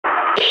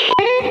You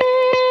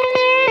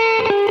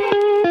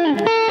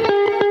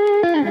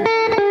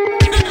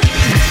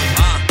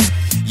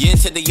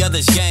into the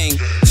other's gang.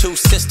 Two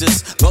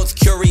sisters, both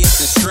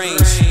curious and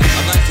strange. A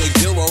likely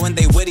duo and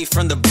they witty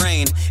from the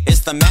brain.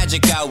 It's the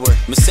magic hour,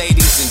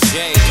 Mercedes and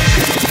Jay.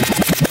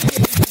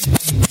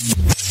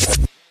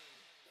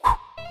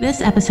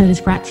 This episode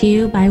is brought to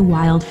you by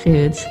Wild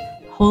Foods.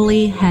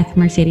 Holy heck,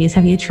 Mercedes,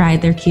 have you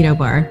tried their keto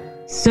bar?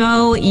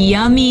 So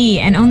yummy,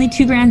 and only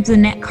 2 grams of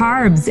net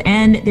carbs,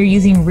 and they're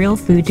using real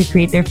food to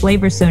create their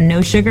flavors, so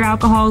no sugar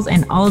alcohols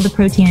and all of the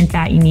protein and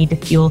fat you need to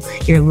fuel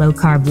your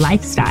low-carb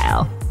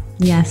lifestyle.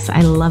 Yes,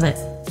 I love it.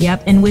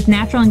 Yep, and with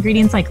natural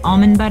ingredients like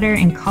almond butter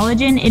and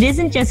collagen, it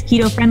isn't just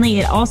keto-friendly,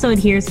 it also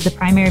adheres to the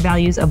primary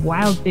values of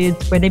Wild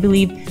Foods, where they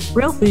believe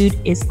real food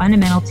is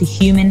fundamental to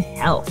human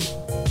health.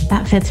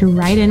 That fits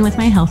right in with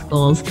my health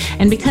goals.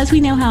 And because we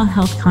know how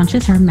health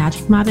conscious our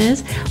Magic Mod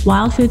is,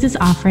 Wild Foods is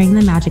offering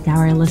the Magic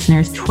Hour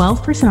listeners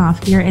 12%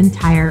 off your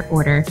entire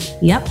order.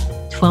 Yep,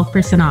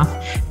 12% off.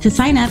 To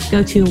sign up,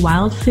 go to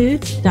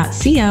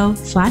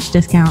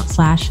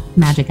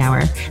wildfoods.co/discount/magic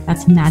hour.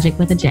 That's magic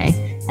with a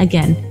J.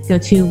 Again, go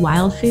to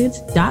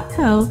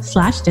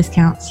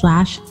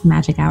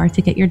wildfoods.co/discount/magic hour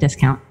to get your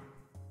discount.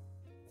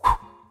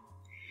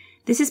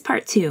 This is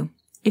part 2.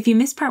 If you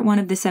missed part 1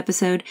 of this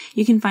episode,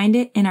 you can find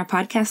it in our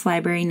podcast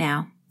library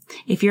now.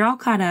 If you're all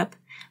caught up,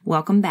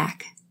 welcome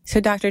back. So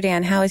Dr.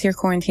 Dan, how is your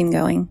quarantine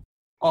going?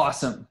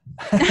 Awesome.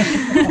 It's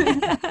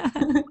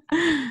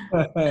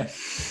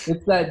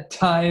that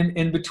time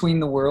in between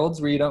the worlds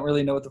where you don't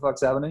really know what the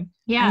fuck's happening.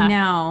 Yeah. I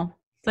know.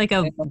 It's like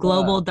a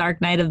global dark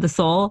night of the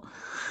soul.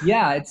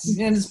 Yeah,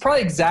 it's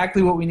probably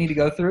exactly what we need to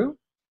go through.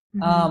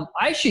 I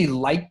actually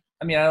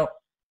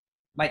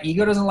my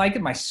ego doesn't like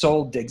it. My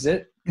soul digs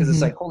it because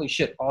it's like, holy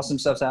shit, awesome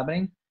stuff's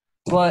happening.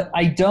 But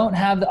I don't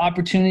have the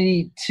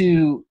opportunity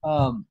to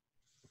have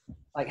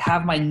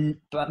my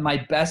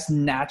best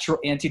natural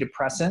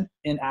antidepressant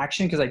in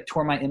action because I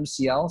tore my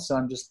MCL. So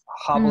I'm just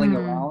hobbling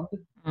around,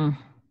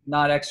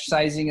 not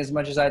exercising as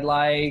much as I'd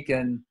like.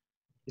 And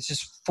it's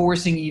just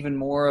forcing even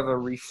more of a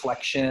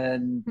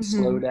reflection,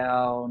 slow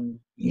down,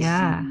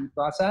 easy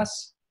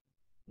process.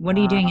 What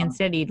are you doing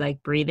instead? Are you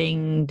like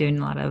breathing, doing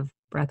a lot of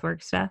breath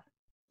work stuff?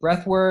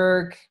 Breath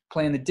work,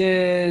 playing the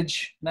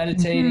didge,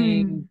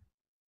 meditating,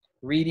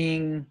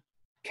 reading,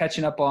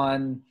 catching up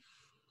on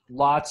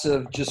lots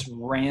of just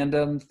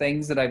random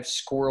things that I've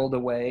squirreled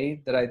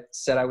away that I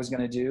said I was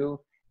going to do,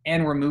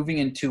 and we're moving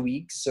in 2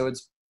 weeks. So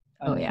it's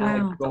going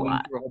through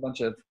a whole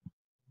bunch of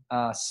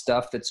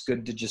stuff that's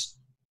good to just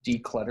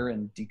declutter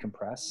and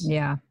decompress.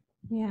 Yeah.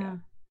 How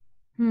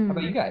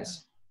about you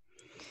guys?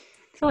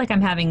 I feel like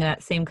I'm having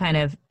that same kind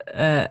of,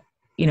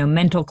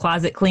 mental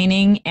closet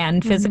cleaning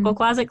and physical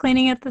closet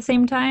cleaning at the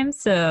same time.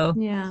 So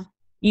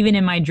even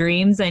in my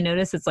dreams, I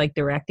notice it's like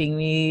directing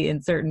me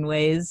in certain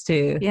ways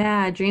to.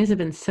 Yeah, dreams have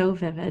been so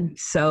vivid.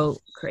 So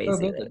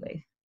crazy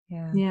lately.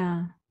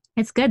 Yeah.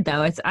 It's good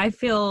though. I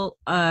feel,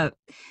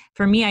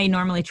 for me, I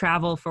normally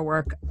travel for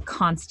work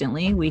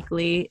constantly,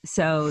 weekly.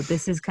 So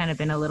this has kind of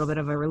been a little bit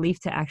of a relief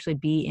to actually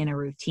be in a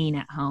routine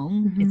at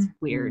home. It's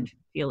weird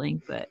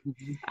feeling, but.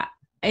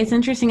 It's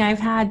interesting. I've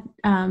had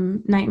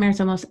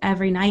nightmares almost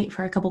every night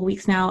for a couple of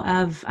weeks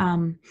now of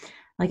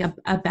like a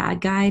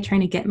bad guy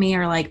trying to get me,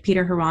 or like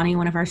Peter Harani,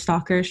 one of our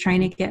stalkers, trying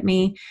to get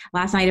me.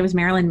 Last night it was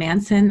Marilyn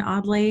Manson,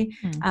 oddly.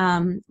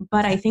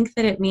 But I think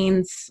that it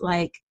means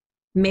like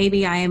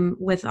maybe I'm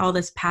with all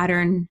this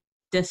pattern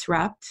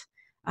disrupt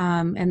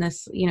and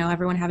this,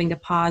 everyone having to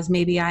pause.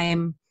 Maybe I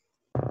am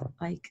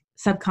like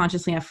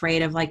subconsciously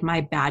afraid of like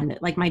my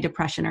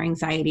depression or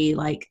anxiety,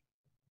 like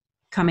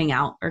coming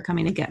out or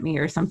coming to get me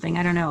or something.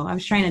 I don't know. I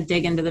was trying to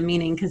dig into the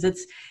meaning because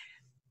it's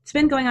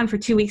been going on for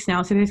 2 weeks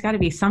now. So there's got to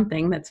be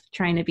something that's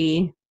trying to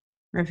be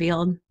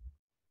revealed.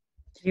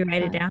 Did you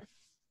write it down?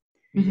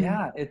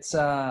 Yeah, it's,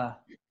 I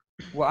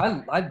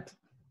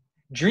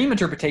dream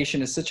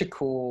interpretation is such a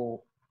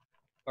cool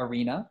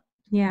arena.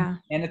 Yeah.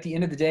 And at the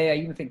end of the day, I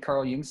even think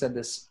Carl Jung said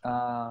this,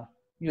 the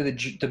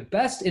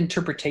best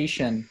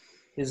interpretation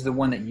is the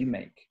one that you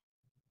make.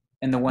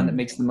 And the one that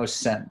makes the most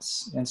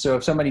sense. And so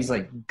if somebody's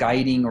like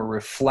guiding or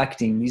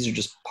reflecting, these are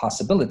just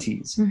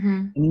possibilities.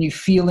 And then you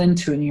feel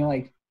into it and you're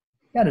like,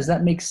 yeah, does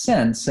that make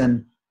sense?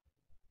 And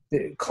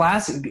the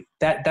classic,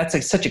 that's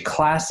like such a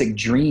classic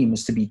dream,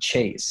 is to be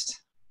chased.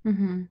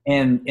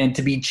 And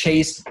to be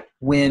chased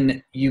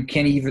when you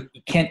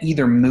can't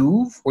either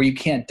move, or you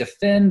can't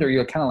defend, or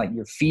you're kind of like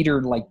your feet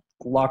are like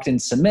locked in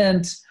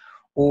cement,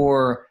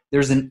 or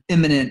there's an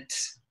imminent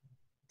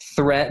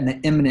threat and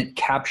an imminent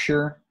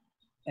capture.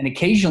 And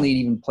occasionally it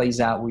even plays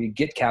out where you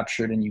get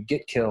captured and you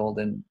get killed.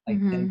 And,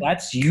 and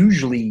that's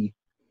usually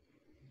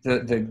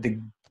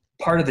the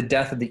part of the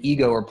death of the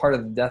ego, or part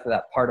of the death of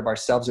that part of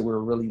ourselves that we're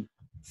really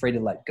afraid to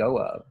let go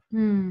of.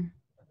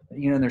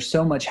 There's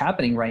so much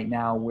happening right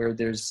now where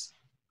there's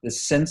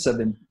this sense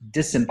of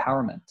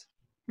disempowerment.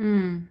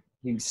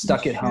 Being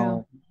stuck at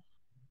home,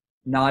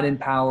 not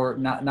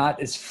empowered,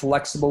 not as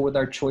flexible with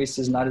our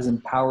choices, not as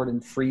empowered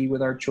and free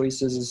with our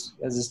choices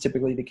as is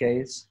typically the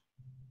case.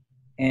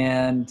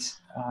 And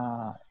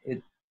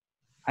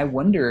I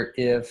wonder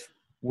if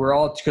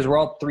because we're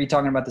all three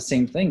talking about the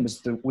same thing,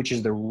 which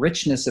is the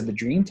richness of the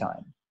dream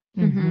time.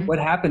 Mm-hmm. What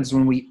happens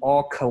when we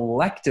all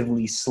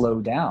collectively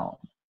slow down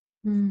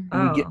and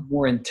we get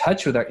more in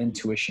touch with our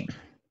intuition?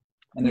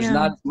 And there's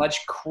not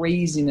much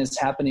craziness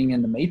happening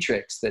in the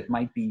matrix that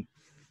might be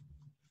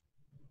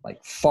like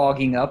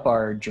fogging up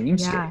our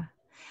dreamscape. Yeah.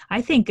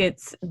 I think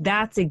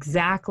that's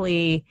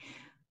exactly,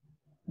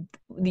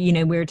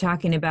 we were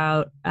talking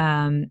about,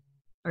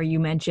 or you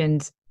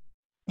mentioned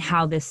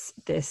how this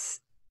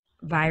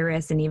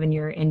virus and even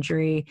your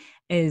injury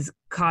is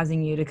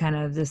causing you to kind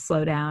of just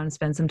slow down,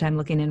 spend some time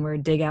looking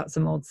inward, dig out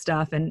some old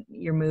stuff, and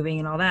you're moving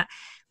and all that.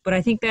 But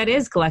I think that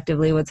is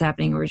collectively what's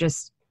happening.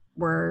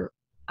 We're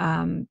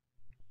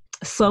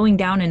slowing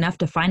down enough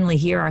to finally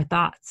hear our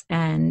thoughts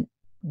and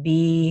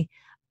be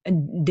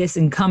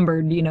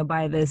disencumbered,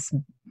 by this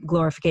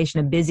glorification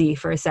of busy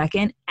for a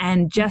second,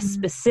 and just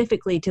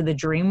specifically to the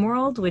dream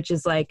world, which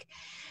is like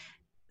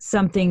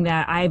something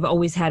that I've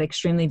always had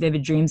extremely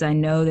vivid dreams. I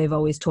know they've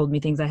always told me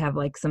things. I have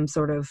like some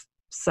sort of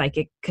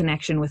psychic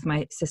connection with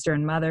my sister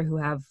and mother who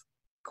have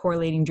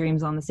correlating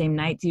dreams on the same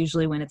nights,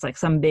 usually when it's like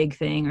some big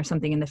thing or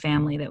something in the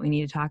family that we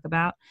need to talk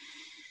about.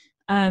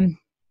 But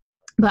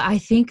I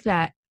think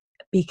that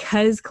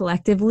because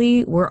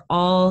collectively we're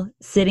all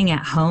sitting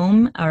at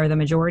home, or the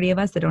majority of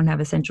us that don't have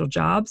essential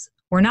jobs,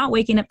 we're not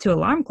waking up to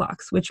alarm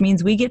clocks, which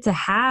means we get to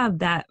have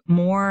that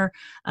more,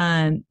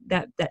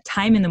 that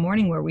time in the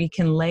morning where we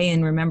can lay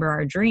and remember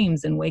our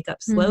dreams and wake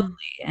up slowly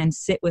and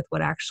sit with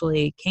what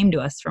actually came to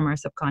us from our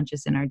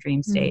subconscious in our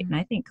dream state. And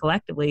I think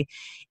collectively,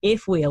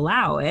 if we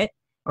allow it,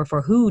 or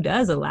for who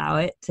does allow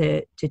it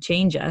to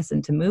change us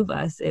and to move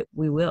us,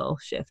 we will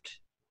shift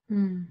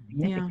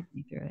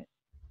significantly through it.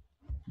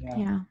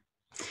 Yeah.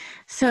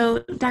 So,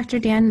 Dr.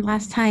 Dan,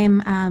 last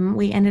time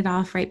we ended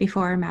off right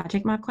before our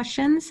magic mock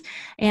questions.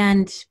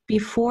 And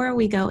before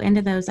we go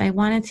into those, I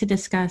wanted to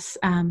discuss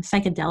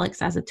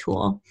psychedelics as a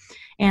tool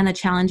and the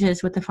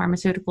challenges with the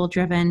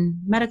pharmaceutical-driven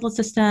medical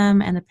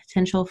system and the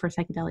potential for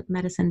psychedelic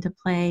medicine to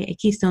play a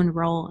keystone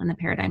role in the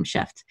paradigm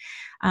shift.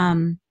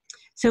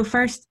 So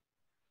first,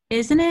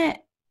 isn't it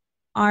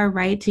our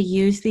right to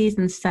use these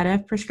instead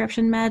of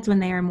prescription meds when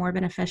they are more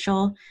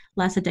beneficial,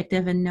 less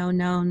addictive, and no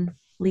known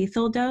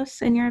lethal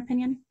dose, in your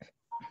opinion?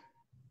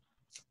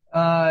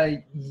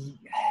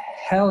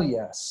 Hell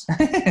yes.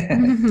 Let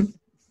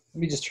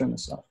me just turn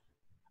this off.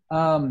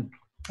 And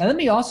let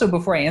me also,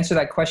 before I answer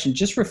that question,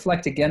 just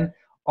reflect again.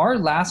 Our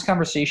last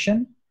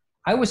conversation,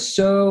 I was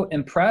so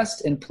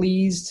impressed and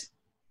pleased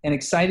and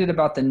excited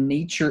about the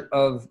nature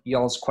of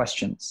y'all's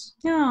questions.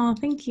 Oh,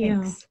 thank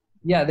you. Thanks.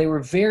 Yeah, they were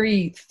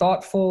very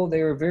thoughtful.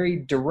 They were very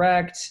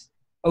direct,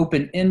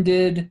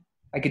 open-ended.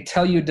 I could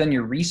tell you had done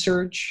your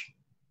research.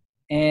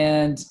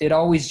 And it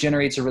always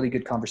generates a really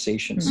good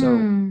conversation.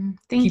 So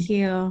thank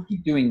you.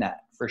 Keep doing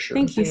that for sure.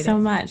 Thank you so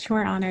much.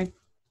 We're honored.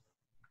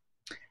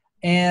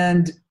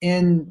 And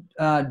in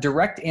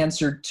direct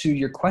answer to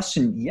your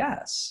question,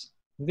 yes,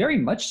 very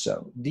much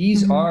so.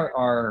 These are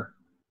our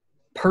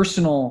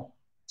personal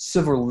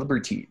civil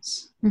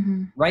liberties.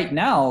 Right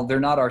now,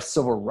 they're not our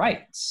civil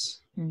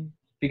rights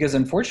because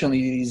unfortunately,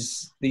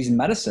 these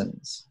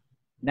medicines,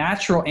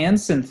 natural and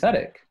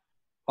synthetic,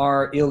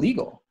 are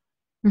illegal.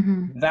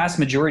 The vast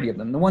majority of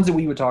them, the ones that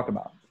we would talk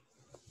about,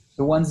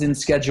 the ones in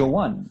Schedule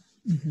 1.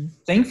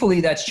 Thankfully,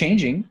 that's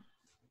changing,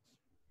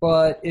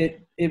 but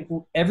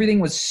everything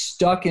was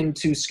stuck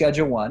into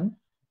Schedule 1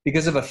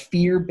 because of a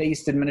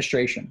fear-based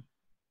administration.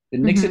 The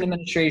Nixon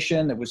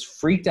administration that was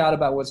freaked out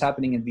about what's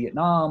happening in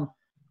Vietnam.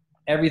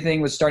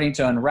 Everything was starting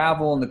to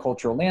unravel in the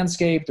cultural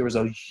landscape. There was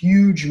a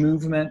huge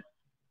movement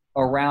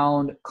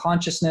around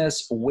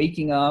consciousness,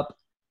 waking up,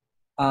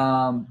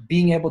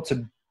 being able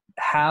to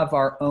have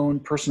our own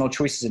personal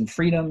choices and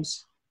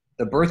freedoms.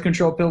 The birth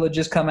control pill had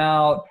just come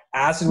out.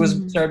 Acid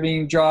was started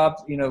being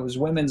dropped. It was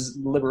women's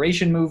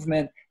liberation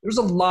movement. There was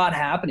a lot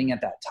happening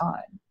at that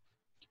time.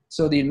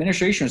 So the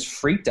administration was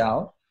freaked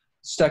out,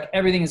 stuck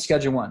everything in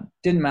Schedule 1.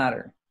 Didn't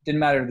matter. Didn't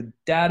matter the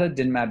data,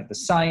 didn't matter the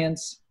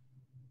science.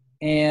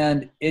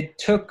 And it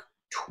took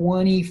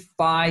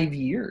 25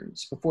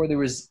 years before there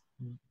was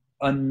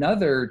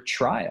another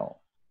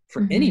trial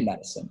for any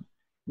medicine.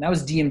 And that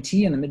was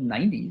DMT in the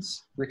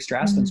mid-90s, Rick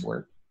Strassman's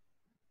work.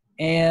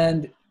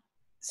 And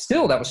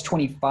still, that was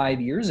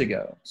 25 years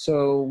ago.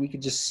 So we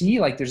could just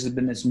see like there's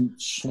been this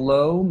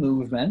slow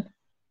movement.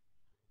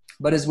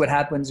 But as what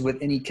happens with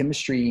any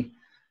chemistry,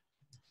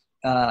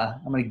 I'm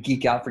going to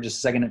geek out for just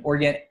a second.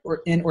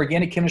 In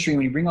organic chemistry,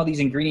 when you bring all these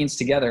ingredients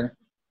together,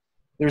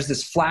 there's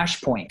this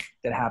flash point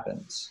that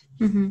happens.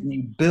 And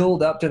you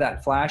build up to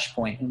that flash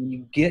point. And when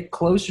you get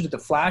closer to the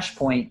flash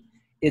point,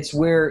 it's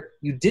where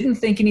you didn't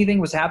think anything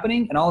was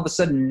happening, and all of a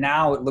sudden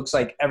now it looks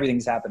like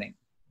everything's happening.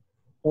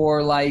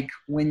 Or like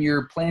when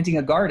you're planting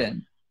a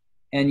garden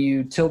and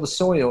you till the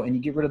soil and you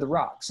get rid of the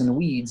rocks and the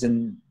weeds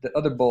and the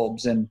other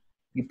bulbs and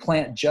you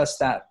plant just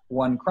that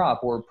one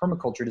crop, or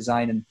permaculture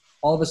design, and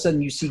all of a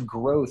sudden you see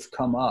growth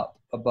come up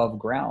above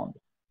ground.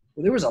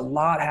 Well, there was a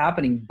lot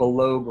happening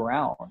below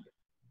ground.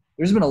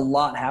 There's been a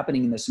lot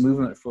happening in this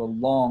movement for a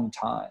long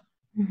time.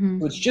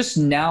 So it's just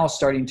now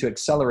starting to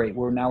accelerate,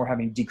 where now we're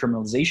having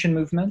decriminalization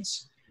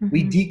movements.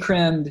 We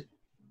decrimmed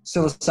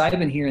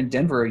psilocybin here in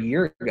Denver a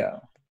year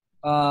ago,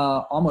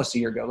 almost a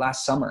year ago,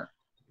 last summer.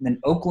 And then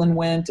Oakland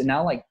went, and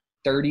now like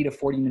 30 to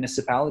 40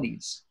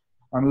 municipalities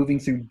are moving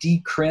through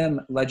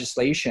decrim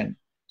legislation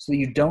so that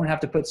you don't have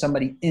to put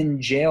somebody in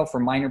jail for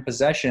minor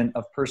possession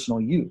of personal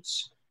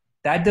use.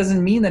 That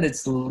doesn't mean that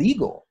it's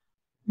legal.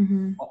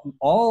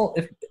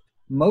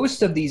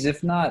 Most of these,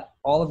 if not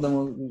all of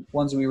the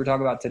ones we were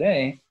talking about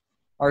today,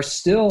 are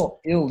still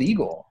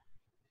illegal.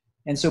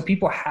 And so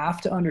people have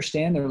to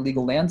understand their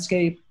legal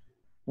landscape.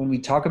 When we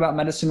talk about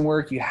medicine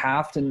work, you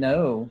have to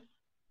know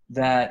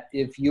that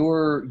if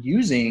you're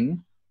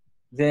using,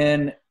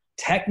 then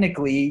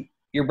technically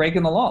you're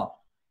breaking the law,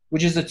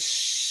 which is a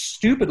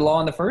stupid law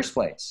in the first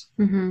place.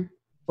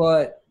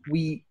 But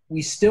we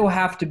still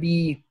have to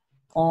be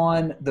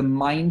on the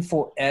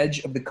mindful edge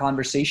of the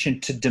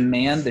conversation to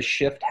demand the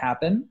shift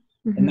happen.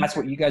 And that's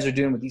what you guys are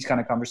doing with these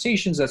kind of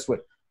conversations. That's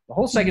what the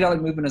whole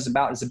psychedelic movement is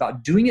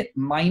about doing it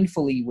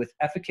mindfully with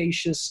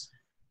efficacious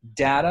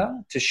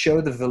data to show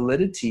the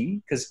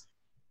validity, because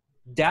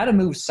data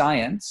moves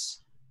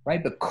science,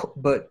 right?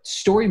 But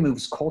story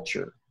moves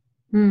culture.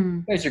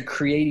 You guys are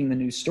creating the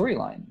new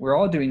storyline. We're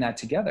all doing that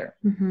together.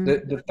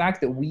 The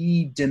fact that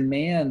we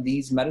demand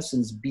these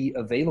medicines be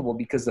available,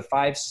 because the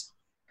five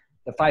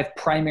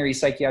primary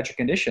psychiatric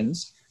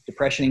conditions,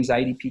 depression,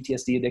 anxiety,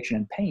 PTSD, addiction,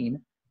 and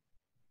pain,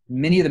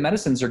 many of the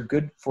medicines are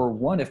good for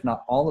one, if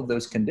not all of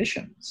those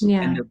conditions.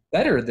 And they're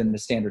better than the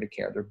standard of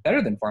care. They're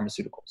better than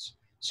pharmaceuticals.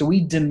 So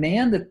we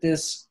demand that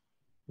this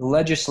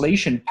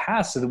legislation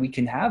pass so that we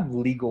can have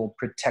legal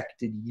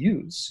protected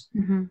use.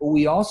 But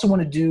we also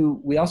want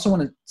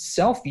to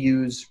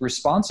self-use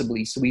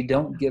responsibly, so we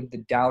don't give the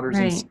doubters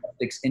and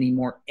skeptics any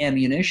more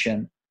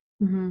ammunition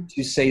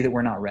to say that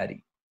we're not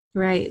ready.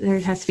 Right. There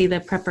has to be the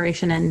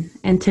preparation and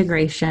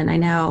integration. I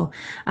know.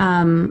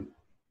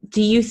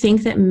 Do you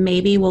think that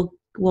maybe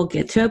we'll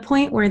get to a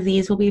point where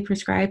these will be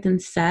prescribed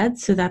instead,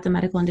 so that the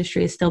medical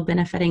industry is still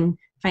benefiting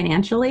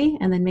financially,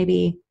 and then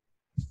maybe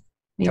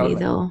Totally.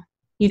 they'll,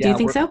 do you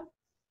think so?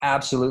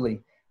 Absolutely.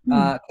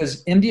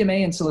 Because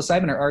MDMA and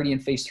psilocybin are already in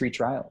phase 3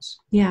 trials.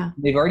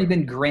 They've already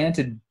been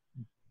granted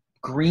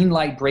green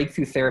light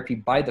breakthrough therapy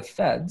by the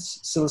feds,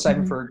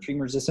 psilocybin for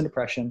treatment-resistant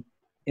depression,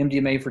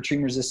 MDMA for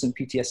treatment-resistant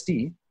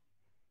PTSD.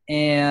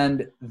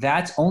 And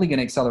that's only going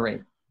to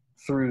accelerate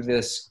through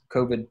this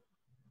COVID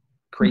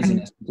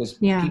craziness, because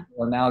people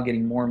are now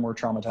getting more and more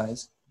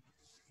traumatized.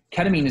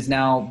 Ketamine is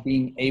now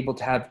being able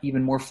to have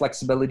even more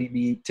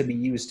flexibility to be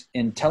used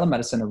in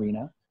telemedicine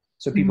arena.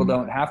 So people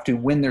don't have to,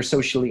 when they're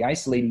socially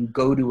isolating,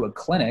 go to a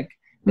clinic.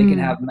 They can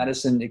have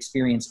medicine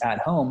experience at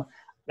home.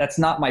 That's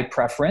not my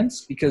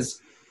preference,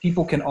 because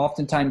people can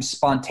oftentimes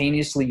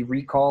spontaneously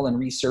recall and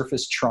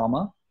resurface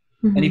trauma.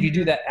 And if you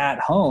do that at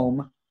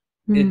home,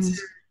 the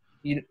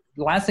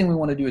last thing we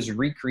want to do is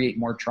recreate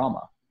more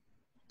trauma.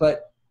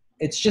 But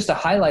it's just a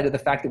highlight of the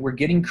fact that we're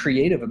getting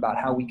creative about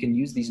how we can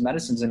use these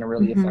medicines in a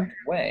really effective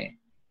way.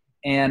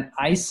 And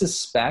I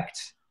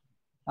suspect,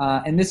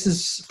 and this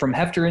is from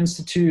Hefter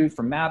Institute,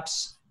 from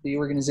MAPS, the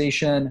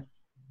organization,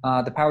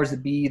 the powers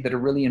that be that are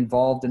really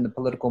involved in the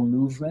political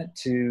movement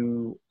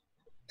to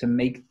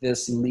make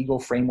this legal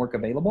framework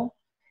available,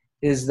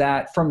 is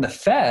that from the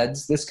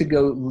feds, this could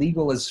go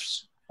legal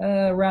as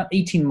around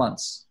 18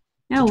 months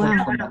to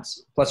 24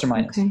 months, plus or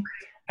minus.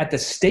 At the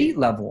state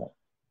level,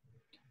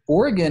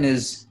 Oregon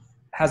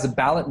has a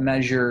ballot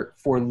measure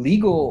for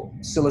legal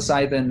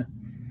psilocybin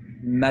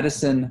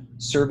medicine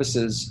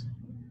services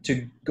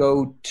to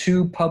go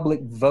to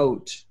public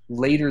vote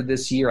later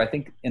this year, I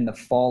think in the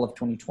fall of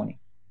 2020.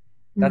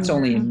 That's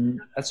only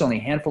a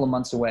handful of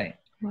months away.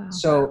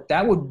 So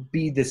that would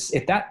be this,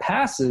 if that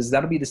passes,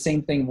 that'll be the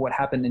same thing what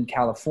happened in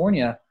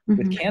California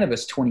with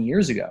cannabis 20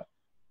 years ago.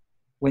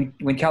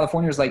 When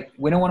California was like,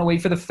 we don't want to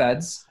wait for the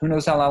feds, who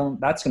knows how long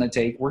that's going to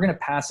take, we're going to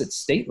pass it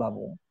state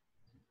level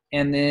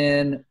and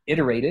then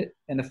iterate it.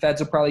 And the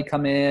feds will probably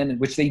come in,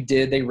 which they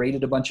did. They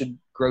raided a bunch of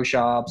grow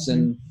shops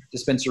and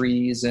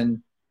dispensaries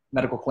and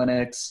medical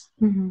clinics.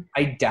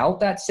 I doubt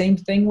that same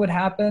thing would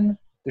happen.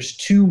 There's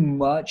too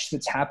much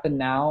that's happened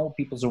now,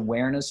 people's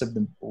awareness of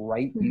the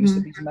right use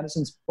of these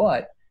medicines.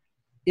 But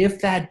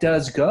if that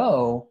does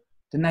go,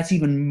 then that's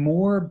even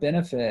more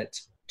benefit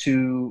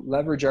to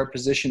leverage our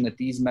position that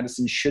these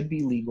medicines should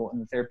be legal in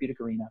the therapeutic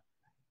arena,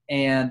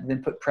 and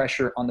then put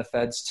pressure on the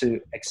feds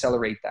to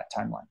accelerate that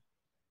timeline.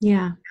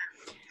 Yeah.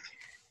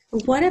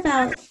 What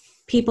about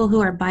people who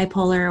are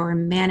bipolar or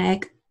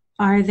manic?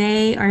 Are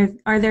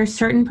there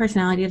certain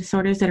personality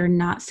disorders that are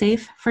not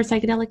safe for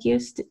psychedelic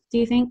use, do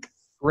you think?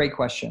 Great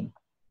question.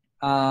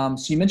 So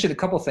you mentioned a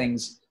couple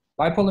things: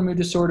 bipolar mood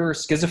disorder,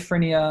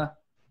 schizophrenia,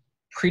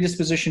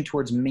 predisposition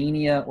towards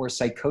mania or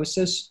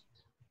psychosis.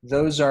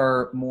 Those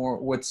are more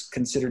what's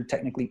considered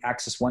technically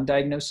Axis 1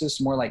 diagnosis,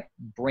 more like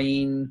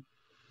brain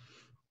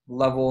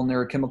level,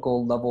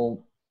 neurochemical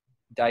level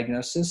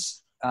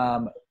diagnosis.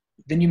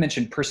 Then you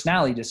mentioned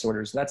personality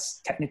disorders.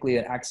 That's technically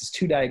an Axis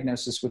 2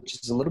 diagnosis, which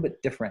is a little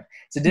bit different.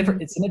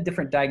 It's in a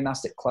different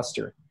diagnostic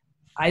cluster.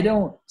 I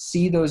don't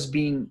see those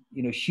being,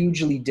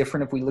 hugely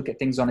different if we look at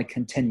things on a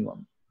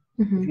continuum.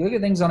 If you look at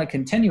things on a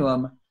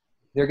continuum,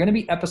 there are going to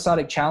be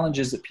episodic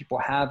challenges that people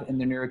have in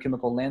their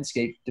neurochemical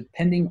landscape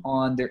depending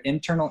on their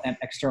internal and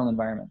external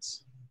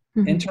environments.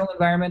 Internal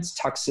environments,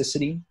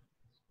 toxicity,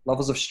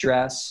 levels of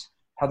stress,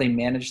 how they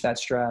manage that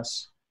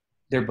stress,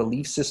 their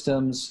belief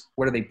systems,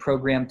 what are they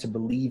programmed to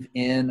believe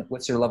in,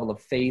 what's their level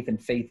of faith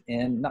and faith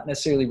in, not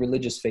necessarily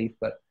religious faith,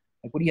 but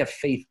like, what do you have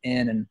faith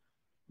in, and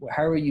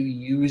how are you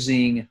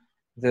using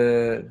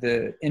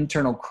the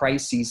internal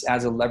crises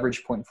as a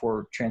leverage point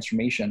for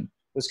transformation?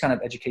 Those kind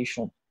of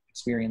educational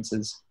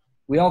experiences.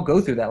 We all go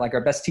through that. Like,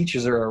 our best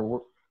teachers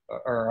are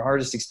our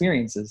hardest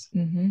experiences.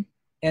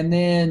 And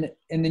then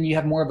you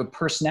have more of a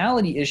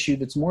personality issue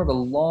that's more of a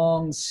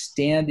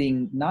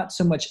long-standing, not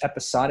so much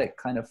episodic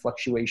kind of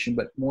fluctuation,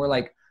 but more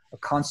like a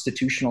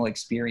constitutional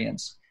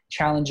experience.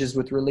 Challenges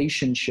with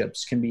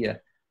relationships can be a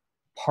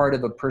part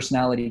of a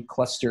personality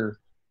cluster.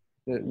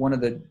 One of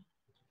the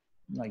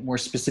more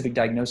specific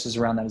diagnoses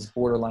around that is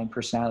borderline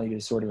personality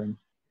disorder. And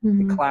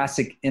the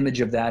classic image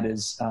of that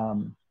is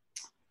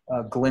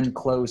Glenn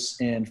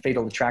Close in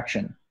Fatal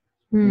Attraction.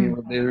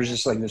 There's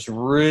just like this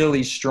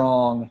really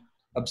strong,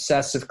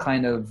 obsessive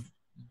kind of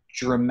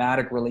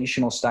dramatic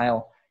relational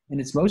style.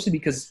 And it's mostly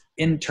because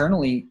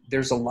internally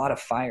there's a lot of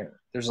fire.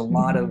 There's a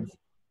lot of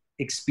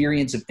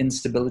experience of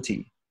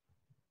instability.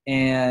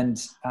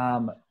 And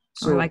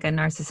or like a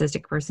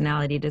narcissistic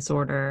personality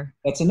disorder.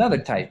 That's another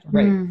type,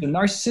 right? So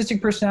narcissistic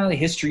personality,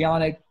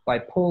 histrionic,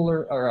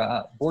 bipolar,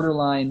 or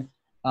borderline,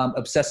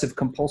 obsessive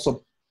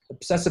compulsive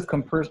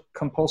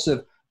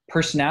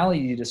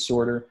personality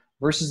disorder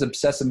versus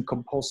obsessive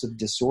compulsive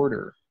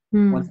disorder.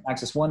 One's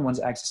axis 1,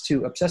 one's axis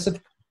 2. Obsessive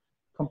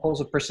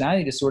compulsive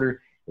personality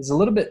disorder is a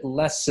little bit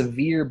less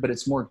severe, but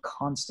it's more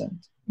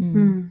constant.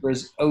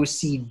 Whereas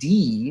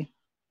OCD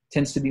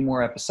tends to be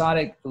more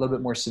episodic, a little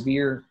bit more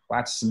severe,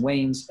 waxes and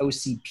wanes.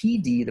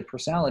 OCPD, the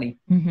personality,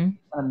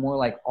 are more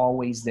like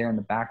always there in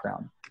the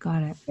background.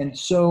 Got it. And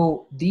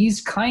so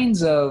these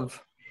kinds of,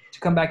 to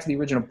come back to the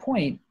original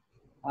point,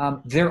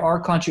 there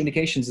are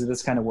contraindications of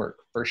this kind of work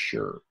for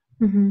sure.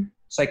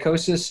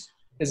 Psychosis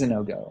is a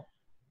no-go.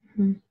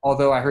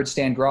 Although I heard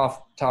Stan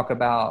Groff talk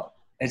about,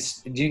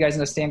 do you guys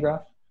know Stan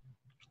Groff?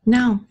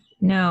 No.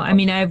 I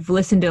mean, I've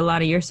listened to a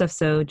lot of your stuff,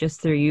 so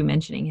just through you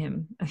mentioning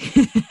him.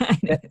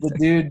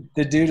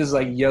 The dude is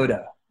like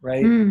Yoda,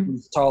 right?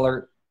 He's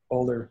taller,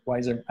 older,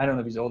 wiser. I don't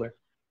know if he's older,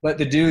 but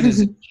the dude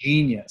is a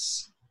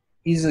genius.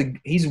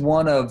 He's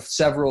one of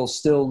several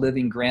still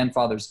living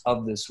grandfathers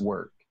of this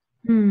work.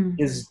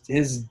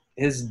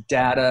 His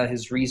data,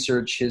 his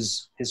research,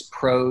 his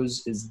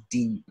prose is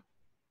deep.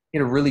 He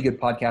had a really good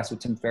podcast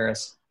with Tim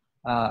Ferriss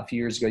a few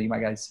years ago. You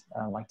might guys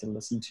like to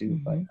listen to,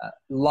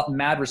 but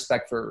mad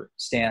respect for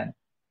Stan.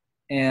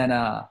 And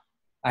I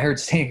heard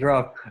Stan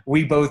Groff,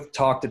 we both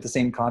talked at the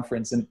same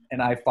conference, and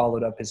I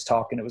followed up his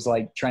talk, and it was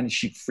like trying to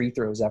shoot free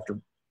throws after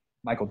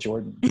Michael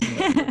Jordan.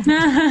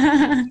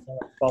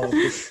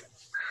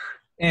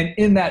 And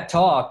in that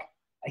talk,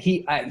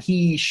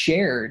 he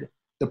shared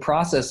the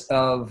process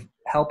of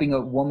helping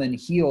a woman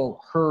heal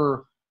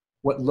her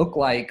what looked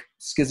like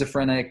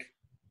schizophrenic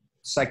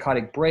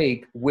psychotic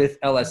break with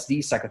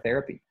LSD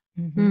psychotherapy,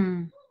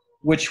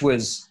 which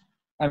was,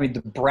 I mean,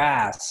 the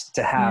brass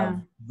to have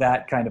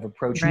that kind of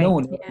approach. Right. No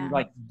one,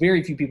 like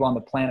very few people on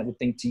the planet would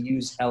think to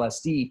use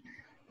LSD.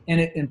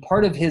 And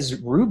part of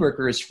his rubric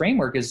or his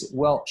framework is,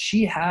 well,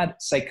 she had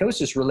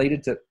psychosis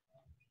related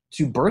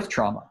to birth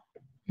trauma.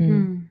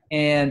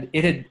 And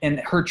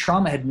her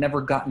trauma had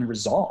never gotten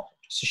resolved.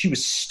 So she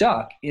was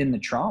stuck in the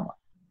trauma.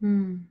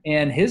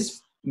 And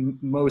his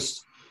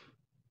most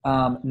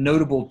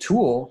notable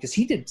tool, because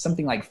he did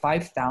something like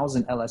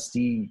 5,000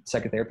 LSD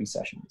psychotherapy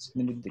sessions. I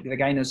mean, the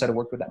guy knows how to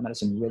work with that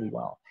medicine really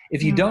well.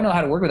 If you don't know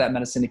how to work with that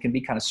medicine, it can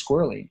be kind of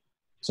squirrely.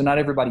 So not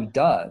everybody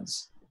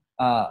does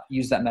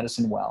use that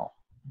medicine well.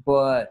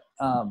 But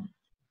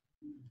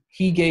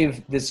he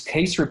gave this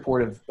case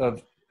report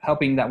of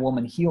helping that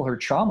woman heal her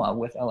trauma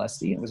with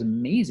LSD. It was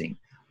amazing.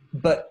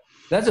 But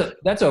that's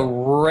a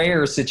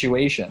rare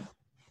situation.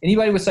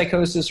 Anybody with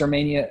psychosis or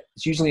mania,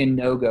 it's usually a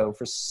no-go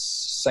for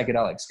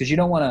psychedelics because you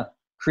don't want to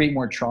create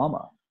more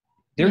trauma.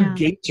 Their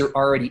gates are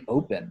already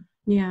open.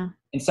 Yeah.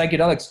 And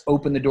psychedelics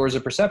open the doors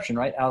of perception,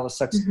 right? Aldous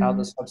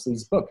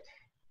Huxley's book.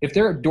 If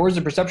their doors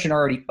of perception are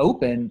already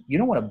open, you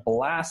don't want to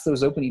blast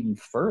those open even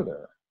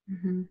further.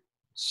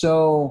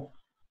 So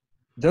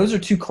those are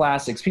two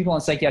classics. People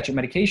on psychiatric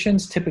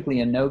medications,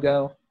 typically a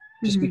no-go,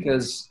 just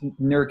because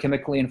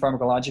neurochemically and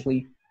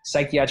pharmacologically,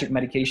 psychiatric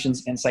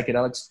medications and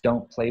psychedelics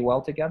don't play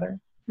well together.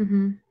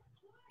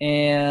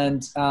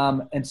 And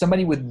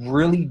somebody with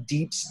really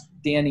deep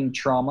standing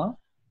trauma,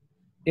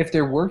 if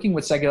they're working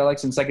with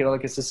psychedelics and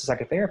psychedelic assisted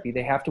psychotherapy,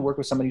 they have to work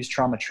with somebody who's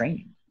trauma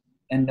trained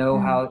and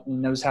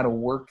knows how to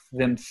work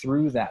them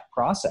through that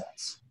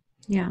process.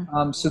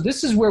 So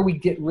this is where we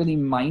get really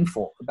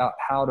mindful about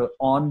how to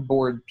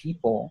onboard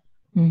people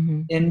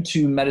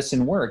into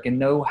medicine work and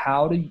know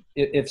how to,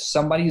 if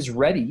somebody's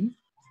ready,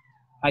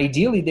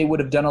 ideally they would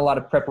have done a lot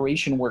of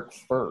preparation work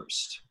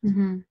first.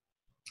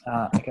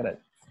 I gotta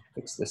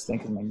fix this thing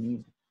because my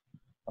knees.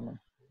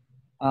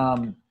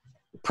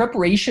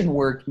 Preparation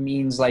work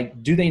means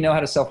like, do they know how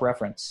to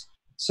self-reference,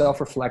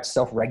 self-reflect,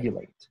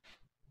 self-regulate?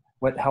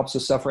 What helps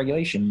with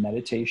self-regulation?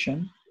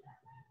 Meditation,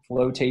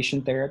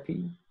 flotation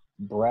therapy,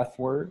 breath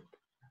work,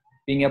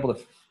 being able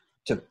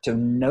to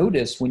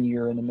notice when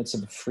you're in the midst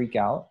of a freak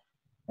out,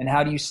 and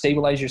how do you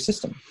stabilize your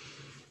system?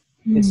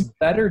 It's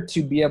better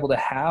to be able to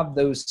have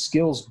those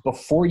skills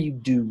before you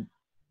do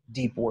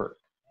deep work.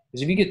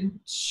 Because if you get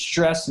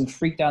stressed and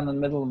freaked out in the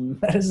middle of a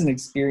medicine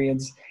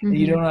experience and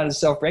you don't know how to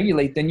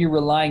self-regulate, then you're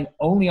relying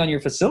only on your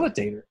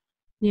facilitator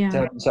to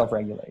help you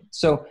self-regulate.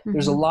 So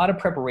there's a lot of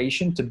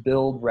preparation to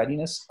build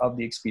readiness of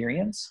the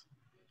experience.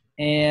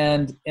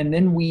 And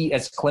then we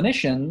as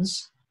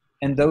clinicians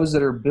and those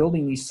that are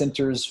building these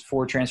centers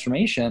for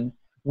transformation,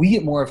 we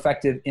get more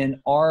effective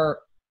in our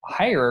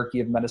hierarchy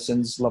of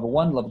medicines, level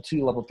 1, level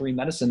 2, level 3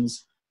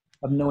 medicines,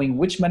 of knowing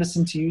which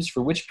medicine to use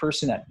for which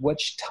person at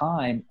which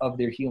time of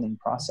their healing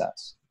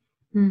process.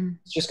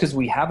 Just because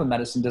we have a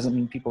medicine doesn't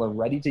mean people are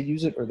ready to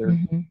use it or they're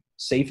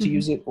safe to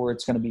use it, or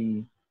it's going to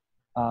be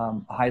a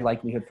high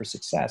likelihood for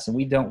success. And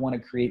we don't want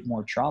to create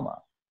more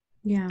trauma.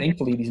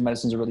 Thankfully, these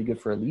medicines are really good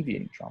for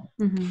alleviating trauma.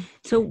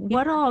 So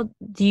what all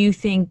do you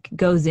think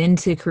goes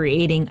into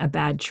creating a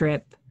bad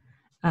trip?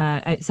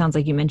 It sounds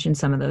like you mentioned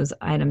some of those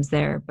items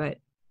there, but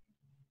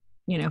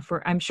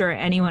I'm sure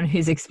anyone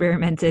who's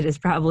experimented has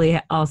probably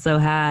also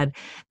had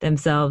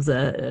themselves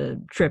a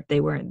trip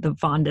they weren't the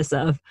fondest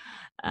of.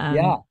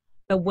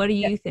 But what do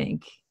you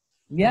think?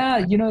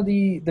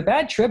 The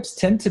bad trips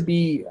tend to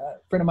be, a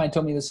friend of mine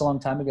told me this a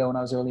long time ago when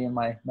I was early in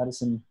my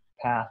medicine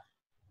path.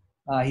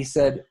 He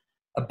said,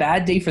 a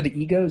bad day for the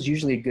ego is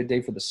usually a good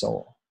day for the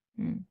soul.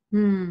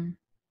 And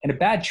a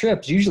bad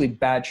trip is usually a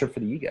bad trip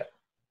for the ego.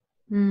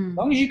 As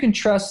long as you can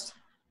trust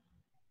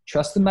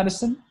the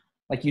medicine,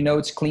 like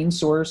it's clean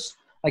source.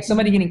 Like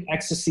somebody getting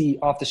ecstasy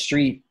off the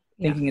street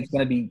thinking it's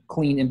going to be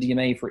clean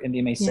MDMA for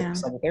MDMA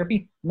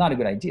psychotherapy, not a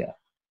good idea.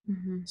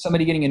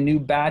 Somebody getting a new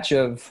batch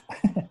of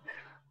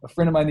a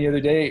friend of mine the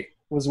other day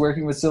was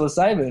working with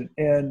psilocybin,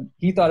 and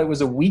he thought it was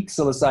a weak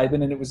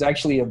psilocybin, and it was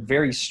actually a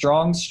very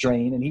strong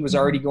strain, and he was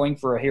already going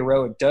for a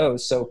heroic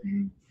dose. So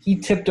he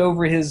tipped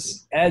over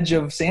his edge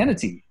of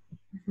sanity.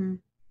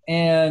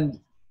 And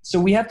so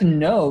we have to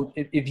know,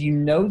 if you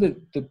know the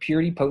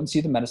purity, potency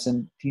of the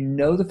medicine, if you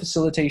know the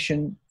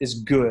facilitation is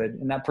good,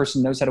 and that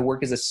person knows how to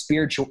work as a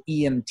spiritual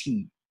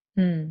EMT,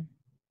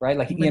 right?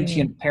 Like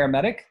EMT and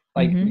paramedic,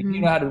 like you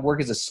know how to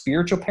work as a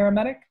spiritual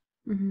paramedic,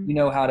 you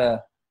know how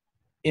to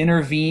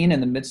intervene in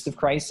the midst of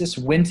crisis,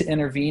 when to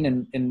intervene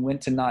and when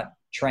to not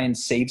try and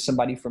save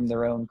somebody from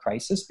their own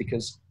crisis,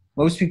 because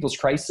most people's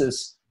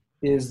crisis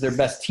is their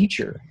best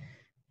teacher.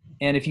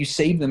 And if you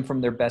save them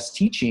from their best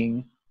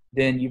teaching,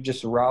 then you've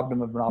just robbed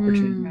them of an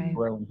opportunity to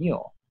grow and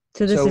heal.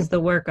 So this is the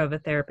work of a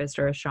therapist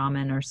or a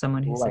shaman or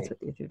someone who sits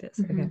with you through this.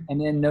 Okay.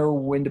 And then know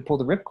when to pull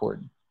the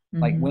ripcord,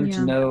 like when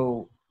to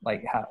know,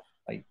 like how,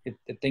 like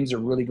if things are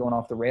really going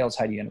off the rails,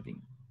 how do you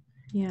intervene?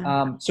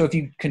 So if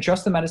you can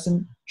trust the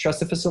medicine,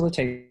 trust the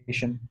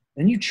facilitation,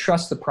 then you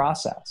trust the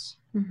process.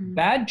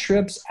 Bad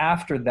trips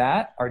after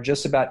that are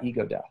just about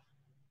ego death,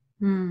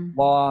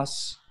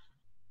 loss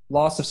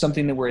of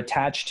something that we're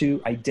attached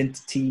to,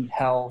 identity,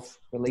 health,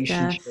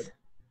 relationship.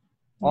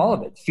 All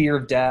of it, fear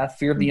of death,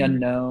 fear of the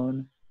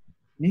unknown.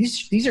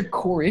 These are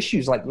core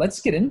issues. Like,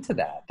 let's get into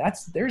that.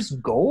 There's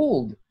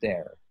gold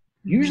there.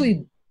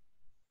 Usually,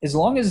 as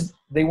long as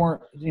they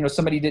weren't,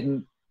 somebody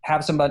didn't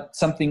have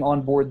something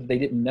on board that they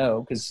didn't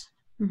know, because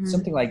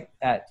something like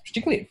that,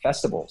 particularly at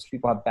festivals,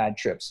 people have bad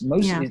trips.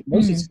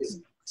 Mostly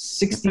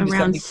 60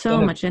 around to 70%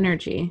 so much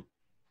energy.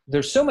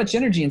 There's so much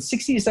energy, and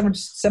 60 to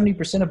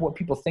 70% of what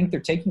people think they're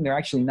taking, they're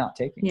actually not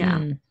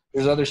taking.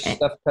 There's other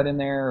stuff cut in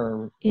there,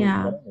 or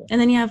and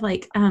then you have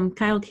like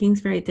Kyle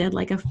Kingsbury did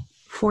like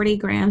 40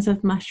 grams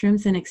of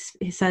mushrooms, and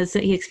he says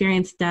that he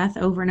experienced death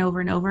over and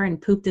over and over,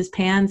 and pooped his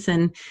pants,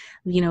 and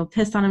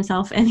pissed on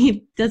himself, and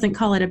he doesn't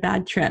call it a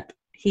bad trip.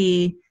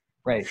 He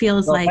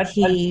feels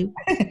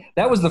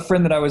that was the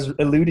friend that I was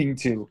alluding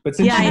to. But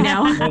since I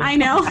know.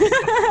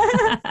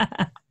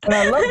 And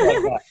I love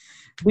that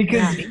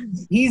because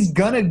he's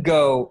gonna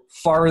go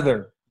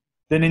farther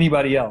than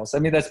anybody else. I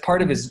mean, that's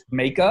part of his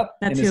makeup.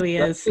 That's who he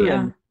is.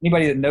 Yeah.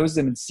 Anybody that knows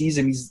him and sees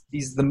him,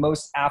 he's the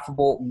most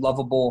affable,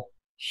 lovable,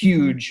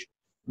 huge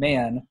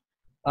man,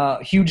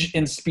 huge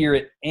in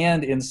spirit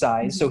and in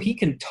size. So he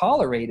can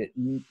tolerate it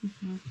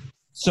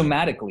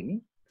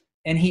somatically.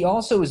 And he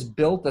also has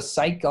built a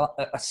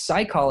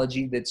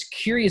psychology that's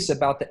curious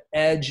about the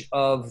edge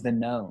of the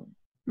known.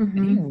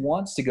 And he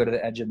wants to go to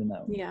the edge of the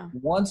known.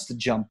 Wants to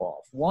jump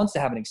off, wants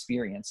to have an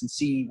experience and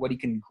see what he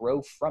can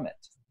grow from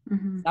it.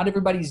 Not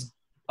everybody's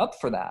up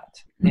for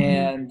that.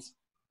 And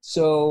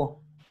so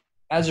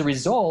as a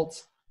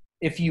result,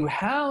 if you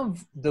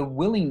have the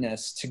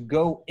willingness to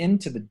go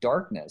into the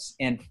darkness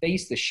and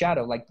face the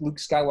shadow, like Luke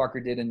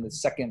Skywalker did in the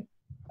second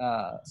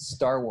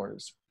Star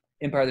Wars,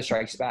 Empire that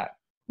Strikes Back,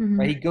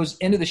 right? He goes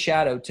into the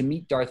shadow to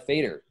meet Darth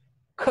Vader,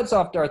 cuts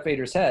off Darth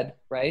Vader's head,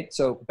 right?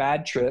 So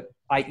bad trip,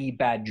 i.e.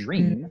 bad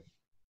dream.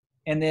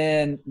 And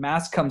then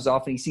mask comes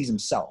off and he sees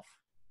himself.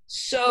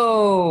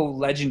 So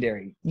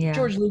legendary. Yeah.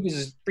 George Lucas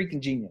is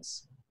freaking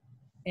genius.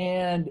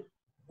 And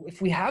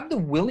if we have the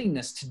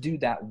willingness to do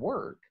that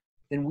work,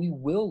 then we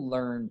will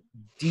learn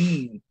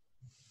deep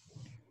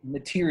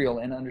material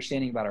and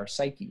understanding about our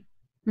psyche.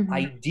 Mm-hmm.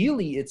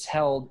 Ideally, it's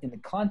held in the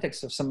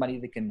context of somebody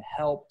that can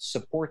help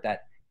support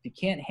that. If you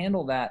can't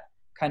handle that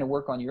kind of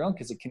work on your own,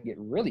 because it can get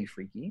really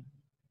freaky.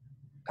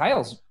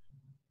 Kyle's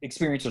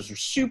experiences are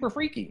super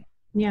freaky.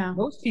 Yeah.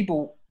 Most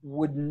people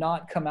would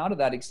not come out of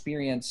that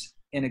experience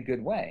in a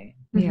good way.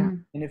 Yeah.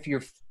 And if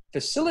your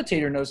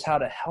facilitator knows how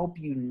to help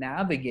you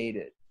navigate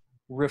it,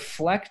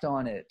 reflect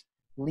on it,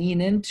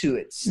 lean into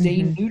it,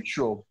 stay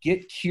neutral,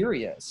 get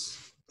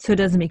curious. So it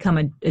doesn't become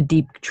a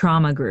deep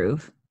trauma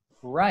groove.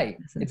 Right.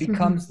 It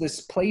becomes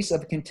this place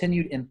of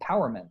continued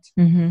empowerment.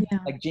 Mm-hmm. Yeah.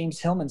 Like James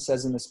Hillman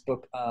says in this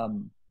book,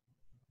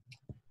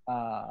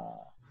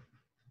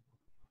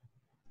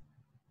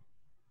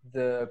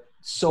 The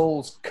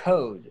Soul's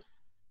Code.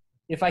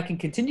 If I can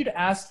continue to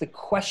ask the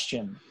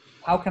question,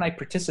 how can I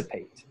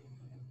participate?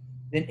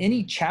 Then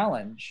any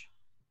challenge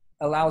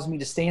allows me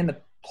to stay in the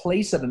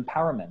place of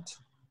empowerment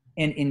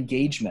and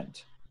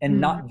engagement and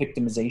not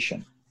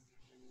victimization.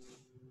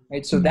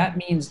 Right. So that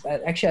means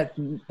that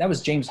actually that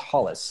was James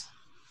Hollis,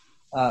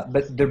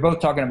 but they're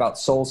both talking about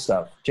soul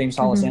stuff, James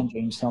Hollis and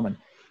James Hillman.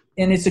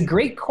 And it's a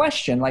great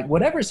question. Like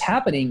whatever's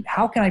happening,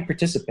 how can I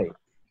participate?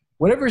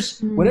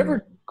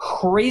 Whatever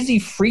crazy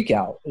freak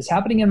out is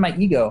happening in my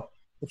ego.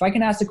 If I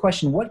can ask the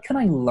question, what can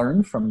I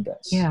learn from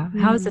this? Yeah.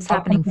 How is this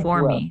happening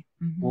for me?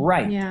 Mm-hmm.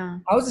 Right. Yeah.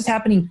 How is this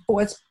happening?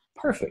 It's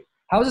perfect.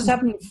 How is this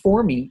happening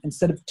for me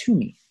instead of to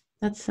me?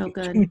 That's so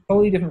good. Two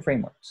totally different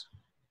frameworks.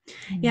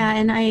 Yeah.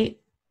 And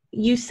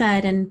you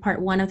said in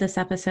part 1 of this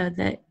episode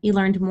that you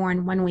learned more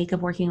in 1 week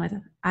of working with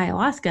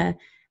ayahuasca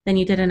than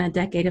you did in a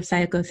decade of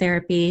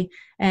psychotherapy.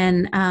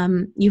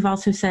 And you've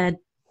also said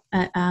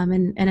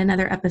in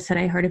another episode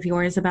I heard of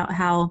yours about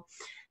how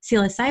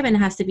psilocybin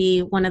has to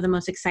be one of the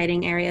most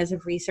exciting areas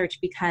of research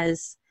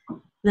because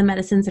the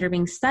medicines that are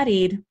being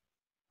studied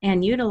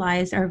and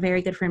utilized are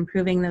very good for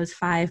improving those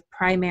 5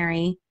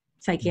 primary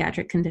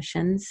psychiatric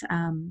conditions.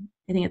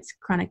 I think it's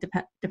chronic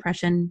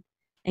depression,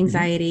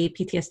 anxiety,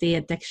 PTSD,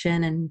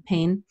 addiction, and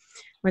pain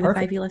were the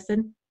 5 you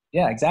listed.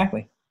 Yeah,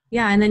 exactly.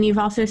 Yeah. And then you've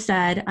also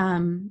said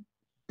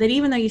that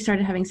even though you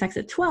started having sex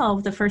at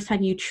 12, the first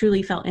time you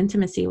truly felt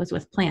intimacy was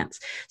with plants.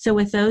 So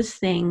with those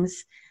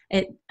things,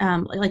 it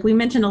like we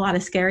mentioned a lot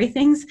of scary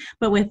things,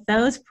 but with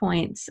those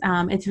points,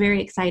 it's very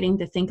exciting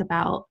to think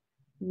about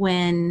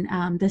when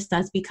this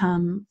does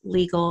become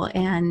legal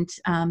and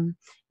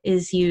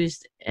is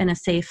used in a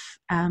safe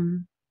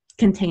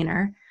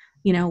container,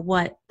 you know,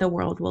 what the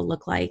world will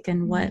look like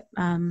and what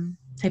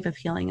type of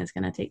healing is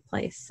going to take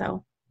place.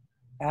 So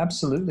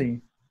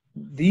absolutely.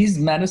 These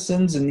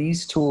medicines and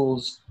these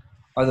tools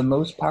are the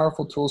most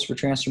powerful tools for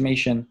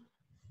transformation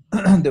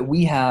that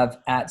we have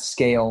at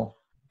scale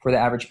for the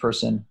average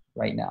person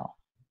right now.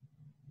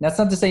 That's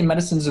not to say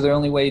medicines are the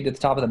only way to the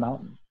top of the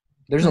mountain.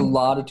 There's a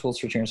lot of tools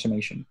for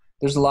transformation.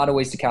 There's a lot of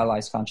ways to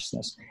catalyze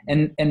consciousness.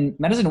 And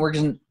medicine work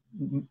isn't,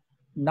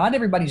 not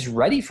everybody's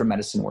ready for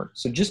medicine work.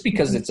 So just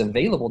because it's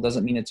available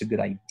doesn't mean it's a good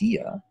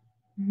idea.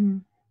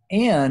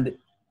 And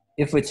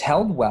if it's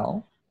held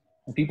well,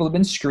 and people have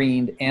been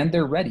screened and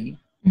they're ready,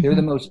 they're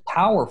the most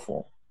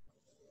powerful,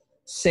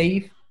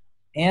 safe,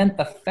 and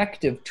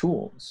effective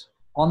tools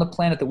on the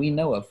planet that we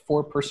know of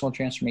for personal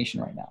transformation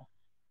right now.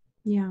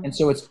 Yeah. And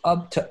so it's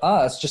up to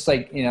us, just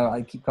like, you know,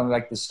 I keep coming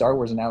back to the Star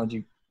Wars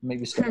analogy.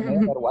 Maybe I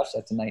gotta watch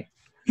that tonight.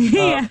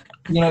 Yeah.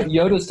 You know,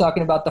 Yoda's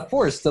talking about the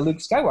Force to Luke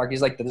Skywalker.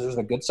 He's like, there's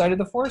the good side of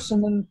the Force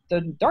and then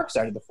the dark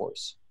side of the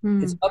Force.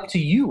 It's up to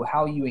you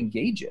how you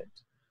engage it.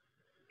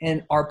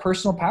 And our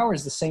personal power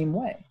is the same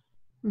way.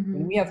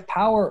 When we have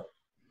power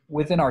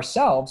within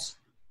ourselves,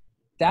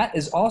 that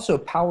is also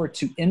power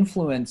to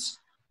influence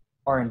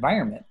our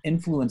environment,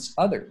 influence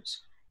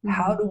others.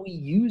 How do we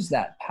use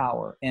that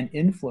power and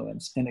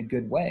influence in a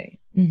good way?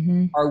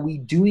 Are we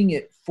doing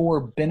it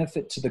for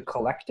benefit to the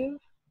collective?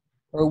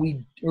 Or are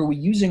we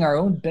using our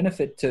own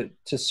benefit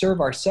to serve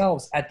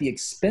ourselves at the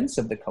expense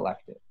of the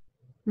collective?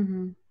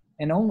 And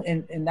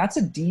that's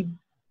a deep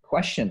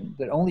question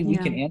that only we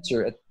can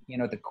answer at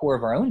the core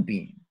of our own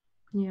being.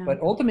 But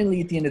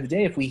ultimately, at the end of the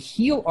day, if we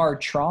heal our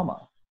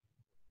trauma,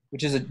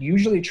 which is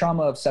usually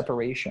trauma of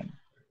separation,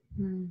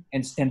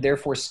 and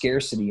therefore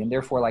scarcity, and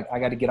therefore like I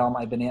got to get all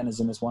my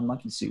bananas in this one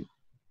monkey suit.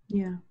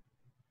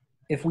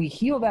 If we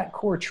heal that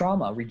core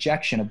trauma,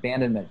 rejection,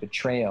 abandonment,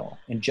 betrayal,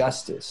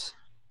 injustice,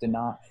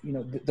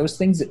 those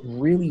things that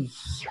really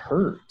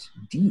hurt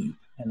deep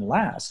and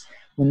last,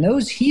 when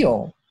those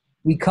heal,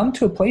 we come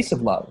to a place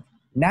of love,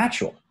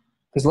 natural,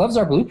 because love's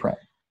our blueprint.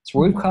 It's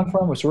where we've come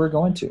from, it's where we're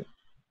going to.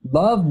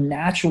 Love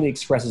naturally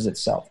expresses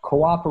itself.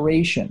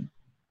 Cooperation,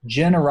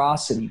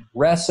 generosity,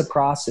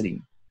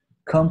 reciprocity,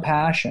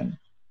 compassion,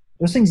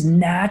 those things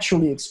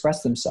naturally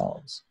express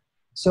themselves.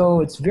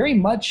 So it's very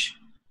much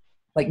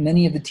like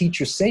many of the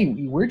teachers say,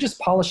 we're just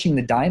polishing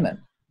the diamond.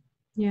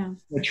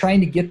 We're trying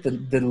to get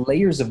the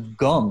layers of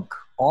gunk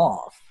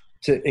off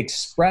to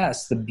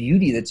express the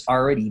beauty that's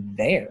already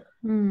there.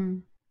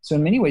 So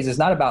in many ways, it's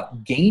not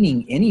about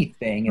gaining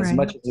anything as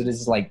much as it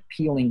is like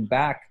peeling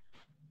back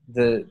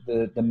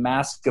the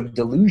mask of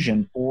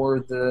delusion or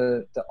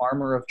the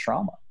armor of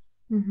trauma.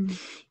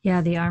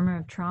 Yeah, the armor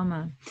of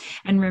trauma,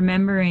 and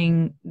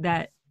remembering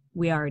that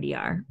we already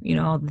are,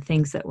 all the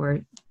things that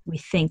we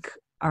think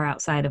are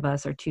outside of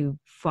us are too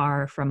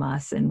far from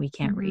us and we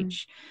can't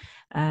reach.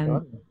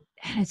 And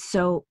it's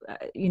so,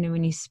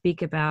 when you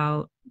speak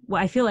about,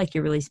 what I feel like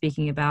you're really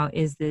speaking about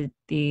is the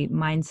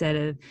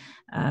mindset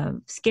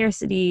of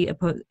scarcity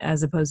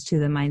as opposed to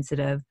the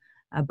mindset of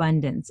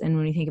abundance. And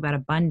when you think about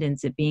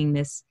abundance, it being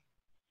this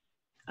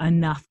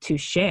enough to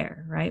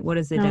share, right? What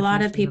is it? A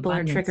lot of people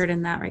are triggered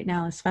in that right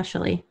now,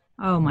 especially.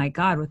 Oh my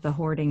God, with the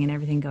hoarding and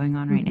everything going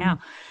on right now.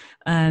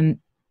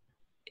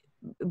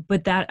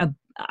 But that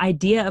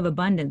idea of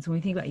abundance, when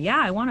we think about,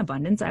 I want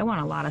abundance, I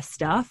want a lot of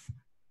stuff,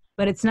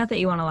 but it's not that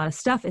you want a lot of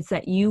stuff, it's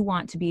that you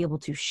want to be able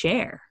to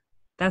share.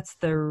 That's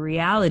the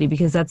reality,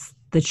 because that's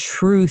the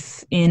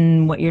truth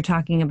in what you're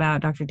talking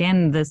about, Dr.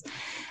 Dan, this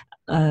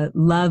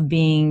love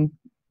being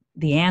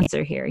the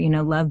answer here,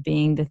 love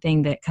being the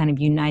thing that kind of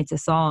unites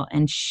us all,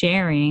 and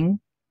sharing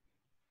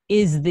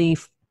is the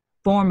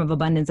form of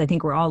abundance I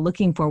think we're all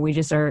looking for. We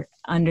just are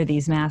under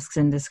these masks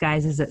and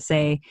disguises that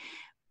say,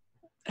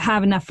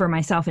 have enough for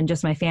myself and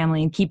just my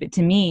family and keep it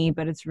to me.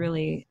 But it's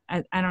really,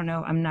 I don't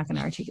know, I'm not going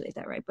to articulate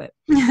that right. But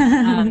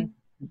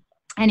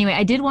anyway,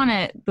 I did want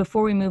to,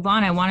 before we move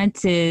on, I wanted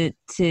to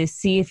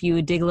see if you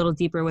would dig a little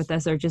deeper with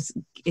us, or just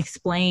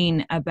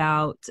explain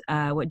about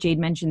what Jade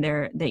mentioned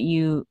there, that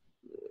you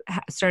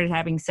started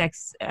having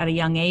sex at a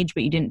young age,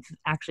 but you didn't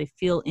actually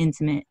feel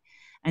intimate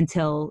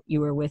until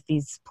you were with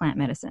these plant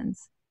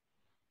medicines.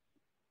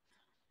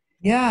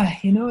 Yeah,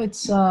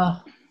 it's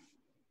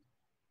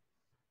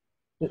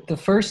the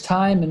first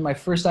time in my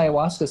first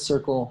ayahuasca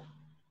circle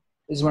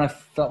is when I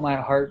felt my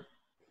heart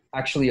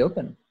actually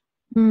open.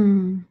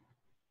 And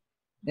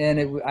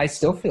I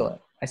still feel it.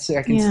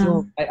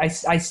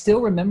 I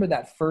still remember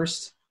that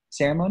first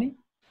ceremony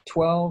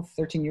 12,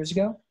 13 years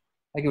ago,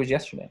 like it was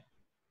yesterday.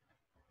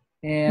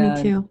 And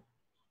me too.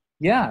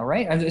 Yeah,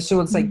 right.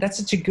 So it's like, that's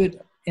such a good,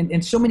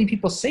 and so many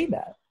people say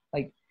that,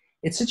 like,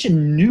 it's such a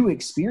new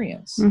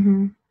experience.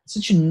 It's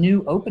such a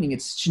new opening.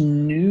 It's such a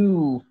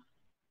new,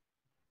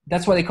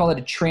 that's why they call it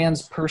a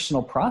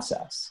transpersonal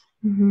process,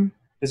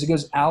 because it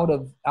goes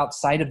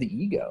outside of the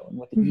ego and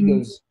what the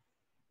ego's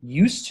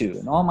used to.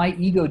 And all my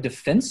ego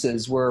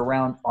defenses were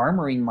around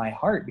armoring my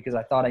heart, because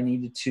I thought I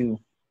needed to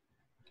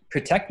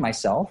protect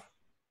myself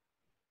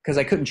because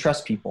I couldn't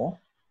trust people.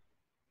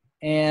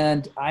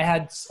 And I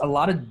had a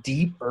lot of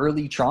deep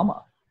early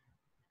trauma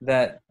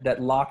that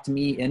locked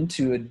me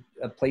into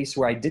a place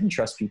where I didn't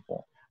trust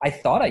people. I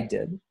thought I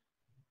did.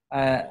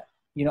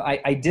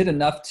 I did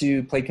enough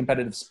to play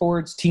competitive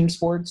sports, team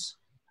sports.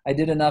 I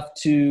did enough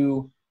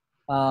to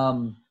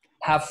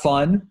have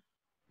fun,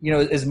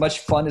 as much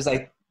fun as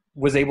I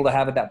was able to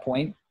have at that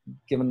point,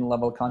 given the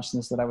level of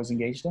consciousness that I was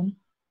engaged in,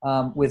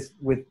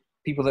 with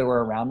people that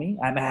were around me.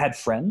 I had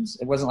friends.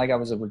 It wasn't like I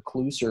was a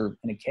recluse or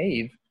in a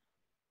cave,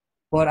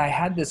 but I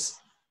had this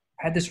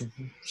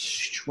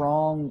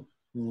strong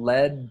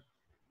lead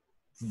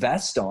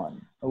vest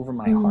on over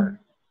my heart.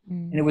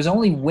 And it was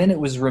only when it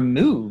was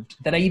removed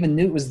that I even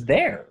knew it was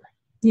there.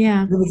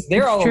 Yeah. It was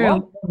there all along. You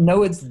don't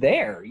know it's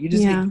there. You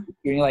just and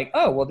you're like,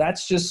 oh, well,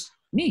 that's just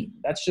me.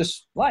 That's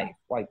just life.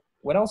 Like,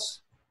 what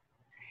else?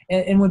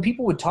 And when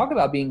people would talk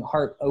about being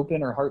heart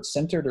open or heart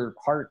centered or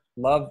heart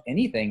love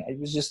anything, it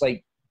was just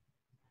like,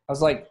 I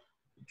was like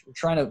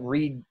trying to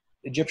read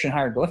Egyptian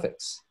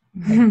hieroglyphics.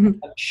 Like, I'm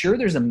sure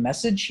there's a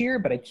message here,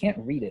 but I can't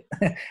read it.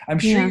 I'm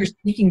sure you're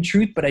speaking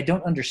truth, but I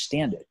don't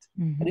understand it.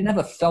 I didn't have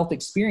a felt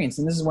experience.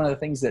 And this is one of the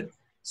things that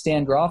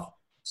Stan Grof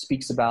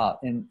speaks about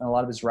in a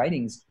lot of his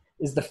writings,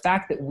 is the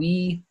fact that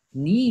we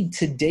need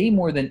today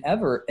more than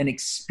ever an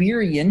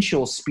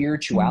experiential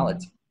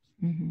spirituality,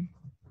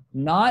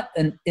 not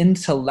an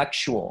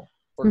intellectual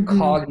or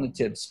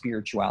cognitive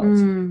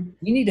spirituality.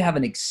 We need to have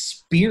an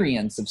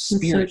experience of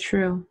spirit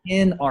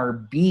in our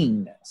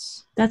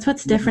beingness. That's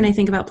what's different, I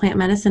think, about plant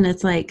medicine.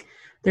 It's like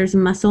there's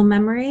muscle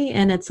memory,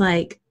 and it's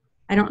like,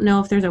 I don't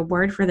know if there's a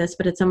word for this,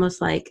 but it's almost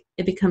like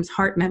it becomes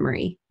heart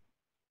memory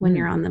when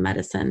you're on the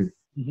medicine.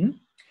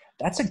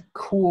 That's a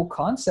cool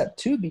concept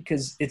too,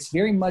 because it's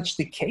very much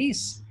the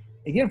case.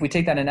 Again, if we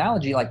take that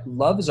analogy, like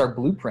love is our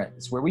blueprint.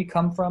 It's where we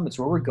come from. It's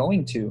where we're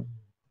going to.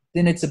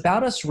 Then it's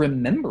about us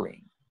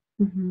remembering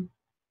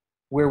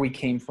where we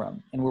came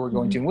from and where we're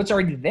going to and what's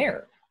already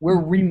there. We're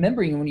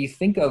remembering. When you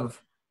think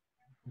of,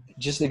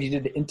 just if you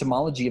did the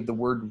etymology of the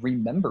word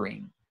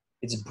remembering,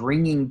 it's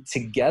bringing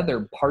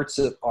together parts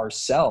of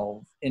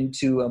ourselves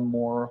into a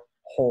more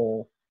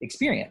whole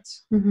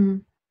experience.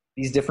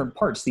 These different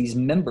parts, these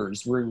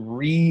members, we're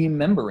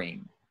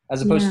remembering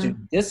as opposed to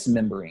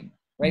dismembering,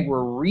 right?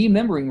 We're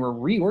remembering, we're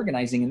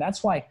reorganizing. And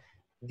that's why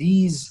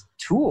these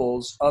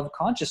tools of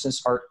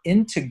consciousness are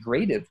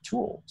integrative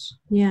tools.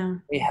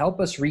 They help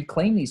us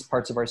reclaim these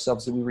parts of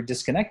ourselves that we were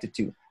disconnected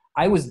to.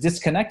 I was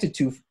disconnected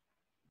to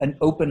an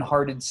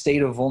open-hearted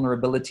state of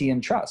vulnerability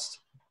and trust.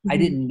 I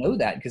didn't know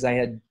that because I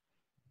had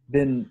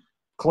been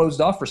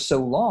closed off for so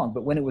long.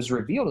 But when it was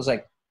revealed, it was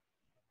like,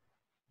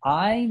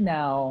 I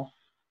now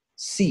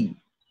see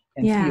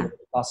and feel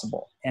it's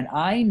possible. And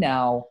I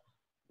now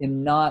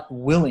am not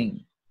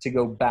willing to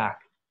go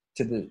back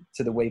to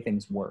the way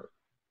things were.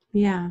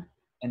 Yeah.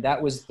 And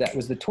that was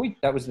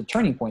the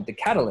turning point, the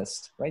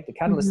catalyst, right? The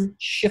catalyst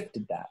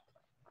shifted that.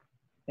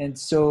 And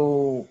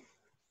so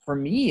for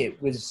me,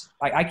 it was,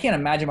 I can't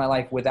imagine my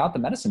life without the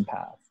medicine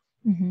path.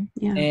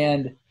 Yeah.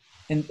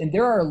 And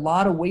there are a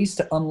lot of ways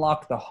to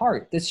unlock the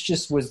heart. This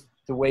just was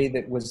the way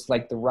that was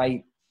like the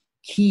right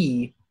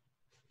key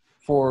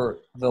for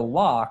the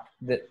lock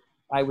that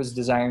I was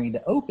desiring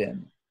to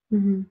open.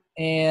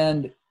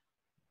 And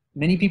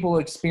many people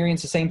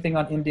experience the same thing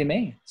on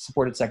MDMA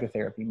supported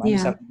psychotherapy. Mine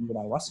just happened with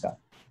ayahuasca.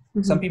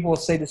 Some people will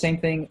say the same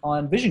thing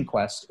on Vision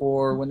Quest,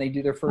 or when they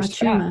do their first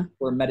fast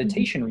or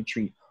meditation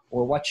retreat,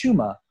 or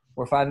Wachuma,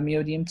 or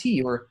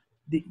 5-MeO-DMT, or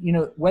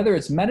whether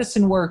it's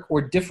medicine work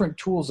or different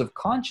tools of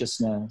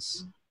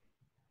consciousness.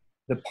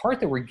 The part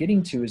that we're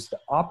getting to is the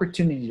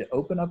opportunity to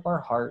open up our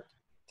heart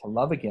to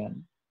love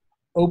again,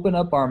 open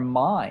up our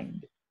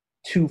mind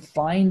to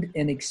find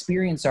and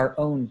experience our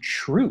own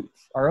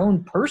truth, our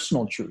own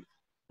personal truth,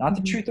 not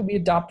the truth that we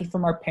adopted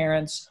from our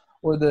parents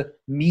or the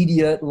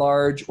media at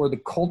large or the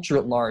culture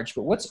at large,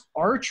 but what's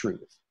our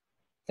truth?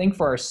 Think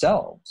for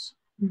ourselves.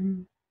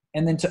 And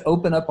then to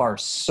open up our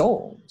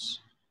souls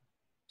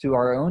to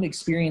our own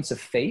experience of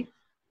faith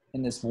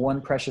in this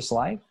one precious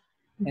life,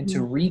 and to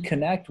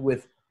reconnect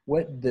with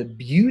what the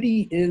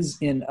beauty is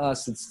in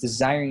us that's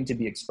desiring to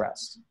be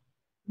expressed.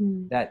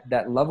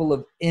 That level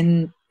of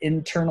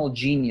internal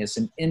genius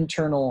and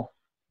internal,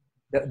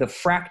 the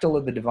fractal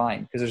of the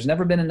divine, because there's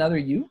never been another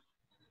you.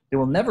 There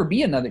will never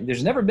be another.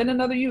 There's never been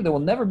another you. There will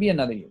never be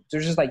another you.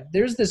 There's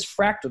this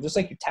fractal, just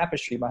like your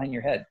tapestry behind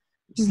your head.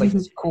 It's like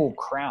this cool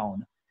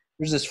crown.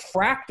 There's this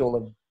fractal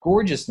of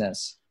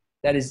gorgeousness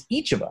that is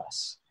each of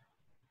us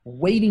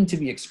waiting to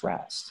be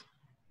expressed.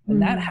 And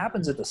that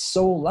happens at the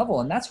soul level.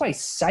 And that's why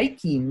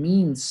psyche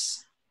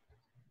means,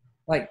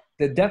 like,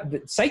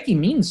 the psyche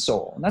means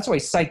soul. And that's why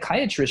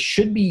psychiatrists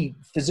should be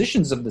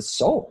physicians of the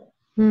soul.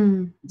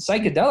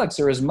 Psychedelics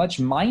are as much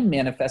mind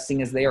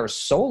manifesting as they are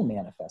soul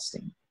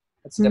manifesting.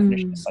 That's the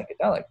definition of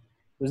psychedelic.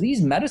 Because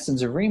these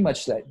medicines are very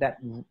much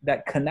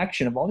that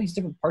connection of all these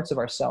different parts of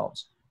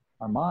ourselves.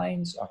 Our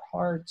minds, our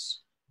hearts,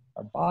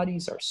 our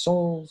bodies, our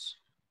souls.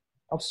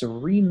 Helps to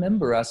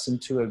remember us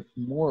into a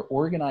more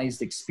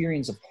organized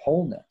experience of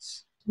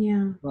wholeness.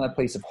 From that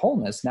place of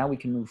wholeness, now we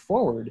can move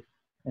forward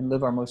and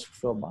live our most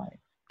fulfilled life.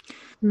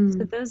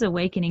 So those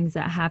awakenings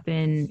that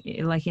happen,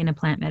 like in a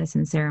plant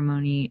medicine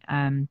ceremony,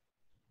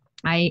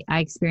 I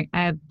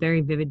have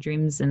very vivid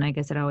dreams, and I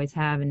guess I always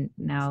have. And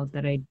now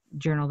that I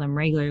journal them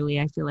regularly,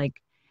 I feel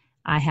like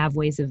I have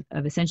ways of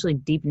essentially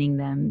deepening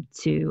them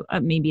to,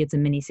 maybe it's a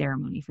mini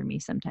ceremony for me.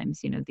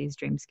 Sometimes, these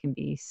dreams can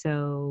be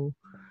so,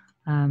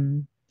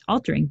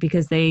 altering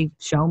because they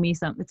show me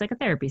something. It's like a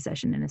therapy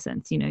session in a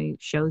sense, it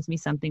shows me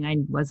something I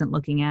wasn't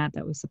looking at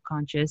that was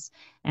subconscious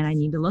and I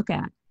need to look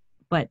at.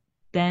 But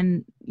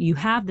then you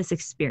have this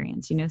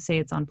experience, say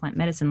it's on plant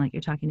medicine, like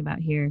you're talking about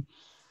here.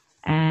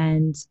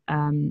 And,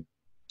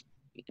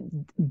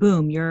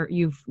 boom,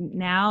 you've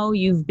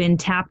been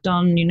tapped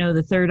on,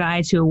 the third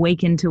eye to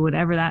awaken to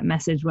whatever that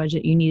message was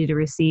that you needed to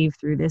receive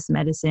through this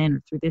medicine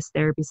or through this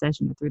therapy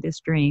session or through this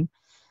dream.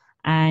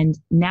 And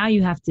now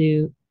you have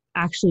to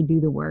actually do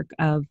the work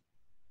of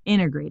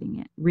integrating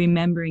it,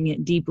 remembering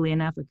it deeply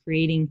enough, or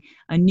creating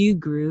a new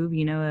groove,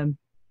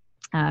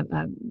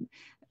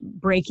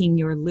 breaking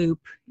your loop,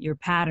 your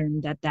pattern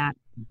that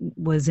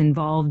was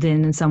involved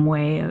in some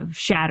way of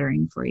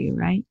shattering for you,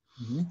 right?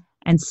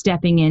 And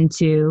stepping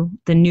into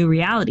the new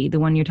reality, the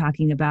one you're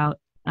talking about.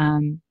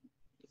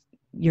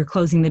 You're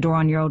closing the door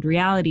on your old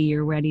reality.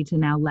 You're ready to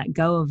now let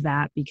go of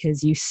that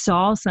because you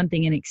saw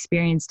something and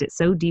experienced it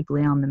so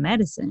deeply on the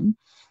medicine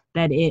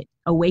that it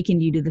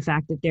awakened you to the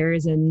fact that there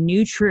is a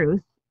new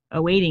truth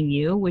awaiting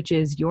you, which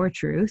is your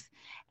truth.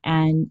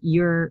 And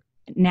you're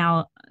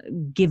now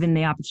given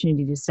the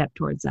opportunity to step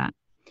towards that.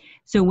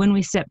 So when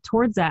we step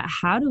towards that,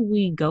 how do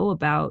we go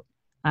about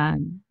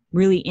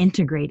really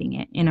integrating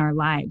it in our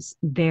lives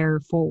there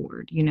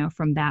forward,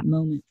 from that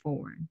moment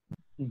forward?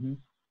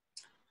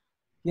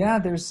 Yeah,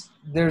 there's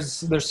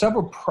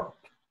several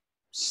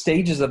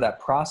stages of that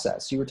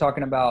process. You were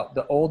talking about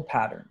the old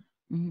pattern,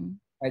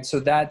 right? So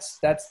that's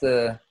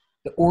the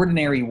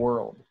ordinary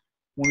world.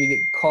 When we get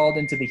called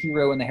into the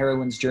hero and the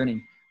heroine's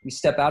journey, we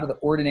step out of the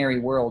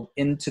ordinary world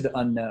into the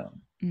unknown.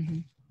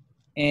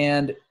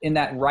 And in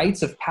that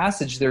rites of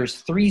passage, there's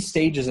 3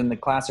 stages in the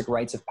classic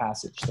rites of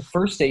passage. The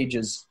first stage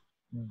is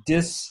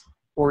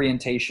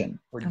disorientation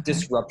or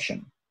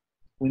disruption.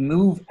 We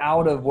move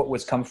out of what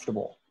was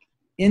comfortable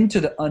into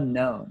the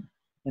unknown.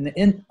 And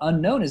the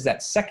unknown is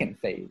that second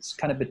phase,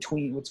 kind of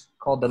between what's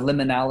called the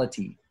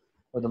liminality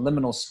or the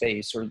liminal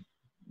space, or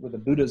what the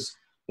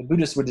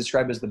Buddhists would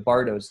describe as the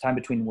bardos, time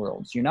between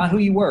worlds. You're not who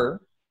you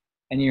were,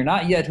 and you're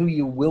not yet who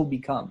you will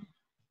become.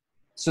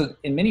 So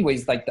in many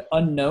ways, like the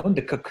unknown,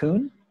 the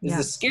cocoon is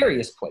the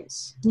scariest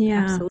place.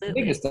 Yeah, absolutely. The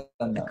biggest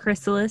unknown. The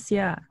chrysalis,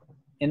 yeah.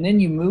 And then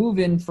you move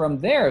in from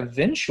there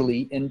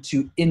eventually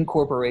into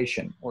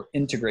incorporation or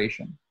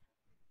integration.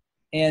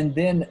 And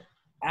then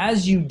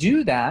as you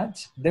do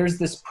that, there's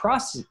this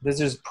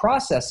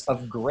process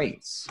of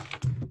grace.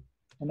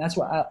 And that's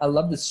why I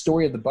love the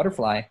story of the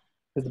butterfly,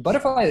 because the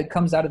butterfly that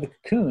comes out of the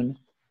cocoon,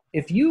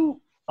 if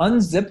you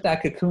unzip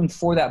that cocoon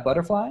for that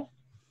butterfly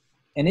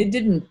and it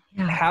didn't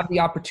have the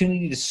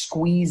opportunity to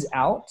squeeze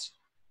out,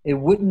 it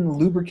wouldn't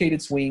lubricate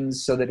its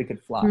wings so that it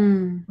could fly.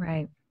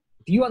 Right.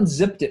 If you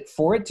unzipped it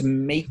for it to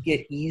make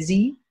it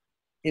easy,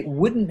 it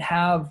wouldn't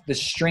have the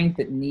strength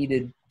it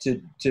needed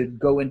to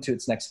go into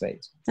its next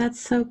phase. That's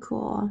so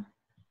cool.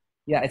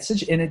 Yeah,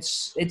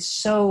 it's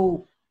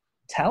so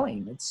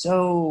telling. It's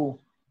so,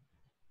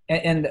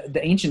 and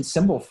the ancient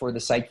symbol for the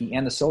psyche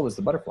and the soul is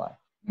the butterfly.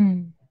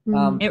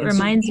 It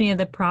reminds me of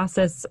the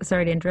process.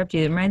 Sorry to interrupt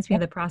you. It reminds me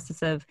of the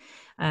process of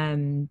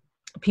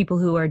people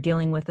who are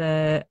dealing with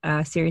a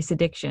serious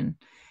addiction,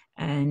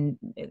 and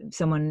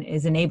someone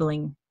is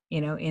enabling,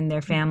 in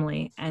their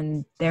family,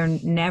 and they're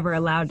never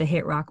allowed to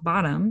hit rock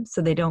bottom.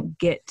 So they don't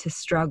get to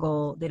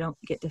struggle. They don't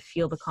get to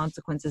feel the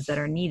consequences that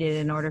are needed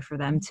in order for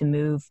them to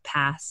move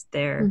past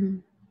their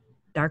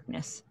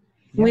darkness.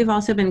 Yeah. We've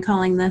also been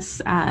calling this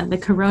the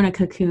Corona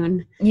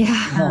cocoon.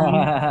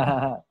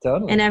 Yeah.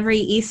 Totally. And every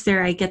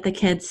Easter I get the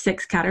kids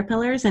 6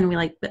 caterpillars, and we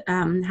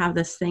have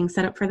this thing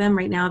set up for them.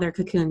 Right now they're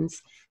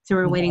cocoons. So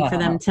we're waiting for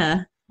them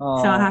to, so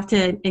I'll have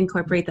to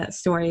incorporate that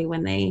story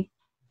when they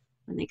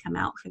come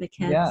out for the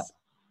kids.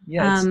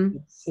 Yeah,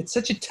 it's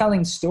such a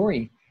telling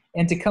story.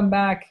 And to come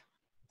back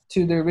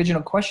to the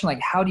original question,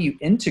 like, how do you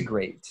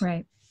integrate?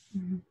 Right.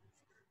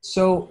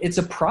 So it's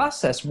a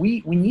process.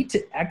 We need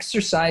to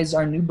exercise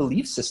our new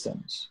belief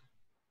systems.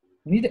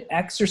 We need to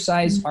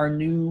exercise our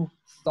new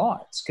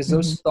thoughts, because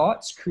those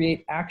thoughts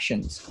create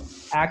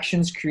actions.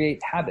 Actions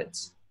create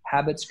habits.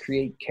 Habits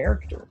create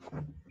character.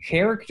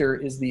 Character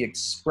is the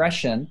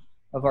expression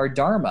of our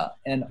dharma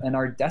and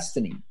our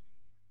destiny.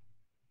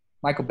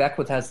 Michael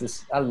Beckwith has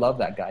this, I love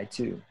that guy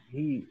too.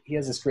 He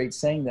has this great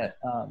saying that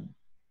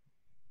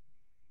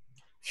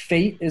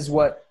fate is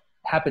what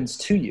happens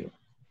to you.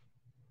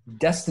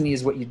 Destiny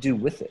is what you do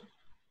with it.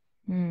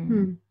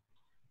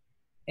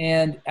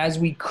 And as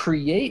we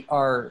create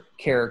our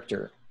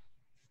character,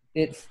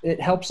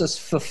 it helps us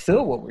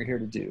fulfill what we're here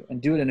to do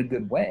and do it in a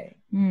good way.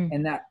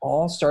 And that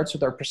all starts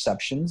with our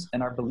perceptions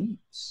and our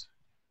beliefs.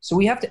 So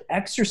we have to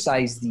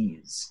exercise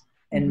these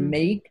and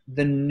make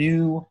the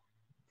new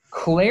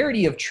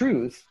clarity of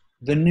truth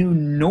the new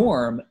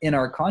norm in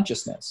our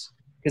consciousness,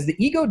 because the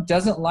ego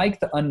doesn't like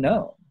the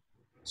unknown.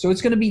 So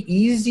it's going to be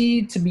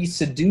easy to be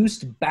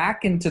seduced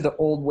back into the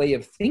old way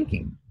of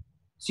thinking.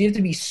 So you have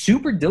to be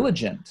super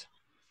diligent.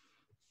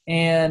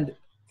 And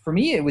for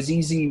me, it was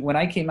easy when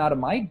I came out of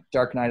my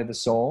dark night of the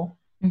soul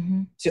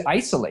to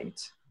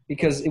isolate,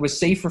 because it was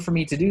safer for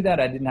me to do that.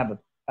 I didn't have a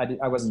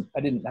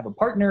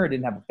partner. I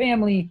didn't have a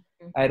family.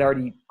 I had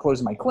already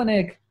closed my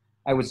clinic.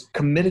 I was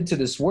committed to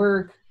this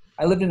work.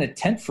 I lived in a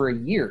tent for a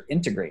year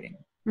integrating.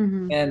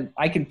 And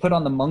I can put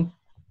on the monk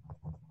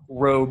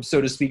robe,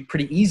 so to speak,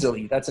 pretty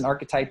easily. That's an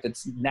archetype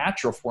that's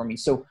natural for me.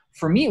 So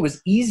for me, it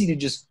was easy to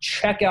just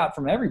check out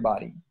from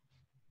everybody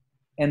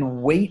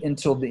and wait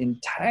until the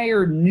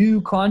entire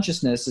new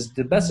consciousness is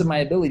the best of my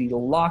ability to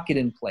lock it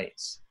in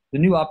place, the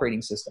new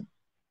operating system.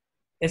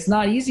 It's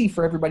not easy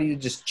for everybody to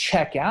just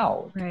check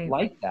out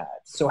like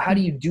that. So how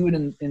do you do it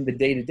in the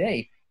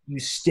day-to-day? You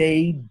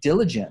stay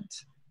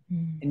diligent.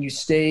 And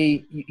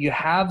you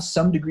have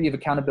some degree of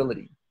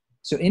accountability.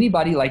 So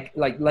anybody like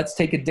let's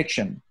take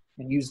addiction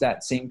and use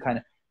that same kind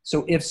of,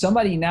 so if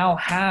somebody now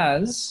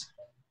has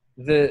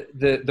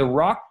the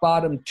rock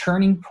bottom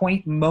turning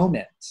point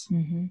moment,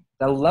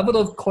 the level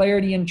of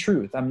clarity and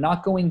truth, I'm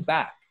not going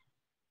back.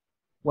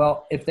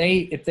 Well, if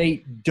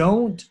they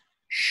don't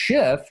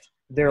shift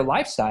their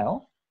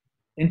lifestyle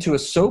into a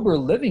sober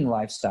living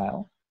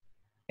lifestyle,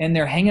 and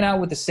they're hanging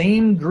out with the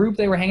same group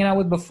they were hanging out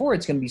with before,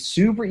 it's going to be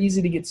super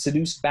easy to get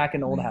seduced back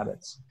into old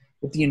habits.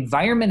 If the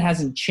environment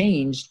hasn't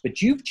changed,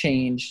 but you've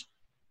changed,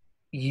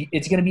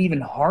 it's going to be even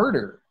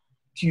harder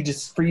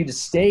for you to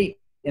stay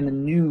in the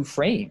new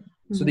frame.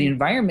 So the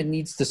environment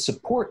needs to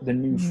support the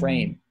new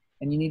frame,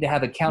 and you need to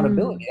have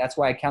accountability. That's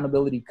why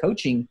accountability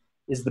coaching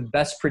is the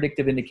best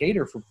predictive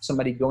indicator for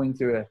somebody going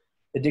through a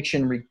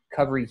addiction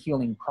recovery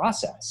healing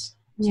process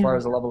as far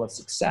as a level of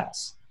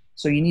success.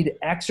 So you need to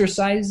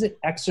exercise it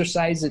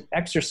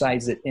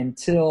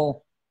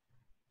until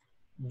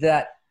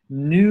that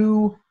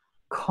new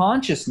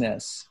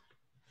consciousness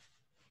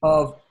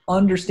of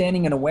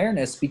understanding and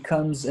awareness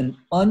becomes an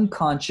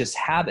unconscious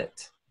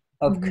habit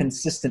of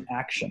consistent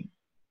action.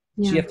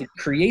 So you have to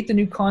create the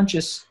new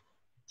conscious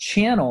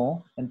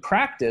channel and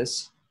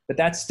practice, but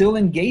that's still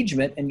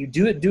engagement, and you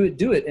do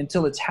it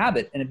until it's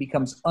habit and it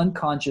becomes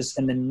unconscious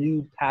and the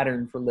new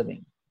pattern for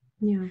living.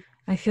 Yeah.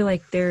 I feel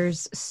like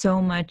there's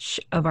so much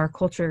of our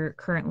culture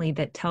currently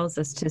that tells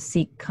us to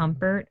seek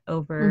comfort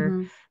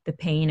over the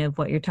pain of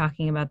what you're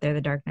talking about there,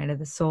 the dark night of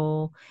the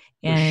soul.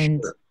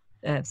 And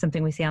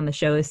something we say on the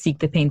show is seek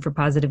the pain for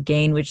positive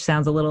gain, which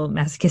sounds a little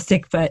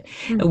masochistic, but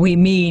we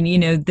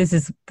mean,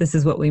 this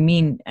is what we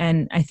mean.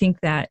 And I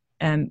think that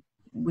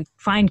we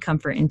find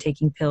comfort in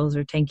taking pills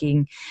or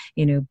taking,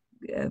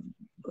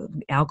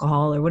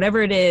 alcohol or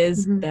whatever it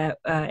is that,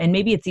 and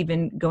maybe it's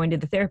even going to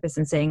the therapist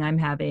and saying, I'm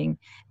having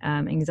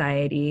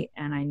anxiety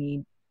and I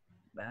need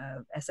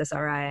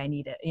SSRI, I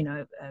need a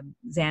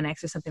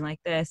Xanax or something like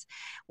this,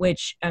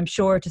 which I'm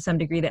sure to some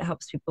degree that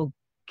helps people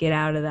get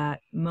out of that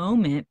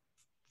moment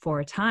for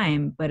a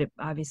time, but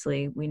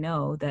obviously we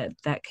know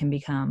that can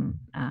become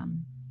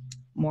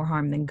more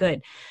harm than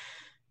good.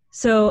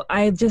 So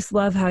I just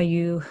love how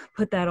you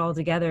put that all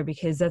together,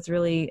 because that's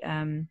really,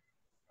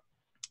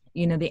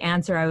 the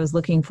answer I was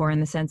looking for, in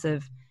the sense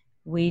of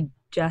we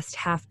just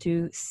have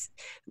to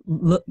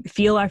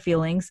feel our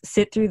feelings,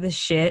 sit through the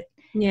shit,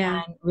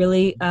 and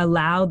really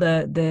allow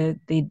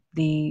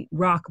the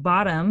rock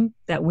bottom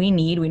that we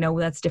need. We know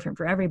that's different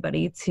for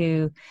everybody,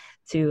 to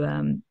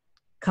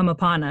come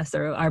upon us,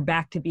 or our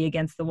back to be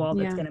against the wall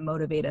that's going to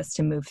motivate us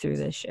to move through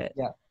this shit.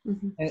 Yeah.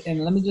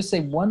 And let me just say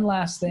one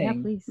last thing. Yeah,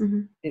 please.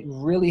 It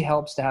really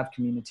helps to have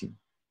community.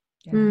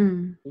 Yeah.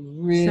 It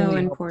really so helps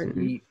important. to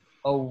be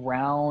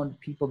around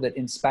people that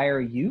inspire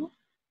you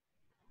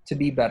to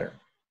be better.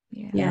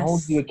 Yeah. And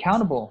hold you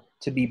accountable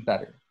to be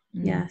better.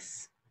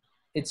 Yes.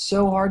 It's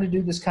so hard to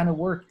do this kind of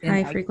work in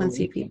High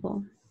frequency isolation.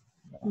 people.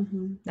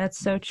 That's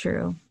so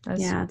true.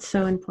 It's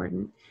so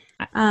important.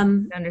 I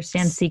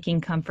understand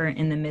seeking comfort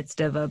in the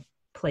midst of a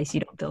place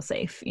you don't feel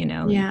safe,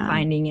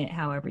 finding it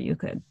however you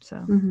could.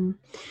 So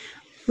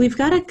we've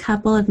got a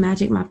couple of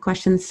Magic Mop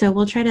questions, so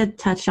we'll try to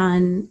touch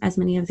on as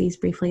many of these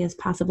briefly as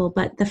possible.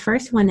 But the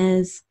first one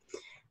is,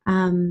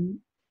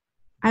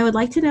 I would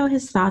like to know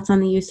his thoughts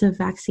on the use of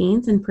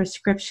vaccines and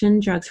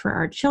prescription drugs for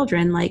our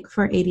children, like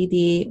for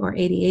ADD or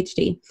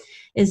ADHD.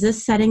 Is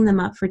this setting them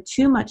up for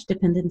too much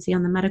dependency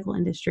on the medical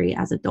industry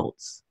as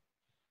adults?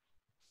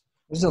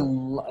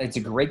 It's a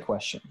great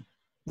question.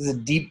 This is a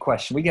deep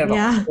question. We got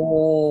a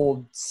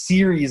whole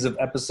series of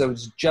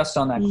episodes just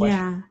on that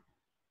question.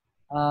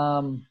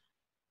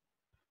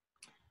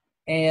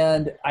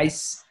 And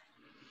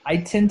I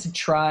tend to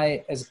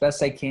try as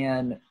best I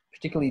can,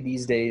 particularly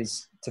these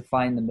days, to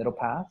find the middle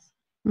path,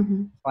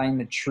 find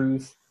the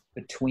truth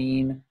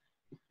between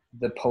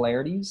the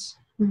polarities.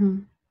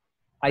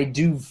 I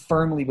do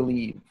firmly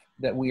believe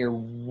that we are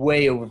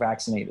way over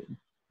vaccinated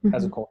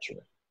as a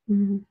culture.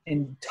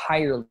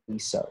 Entirely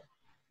so.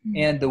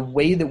 And the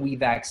way that we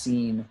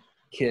vaccine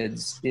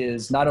kids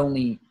is not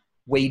only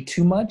way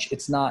too much,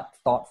 it's not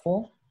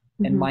thoughtful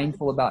and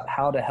mindful about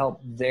how to help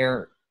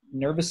their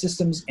nervous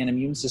systems and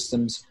immune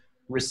systems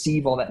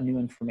receive all that new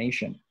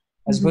information,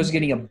 as opposed to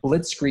getting a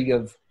blitzkrieg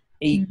of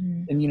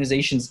 8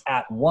 immunizations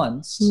at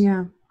once.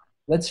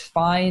 Let's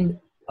find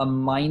a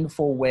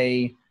mindful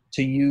way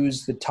to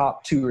use the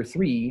top 2 or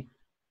 3.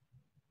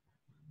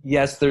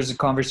 Yes, there's a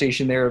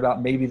conversation there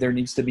about maybe there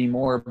needs to be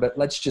more, but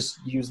let's just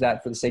use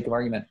that for the sake of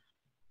argument.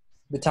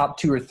 The top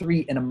 2 or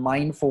 3 in a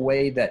mindful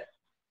way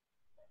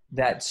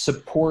that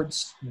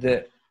supports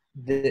the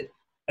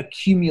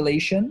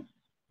accumulation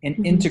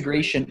and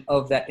integration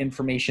of that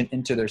information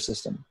into their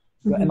system.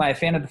 Am I a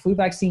fan of the flu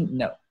vaccine?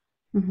 No.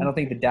 I don't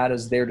think the data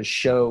is there to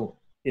show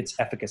its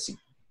efficacy.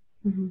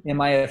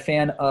 Am I a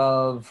fan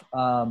of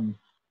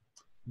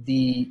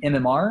the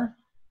MMR,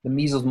 the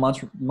measles,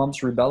 mumps,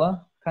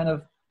 rubella kind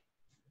of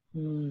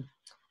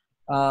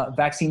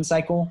vaccine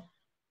cycle?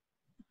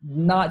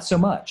 Not so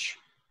much.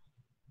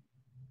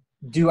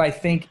 Do I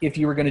think if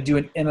you were going to do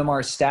an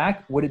MMR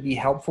stack, would it be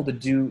helpful to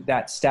do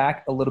that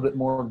stack a little bit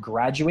more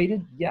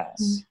graduated?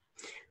 Yes.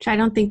 Which I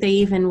don't think they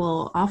even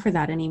will offer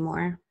that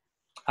anymore.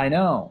 I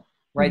know,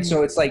 right?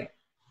 So it's like,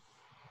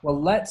 well,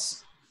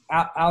 let's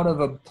out of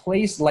a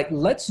place, like,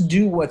 let's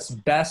do what's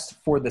best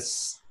for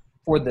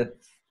the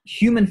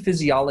human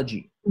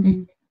physiology,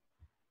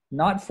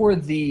 not for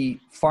the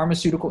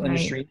pharmaceutical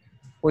industry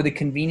or the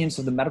convenience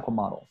of the medical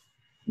model.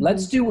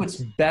 Let's do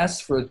what's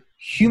best for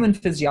human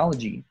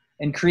physiology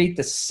and create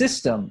the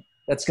system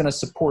that's going to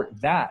support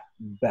that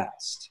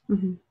best.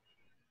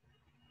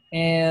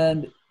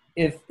 And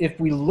if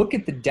we look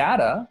at the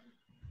data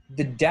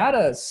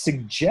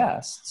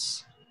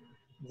suggests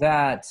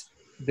that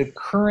the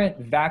current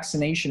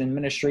vaccination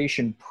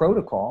administration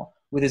protocol,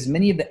 with as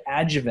many of the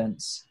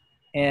adjuvants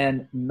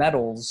and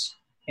metals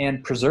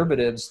and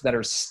preservatives that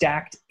are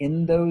stacked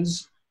in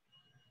those,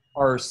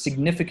 are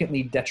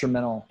significantly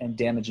detrimental and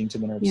damaging to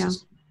the nervous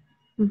system.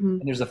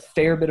 And there's a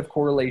fair bit of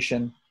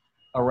correlation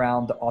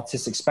around the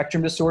autistic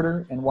spectrum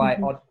disorder and why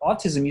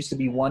autism used to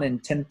be 1 in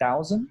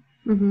 10,000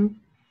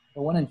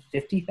 or 1 in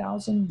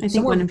 50,000. I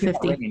think 1 in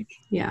 50.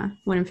 Yeah,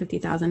 1 in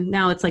 50,000.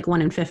 Now it's like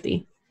 1 in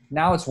 50.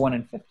 Now it's 1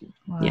 in 50.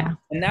 Wow. Yeah.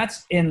 And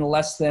that's in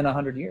less than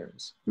 100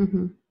 years.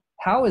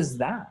 How is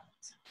that?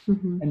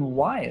 And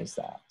why is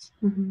that?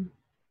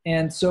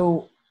 And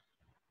so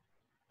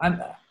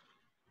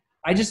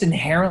I just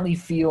inherently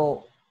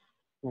feel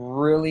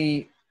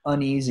really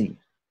uneasy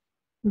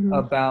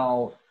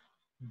about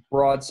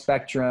broad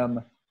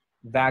spectrum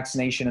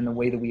vaccination and the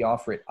way that we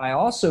offer it. I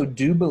also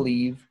do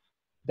believe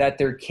that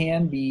there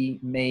can be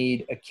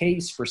made a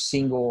case for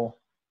single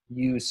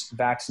use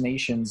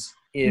vaccinations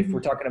if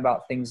we're talking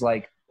about things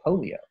like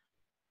polio.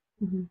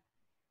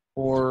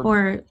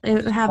 Or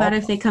how about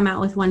if they come out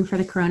with one for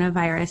the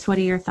coronavirus? What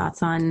are your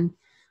thoughts on?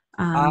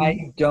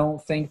 I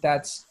don't think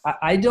that's,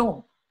 I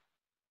don't,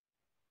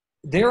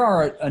 there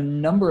are a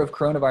number of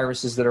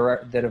coronaviruses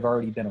that have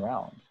already been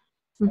around.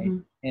 Right?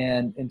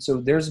 And so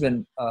there's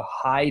been a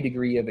high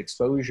degree of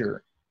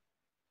exposure.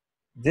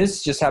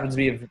 This just happens to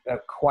be a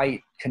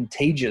quite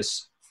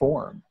contagious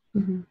form.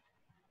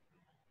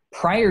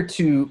 Prior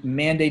to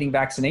mandating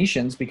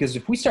vaccinations, because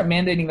if we start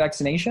mandating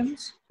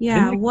vaccinations,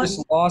 then we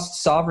just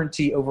lost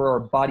sovereignty over our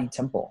body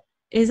temple.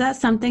 Is that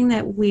something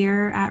that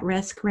we're at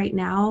risk right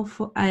now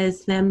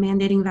as them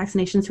mandating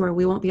vaccinations where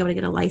we won't be able to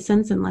get a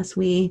license unless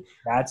we...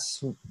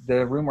 That's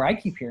the rumor I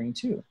keep hearing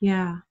too.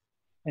 Yeah.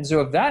 And so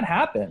if that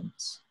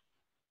happens,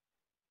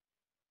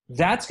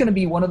 that's going to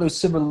be one of those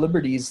civil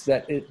liberties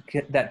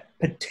that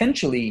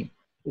potentially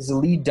is a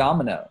lead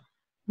domino.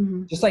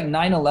 Just like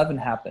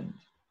 9/11 happened.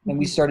 And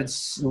we started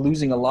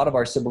losing a lot of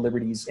our civil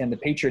liberties, and the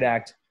Patriot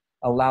Act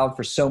allowed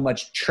for so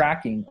much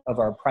tracking of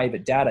our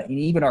private data and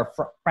even our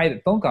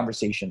private phone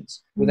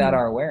conversations without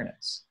our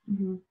awareness.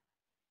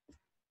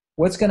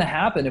 What's going to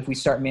happen if we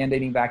start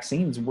mandating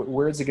vaccines?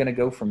 Where is it going to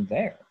go from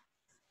there?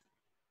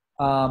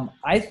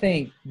 I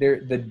think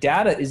the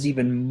data is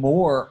even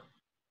more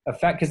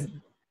effective, because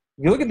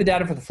if you look at the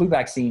data for the flu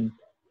vaccine,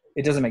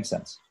 it doesn't make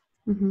sense.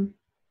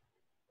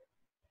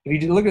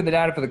 If you look at the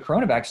data for the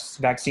coronavirus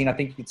vaccine, I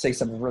think you could say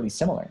something really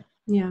similar.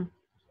 Yeah.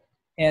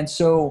 And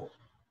so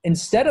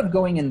instead of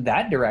going in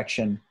that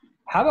direction,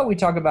 how about we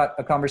talk about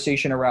a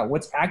conversation around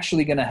what's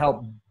actually going to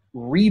help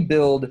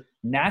rebuild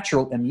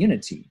natural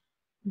immunity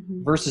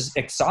versus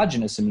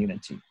exogenous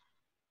immunity,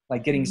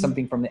 like getting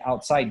something from the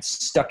outside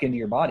stuck into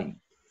your body.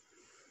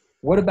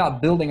 What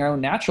about building our own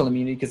natural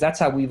immunity? Because that's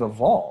how we've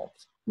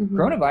evolved.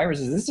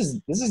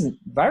 Coronaviruses,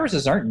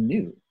 viruses aren't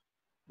new.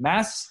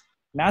 Mass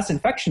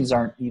infections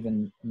aren't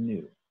even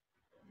new.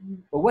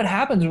 But what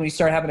happens when we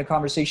start having a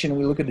conversation and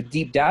we look at the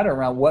deep data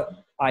around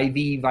what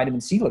IV vitamin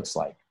C looks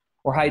like,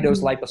 or high-dose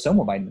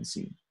liposomal vitamin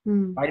C,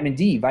 vitamin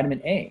D,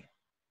 vitamin A?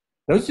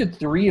 Those are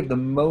three of the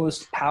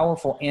most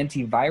powerful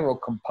antiviral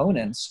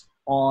components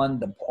on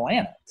the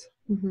planet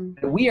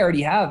that we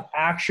already have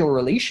actual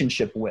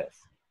relationship with.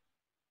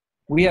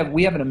 We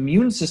have an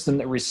immune system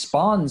that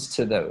responds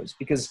to those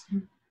because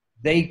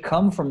they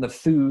come from the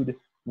food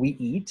we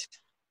eat,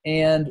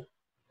 and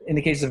in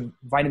the case of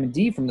vitamin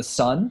D, from the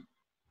sun,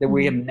 that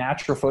we have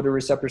natural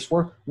photoreceptors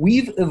for.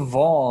 We've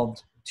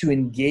evolved to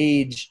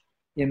engage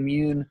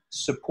immune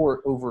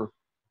support over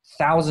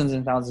thousands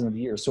and thousands of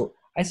years. So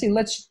I say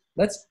let's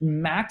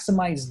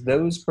maximize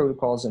those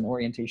protocols and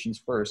orientations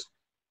first.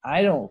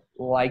 I don't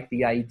like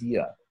the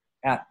idea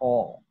at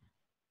all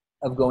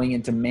of going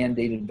into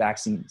mandated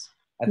vaccines.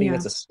 I think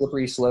that's a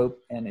slippery slope,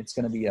 and it's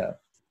going to be a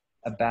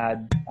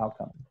bad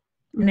outcome.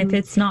 And if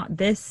it's not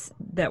this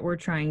that we're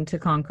trying to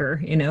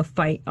conquer,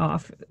 fight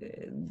off,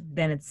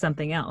 then it's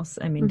something else,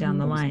 down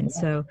the line.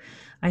 So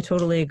I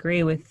totally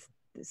agree with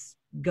this,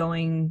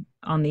 going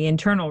on the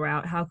internal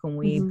route. How can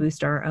we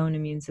boost our own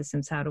immune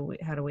systems? How do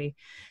we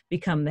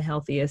become the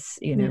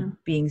healthiest,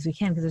 beings we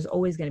can? Because there's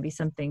always going to be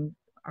something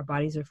our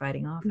bodies are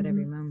fighting off at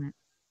every moment.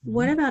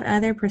 What about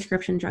other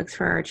prescription drugs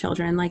for our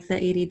children, like the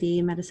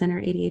ADD medicine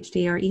or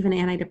ADHD, or even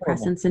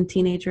antidepressants in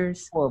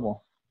teenagers?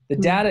 Horrible. The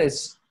data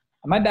is...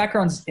 My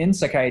background's in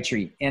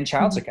psychiatry and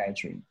child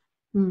psychiatry.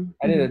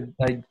 I did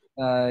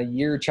a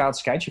year child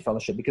psychiatry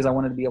fellowship because I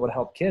wanted to be able to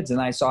help kids.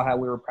 And I saw how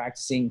we were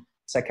practicing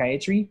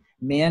psychiatry,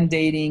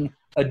 mandating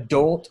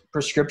adult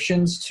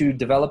prescriptions to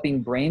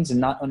developing brains and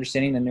not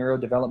understanding the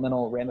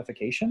neurodevelopmental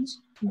ramifications.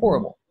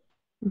 Horrible.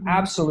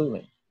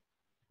 Absolutely.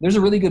 There's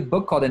a really good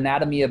book called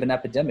Anatomy of an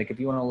Epidemic if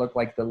you want to look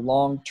like the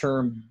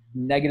long-term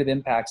negative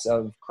impacts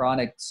of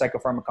chronic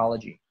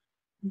psychopharmacology.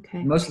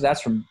 Okay. Most of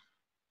that's from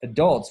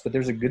adults, but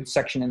there's a good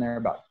section in there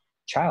about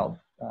child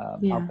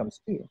outcomes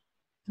too.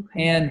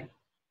 Okay. And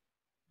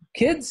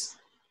kids,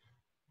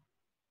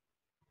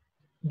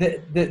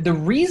 the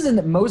reason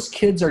that most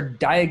kids are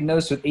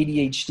diagnosed with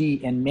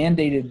ADHD and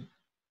mandated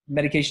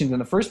medications in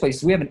the first place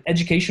is we have an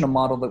educational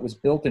model that was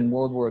built in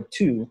World War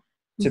II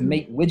to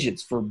make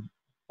widgets for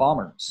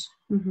bombers.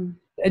 The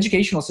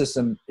educational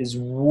system is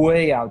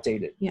way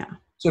outdated. Yeah.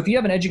 So if you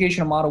have an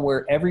educational model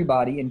where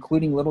everybody,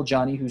 including little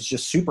Johnny, who's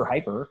just super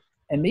hyper,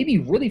 and maybe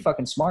really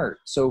fucking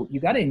smart. So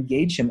you got to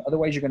engage him.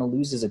 Otherwise, you're going to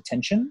lose his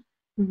attention.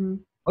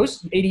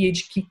 Most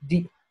ADHD,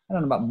 I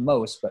don't know about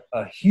most, but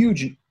a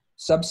huge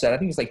subset, I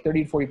think it's like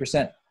 30 to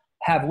 40%,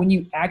 have, when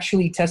you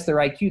actually test their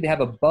IQ, they have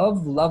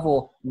above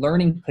level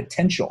learning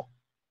potential.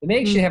 They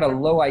may actually have a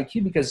low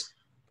IQ because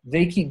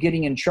they keep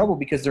getting in trouble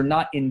because they're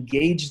not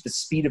engaged the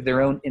speed of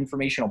their own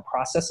informational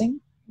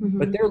processing,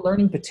 but their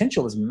learning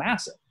potential is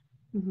massive.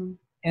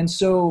 And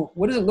so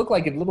what does it look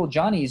like if little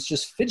Johnny is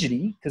just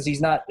fidgety because he's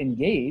not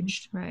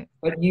engaged, right?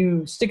 But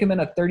you stick him in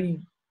a 30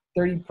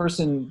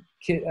 person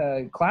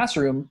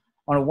classroom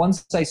on a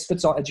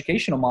one-size-fits-all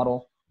educational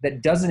model,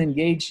 that doesn't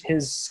engage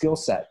his skill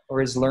set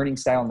or his learning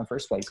style in the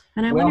first place.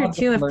 And I wonder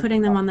too if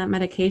putting them on that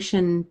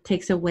medication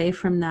takes away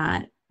from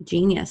that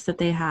genius that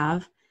they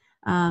have,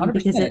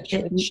 because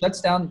it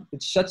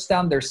shuts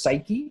down their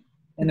psyche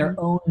and their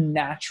own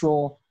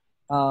natural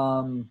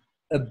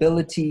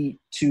ability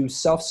to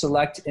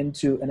self-select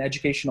into an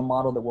educational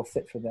model that will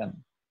fit for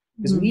them.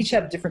 Because we each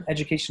have different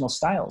educational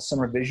styles.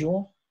 Some are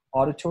visual,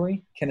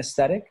 auditory,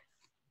 kinesthetic,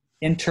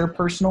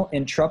 interpersonal,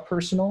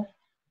 intrapersonal.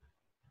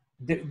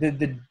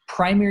 The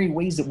primary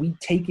ways that we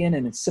take in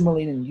and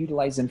assimilate and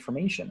utilize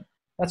information.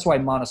 That's why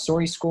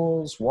Montessori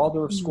schools,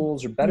 Waldorf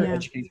schools are better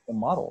educational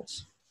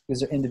models,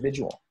 because they're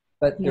individual.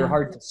 But they're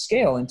hard to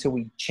scale until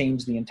we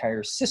change the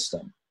entire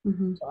system.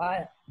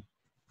 So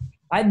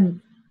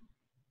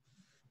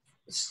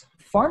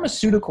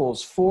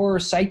pharmaceuticals for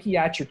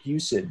psychiatric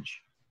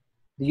usage,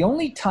 the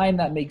only time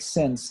that makes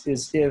sense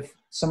is if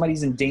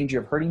somebody's in danger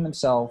of hurting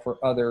themselves or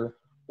other,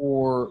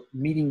 or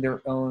meeting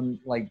their own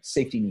like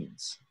safety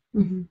needs.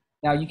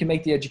 Now you can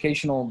make the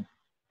educational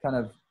kind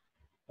of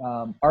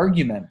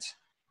argument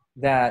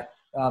that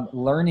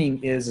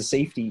learning is a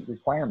safety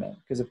requirement,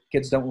 because if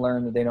kids don't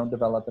learn, then they don't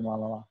develop, and la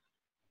la la.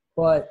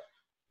 But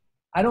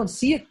I don't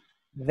see it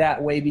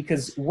that way,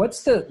 because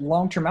what's the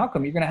long-term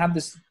outcome? You're going to have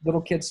this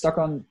little kid stuck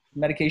on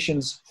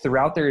medications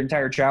throughout their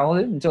entire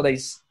childhood until they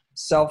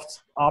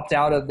opt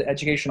out of the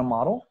educational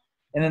model,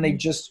 and then they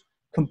just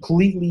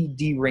completely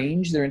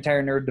derange their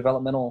entire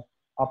neurodevelopmental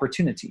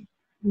opportunity.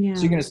 So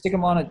you're going to stick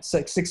them on at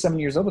 6, 7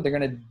 years old, but they're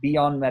going to be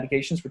on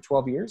medications for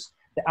 12 years.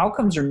 The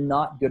outcomes are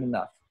not good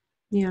enough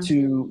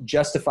to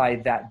justify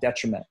that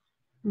detriment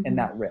and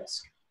that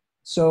risk.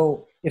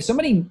 So if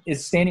somebody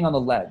is standing on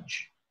the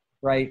ledge,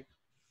 right,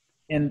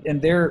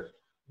 and they're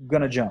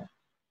going to jump,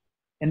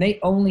 and they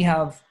only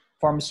have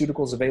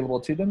pharmaceuticals available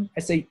to them,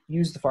 I say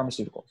use the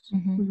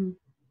pharmaceuticals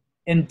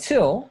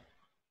until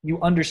you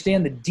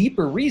understand the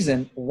deeper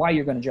reason why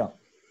you're going to jump.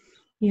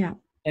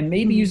 And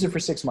maybe use it for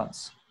 6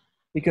 months.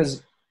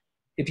 Because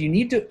if you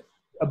need to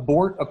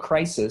abort a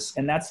crisis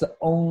and that's the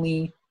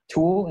only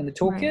tool in the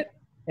toolkit,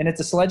 and it's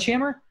a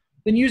sledgehammer,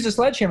 then use a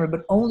sledgehammer,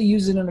 but only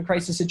use it in a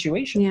crisis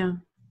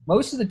situation.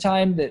 Most of the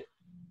time that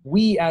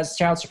we as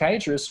child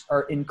psychiatrists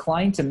are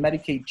inclined to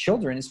medicate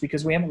children is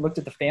because we haven't looked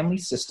at the family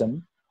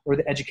system or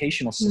the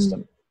educational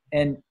system.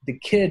 And the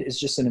kid is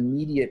just an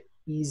immediate,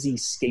 easy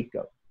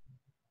scapegoat.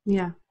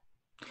 Ooh,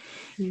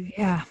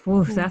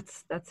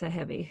 that's a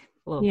heavy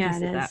little piece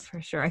of that for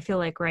sure. I feel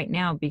like right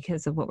now,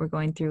 because of what we're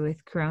going through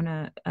with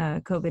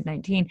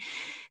COVID-19,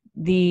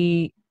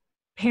 the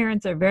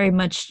parents are very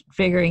much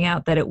figuring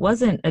out that it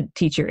wasn't a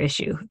teacher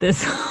issue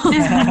this whole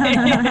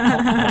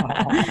time.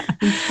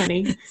 That's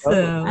funny.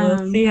 So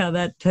we'll see how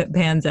that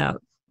pans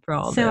out for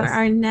all so this.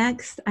 Our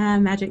next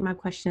Magic Mug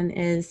question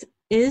is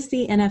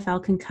the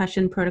NFL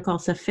concussion protocol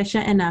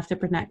sufficient enough to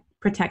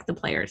protect the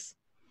players?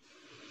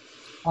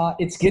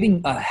 It's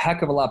getting a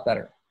heck of a lot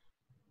better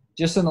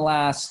just in the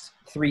last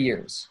 3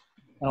 years.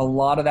 And a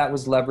lot of that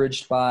was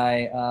leveraged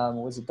by,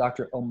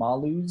 Dr.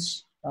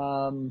 Omalu's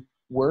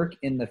work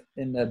in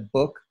the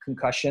book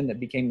Concussion that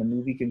became the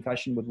movie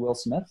Concussion with Will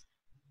Smith.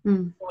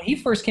 When he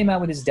first came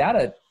out with his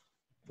data,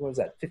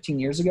 15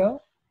 years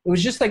ago? It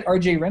was just like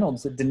R.J.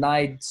 Reynolds that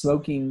denied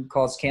smoking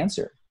caused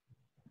cancer.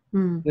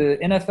 The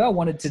NFL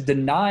wanted to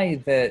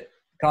deny that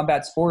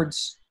combat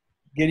sports,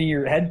 getting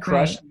your head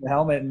crushed in the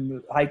helmet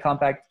and high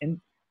contact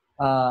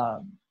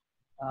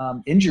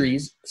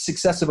injuries,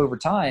 successive over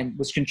time,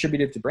 was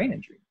contributive to brain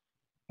injury.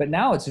 But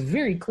now it's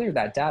very clear,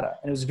 that data.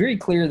 And it was very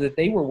clear that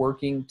they were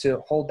working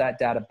to hold that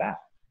data back.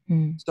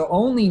 So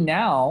only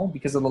now,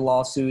 because of the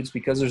lawsuits,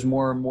 because there's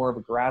more and more of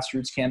a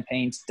grassroots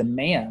campaign to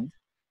demand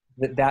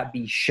that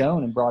be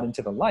shown and brought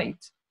into the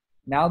light,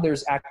 now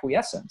there's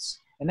acquiescence.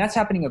 And that's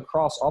happening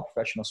across all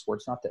professional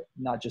sports,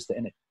 not just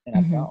the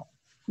NFL.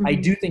 I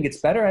do think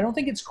it's better. I don't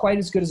think it's quite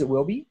as good as it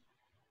will be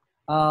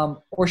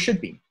or should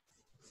be.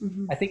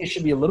 I think it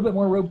should be a little bit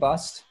more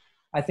robust.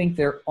 I think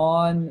they're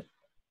on,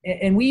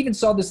 and we even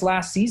saw this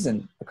last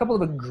season, a couple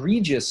of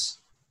egregious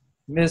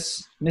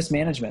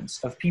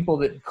mismanagements of people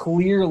that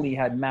clearly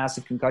had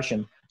massive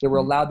concussion that were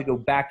allowed to go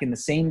back in the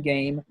same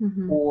game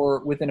or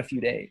within a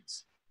few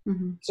days.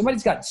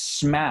 Somebody's got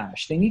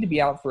smashed. They need to be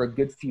out for a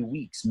good few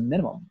weeks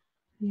minimum.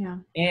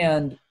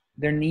 And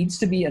there needs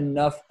to be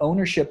enough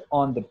ownership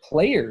on the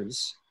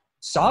players'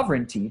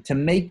 sovereignty to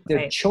make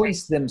their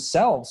choice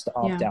themselves to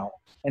opt out,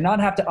 and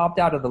not have to opt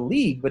out of the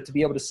league, but to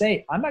be able to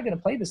say, I'm not going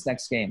to play this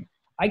next game.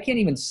 I can't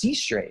even see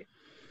straight.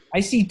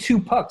 I see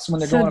two pucks when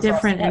they're going across the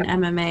different in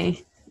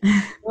MMA.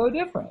 So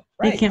different.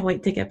 They can't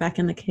wait to get back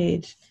in the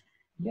cage.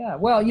 Yeah.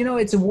 Well,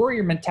 it's a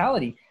warrior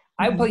mentality.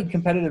 I played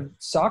competitive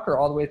soccer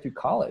all the way through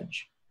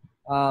college.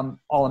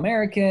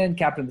 All-American,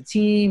 captain of the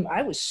team.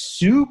 I was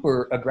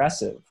super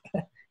aggressive.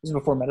 This was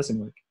before medicine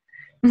work.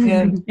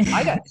 And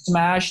I got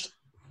smashed.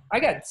 I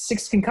got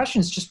 6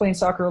 concussions just playing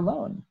soccer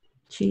alone.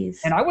 Jeez.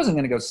 And I wasn't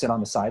going to go sit on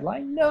the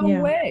sideline. No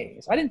way.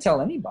 So I didn't tell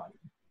anybody.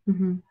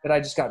 But I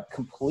just got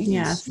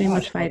completely same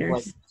with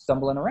fighters.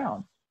 stumbling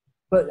around.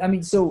 But,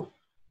 so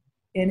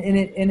and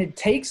it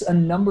takes a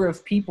number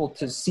of people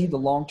to see the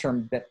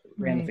long-term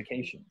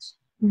ramifications.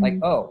 Mm-hmm.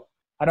 Like, oh,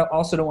 I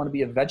also don't want to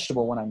be a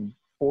vegetable when I'm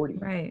 40.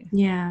 Right.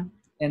 Yeah.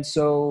 And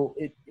so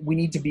we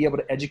need to be able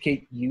to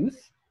educate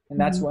youth. And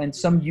that's Mm-hmm. when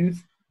some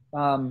youth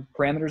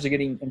parameters are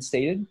getting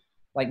instated,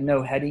 like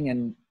no heading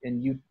in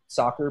youth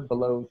soccer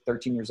below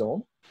 13 years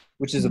old,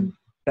 which is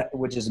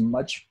a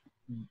much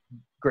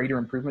greater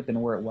improvement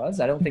than where it was.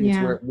 I don't think it's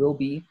where it will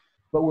be,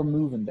 but we're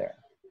moving there.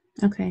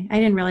 Okay. I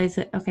didn't realize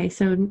that. Okay.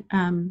 So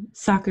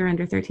soccer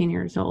under 13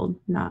 years old,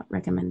 not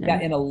recommended.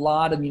 Yeah, in a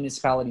lot of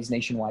municipalities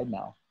nationwide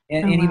now,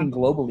 and even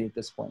globally at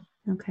this point.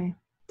 Okay.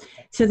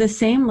 So the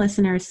same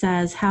listener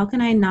says, how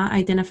can I not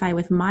identify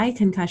with my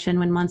concussion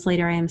when months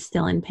later I am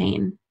still in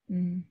pain?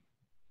 Mm.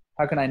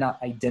 How can I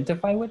not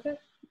identify with it?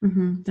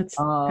 Mm-hmm. That's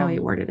how he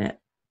worded it.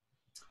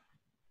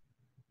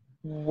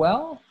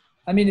 Well,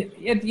 I mean,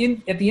 at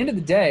the end of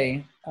the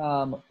day,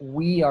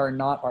 we are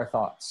not our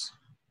thoughts.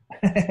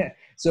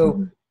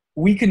 So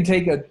we can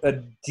take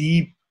a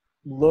deep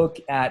look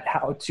at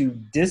how to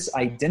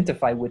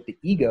disidentify with the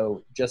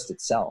ego just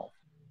itself,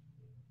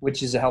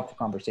 which is a helpful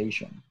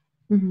conversation.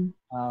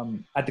 Mm-hmm.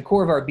 At the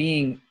core of our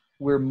being,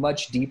 we're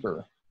much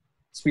deeper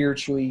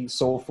spiritually,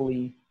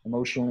 soulfully,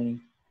 emotionally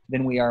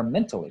than we are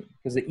mentally,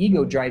 because the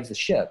ego drives the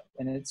ship,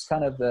 and it's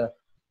kind of the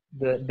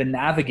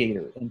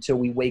navigator until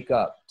we wake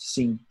up to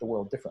seeing the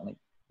world differently.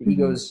 The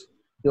ego's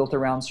built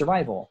around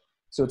survival,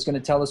 so it's going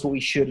to tell us what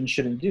we should and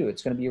shouldn't do.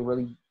 It's going to be a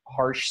really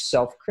harsh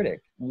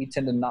self-critic, and we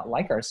tend to not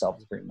like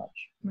ourselves very much.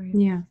 Right.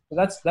 Yeah. So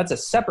that's a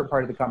separate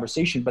part of the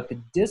conversation. But the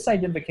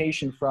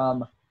disidentification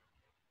from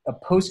a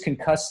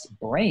post-concussed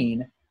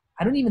brain,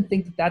 I don't even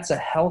think that that's a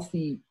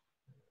healthy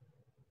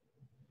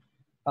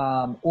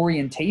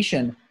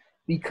orientation,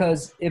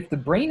 because if the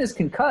brain is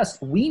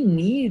concussed, we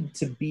need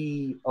to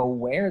be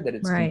aware that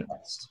it's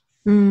concussed.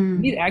 We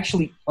need to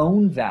actually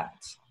own that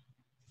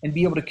and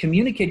be able to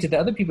communicate to the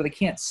other people that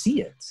can't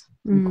see it,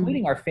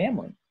 including our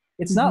family.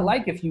 It's not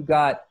like if you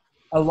got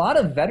a lot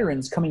of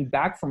veterans coming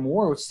back from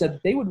war said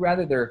they would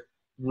rather their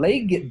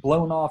leg get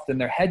blown off than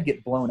their head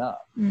get blown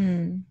up.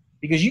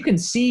 Because you can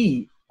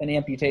see an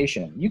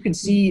amputation. You can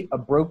see a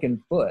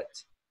broken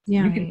foot.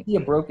 Yeah. You can see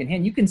a broken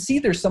hand. You can see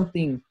there's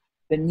something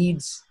that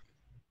needs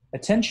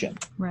attention.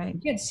 Right.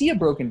 You can't see a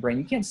broken brain.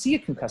 You can't see a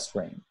concussed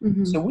brain.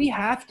 So we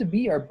have to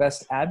be our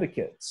best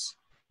advocates.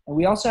 And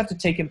we also have to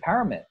take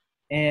empowerment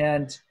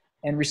and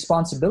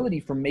responsibility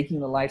for making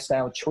the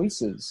lifestyle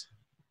choices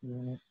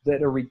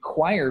that are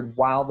required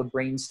while the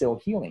brain's still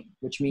healing,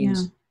 which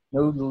means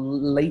no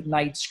late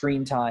night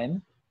screen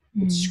time.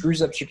 It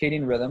screws up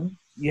circadian rhythm.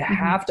 You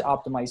have to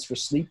optimize for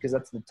sleep, because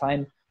that's the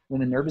time when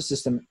the nervous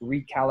system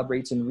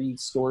recalibrates and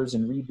restores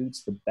and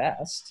reboots the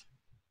best.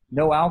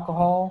 No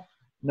alcohol,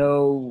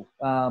 no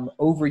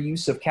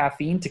overuse of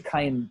caffeine to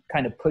kind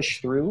of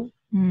push through.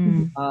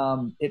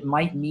 It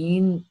might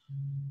mean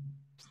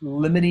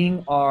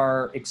limiting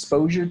our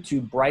exposure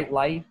to bright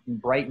light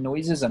and bright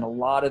noises and a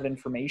lot of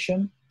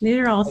information. These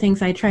are all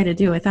things I try to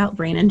do without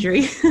brain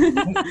injury.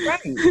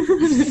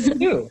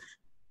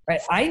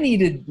 Right. I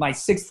needed my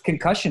 6th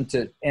concussion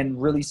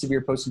and really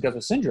severe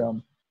post-concussive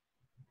syndrome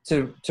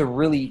to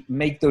really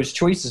make those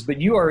choices. But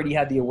you already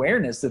had the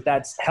awareness that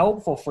that's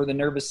helpful for the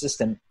nervous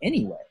system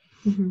anyway.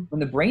 When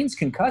the brain's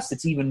concussed,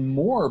 it's even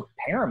more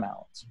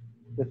paramount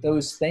that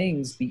those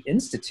things be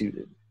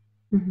instituted.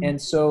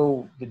 And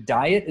so the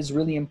diet is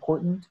really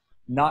important,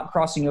 not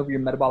crossing over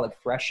your metabolic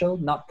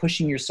threshold, not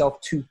pushing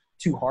yourself too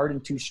hard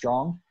and too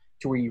strong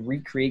to where you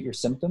recreate your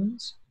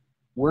symptoms,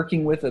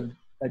 working with a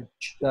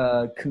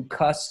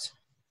concussed,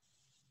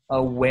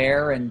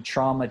 aware and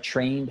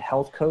trauma-trained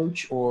health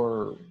coach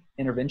or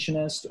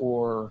interventionist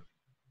or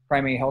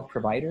primary health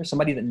provider,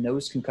 somebody that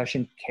knows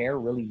concussion care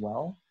really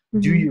well.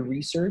 Do your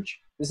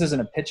research. This isn't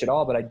a pitch at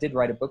all, but I did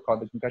write a book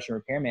called The Concussion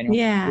Repair Manual.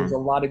 There's a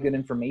lot of good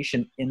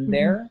information in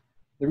there.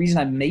 The reason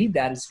I made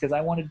that is because I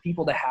wanted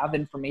people to have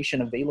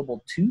information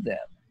available to them.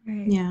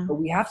 Yeah. But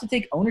we have to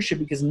take ownership,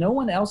 because no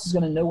one else is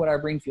going to know what our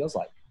brain feels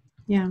like.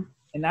 Yeah.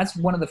 And that's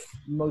one of the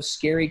most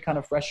scary, kind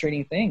of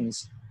frustrating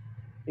things,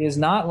 is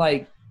not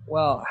like,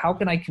 well, how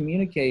can I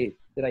communicate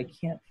that I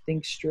can't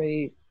think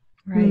straight?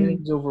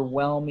 Everything's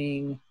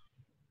overwhelming.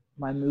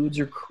 My moods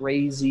are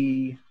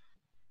crazy.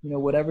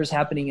 Whatever's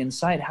happening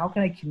inside, how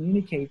can I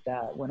communicate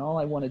that when all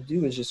I want to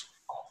do is just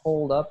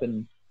hold up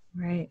and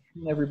tune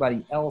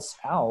everybody else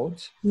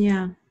out?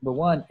 Number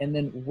one. And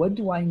then what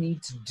do I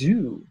need to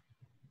do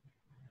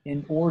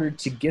in order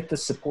to get the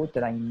support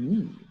that I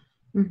need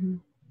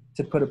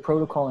to put a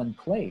protocol in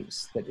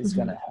place that is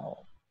going to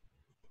help?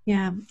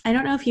 Yeah. I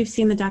don't know if you've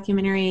seen the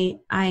documentary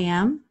I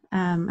Am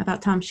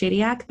about Tom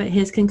Shadyac, but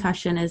his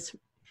concussion is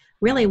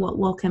really what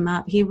woke him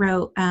up. He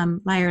wrote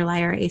Liar,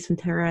 Liar, Ace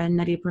Ventura,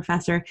 Nutty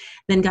Professor,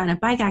 then got in a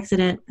bike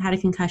accident, had a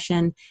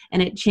concussion,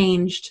 and it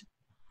changed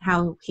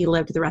how he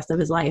lived the rest of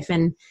his life,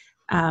 and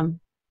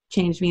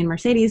changed me and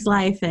Mercedes'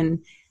 life.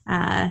 And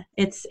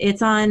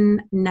it's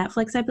on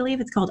Netflix, I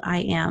believe. It's called I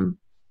Am.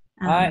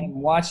 I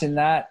am watching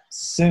that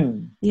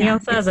soon. He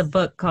also has a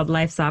book called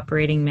Life's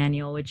Operating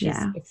Manual, which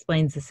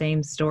explains the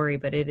same story,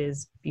 but it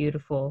is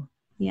beautiful.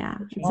 Yeah,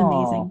 it's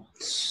amazing.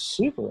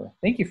 Super.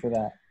 Thank you for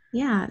that.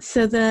 Yeah.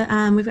 So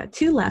we've got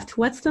 2 left.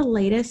 What's the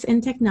latest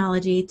in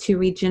technology to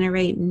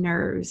regenerate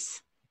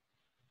nerves?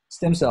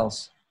 Stem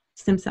cells.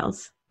 Stem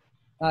cells.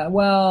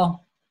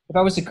 Well, if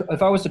I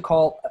was to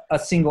call a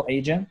single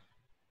agent,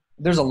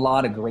 there's a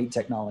lot of great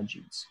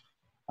technologies.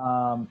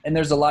 And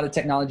there's a lot of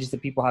technologies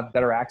that people have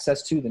better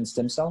access to than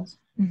stem cells.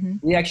 Mm-hmm.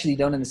 We actually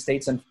don't in the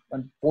States,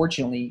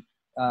 unfortunately,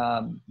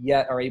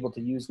 yet are able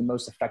to use the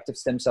most effective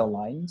stem cell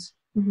lines.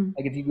 Mm-hmm.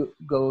 Like if you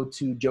go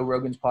to Joe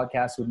Rogan's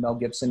podcast with Mel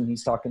Gibson,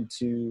 he's talking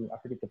to, I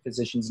forget the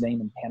physician's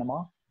name in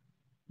Panama,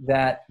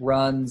 that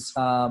runs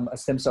a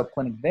stem cell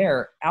clinic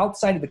there.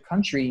 Outside of the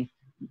country,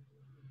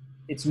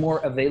 it's more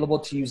available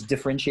to use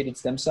differentiated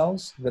stem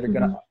cells that are mm-hmm.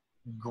 going to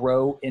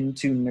grow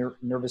into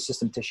nervous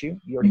system tissue.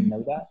 You already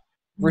know that.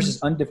 Versus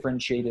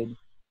undifferentiated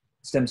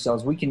stem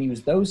cells. We can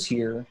use those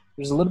here.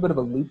 There's a little bit of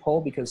a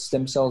loophole because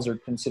stem cells are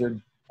considered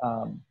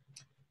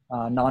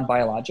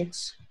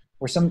non-biologics,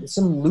 or some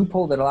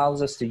loophole that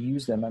allows us to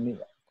use them. I mean,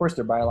 of course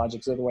they're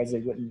biologics, otherwise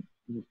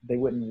they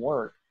wouldn't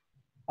work.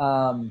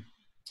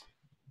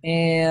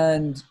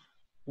 And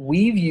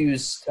we've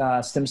used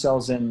stem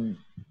cells in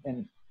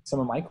some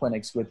of my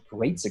clinics with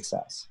great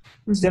success.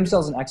 Mm-hmm. Stem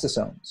cells and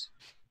exosomes.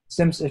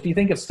 If you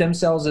think of stem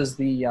cells as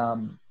the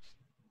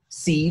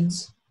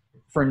seeds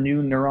for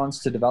new neurons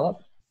to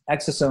develop,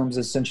 exosomes is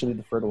essentially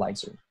the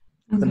fertilizer,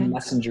 the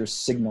messenger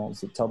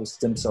signals that tell the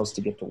stem cells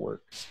to get to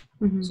work.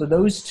 Mm-hmm. So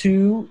those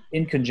two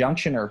in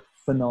conjunction are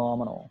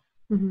phenomenal.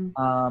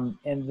 Mm-hmm.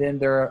 And then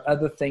there are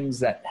other things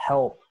that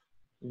help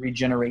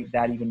regenerate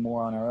that even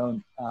more on our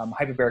own.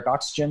 Hyperbaric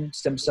oxygen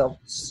stem cell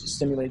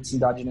stimulates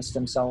endogenous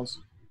stem cells.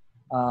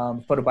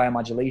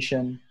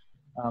 Photobiomodulation,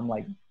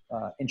 like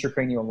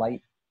intracranial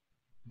light,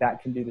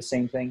 that can do the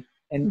same thing.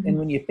 And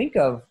when you think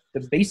of the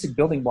basic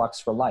building blocks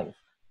for life,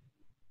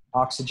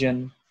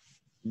 oxygen,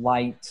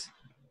 light,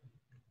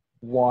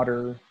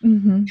 water,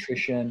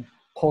 nutrition,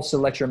 pulse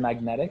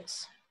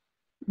electromagnetics,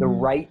 the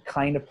right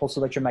kind of pulse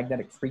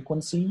electromagnetic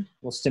frequency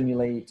will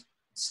stimulate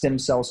stem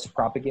cells to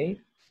propagate.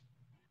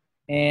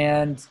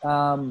 And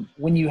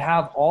when you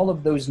have all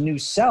of those new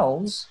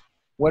cells,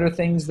 what are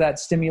things that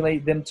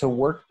stimulate them to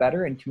work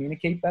better and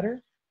communicate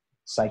better?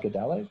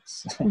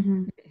 Psychedelics,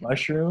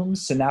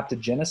 mushrooms,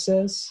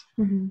 synaptogenesis.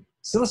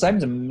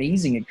 Psilocybin's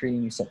amazing at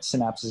creating new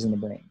synapses in the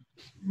brain.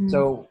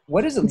 So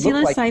what does it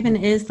look like?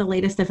 Psilocybin is the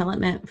latest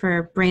development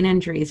for brain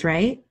injuries,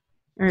 right?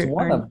 It's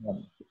one of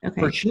them,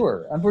 for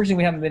sure. Unfortunately,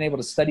 we haven't been able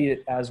to study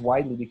it as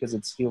widely because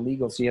it's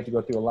illegal, so you have to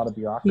go through a lot of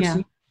bureaucracy.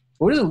 Yeah.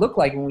 What does it look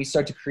like when we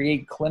start to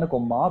create clinical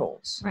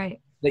models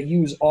that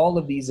use all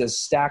of these as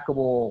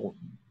stackable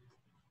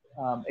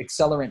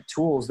accelerant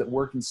tools that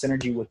work in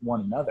synergy with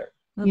one another?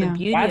 Well, the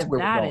beauty of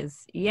that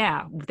is,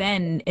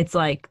 then it's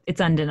like, it's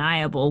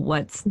undeniable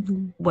what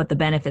the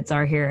benefits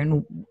are here,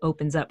 and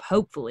opens up,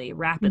 hopefully,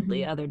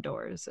 rapidly other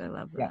doors. I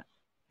love that.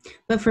 Yeah.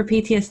 But for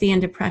PTSD and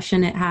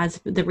depression,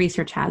 the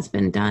research has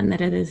been done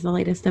that it is the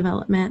latest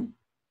development.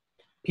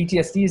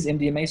 PTSD is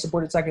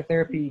MDMA-supported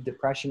psychotherapy.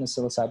 Depression is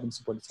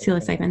psilocybin-supported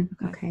psychotherapy.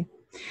 Psilocybin, okay.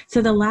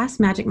 So the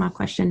last Magic Moth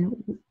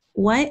question,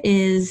 what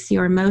is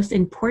your most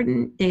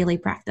important daily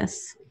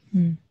practice?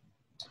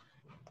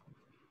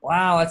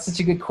 Wow, that's such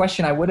a good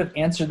question. I would have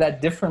answered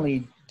that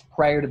differently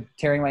prior to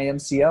tearing my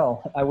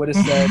MCL. I would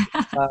have said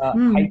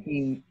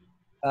hiking.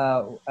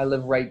 I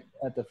live right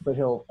at the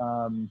foothill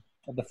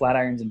of the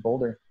Flatirons in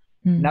Boulder.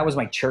 And that was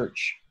my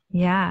church.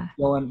 Yeah.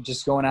 Going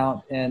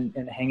out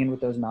and hanging with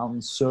those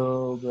mountains.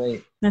 So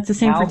great. That's the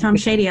same for Tom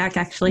Shadyac,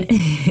 actually.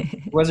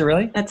 Was it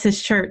really? That's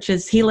his church.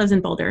 He lives in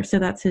Boulder, so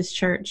that's his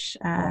church,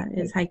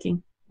 is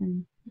hiking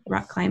and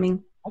rock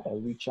climbing. I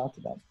gotta reach out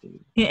to that dude.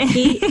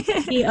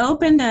 He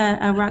opened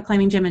a rock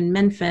climbing gym in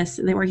Memphis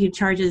where he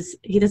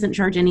doesn't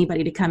charge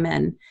anybody to come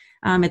in.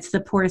 It's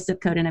the poorest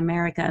zip code in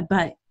America,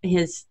 but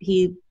his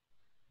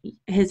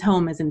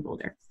home is in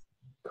Boulder.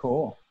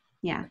 Cool.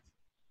 Yeah.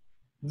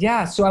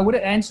 Yeah, so I would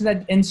have answered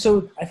that. And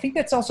so I think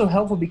that's also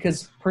helpful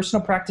because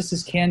personal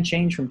practices can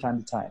change from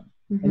time to time.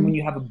 And when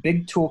you have a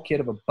big toolkit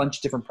of a bunch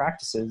of different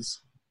practices,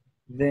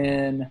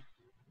 then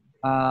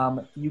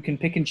you can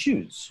pick and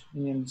choose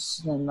and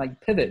like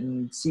pivot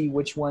and see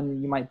which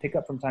one you might pick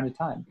up from time to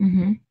time.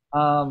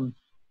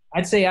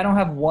 I'd say I don't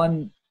have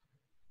one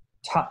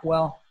top.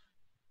 Well,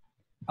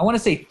 I want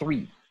to say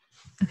 3: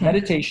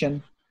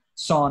 meditation,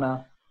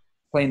 sauna,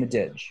 playing the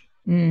didge.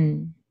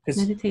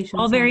 Meditation,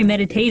 all very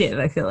meditative,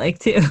 I feel like,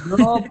 too.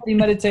 They're all pretty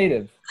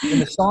meditative. And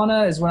the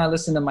sauna is when I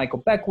listen to Michael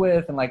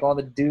Beckwith and like all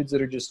the dudes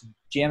that are just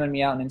jamming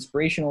me out in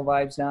inspirational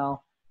vibes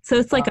now. So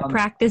it's like a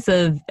practice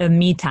of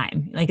me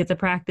time. Like it's a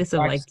practice of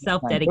like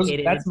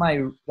self-dedicated. That's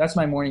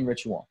my morning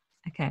ritual.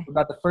 Okay. For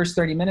about the first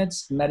 30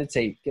 minutes,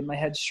 meditate, get my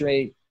head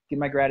straight, get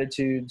my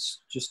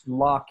gratitudes, just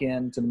lock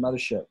in to the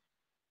mothership.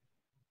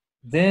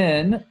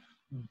 Then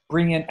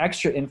bring in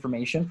extra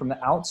information from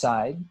the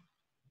outside,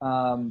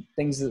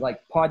 things that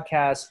like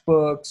podcasts,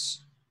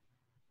 books,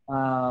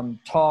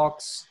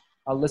 talks.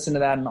 I'll listen to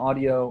that in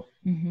audio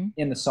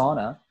in the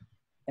sauna,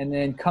 and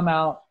then come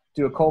out,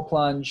 do a cold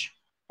plunge,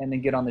 and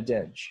then get on the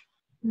didge.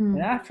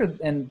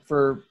 And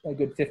for a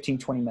good 15,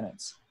 20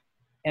 minutes.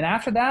 And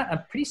after that,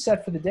 I'm pretty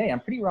set for the day. I'm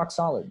pretty rock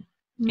solid.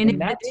 And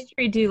did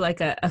you do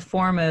like a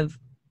form of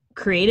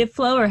creative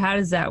flow, or how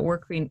does that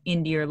work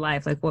into your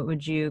life? Like, what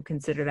would you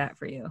consider that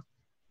for you?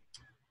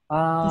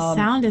 The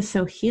sound is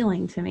so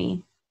healing to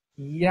me.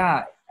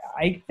 Yeah,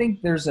 I think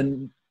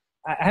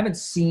I haven't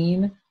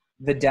seen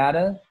the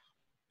data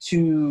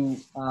to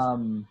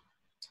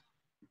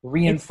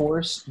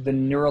reinforce the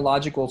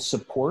neurological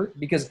support,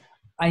 because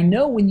I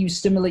know when you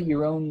stimulate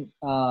your own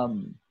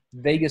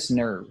vagus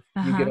nerve,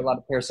 you get a lot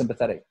of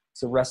parasympathetic,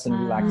 so rest and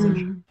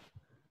relaxation,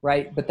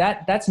 right? But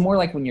that's more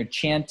like when you're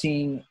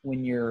chanting,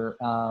 when you're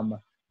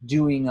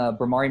doing a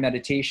Brahmari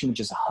meditation, which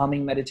is a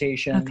humming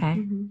meditation.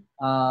 Okay.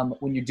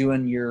 When you're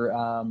doing your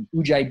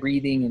Ujjayi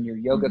breathing and your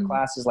yoga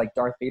classes like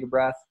Darth Vader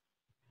breath,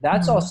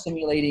 that's all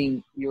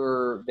stimulating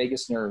your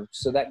vagus nerve.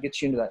 So that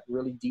gets you into that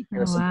really deep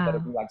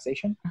parasympathetic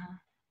relaxation.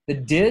 The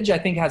didge, I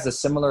think, has a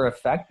similar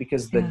effect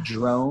because the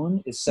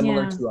drone is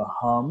similar to a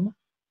hum.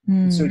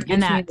 So it gets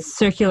and that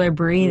circular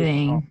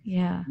breathing.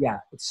 Yeah.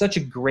 It's such a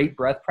great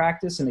breath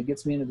practice, and it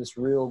gets me into this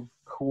real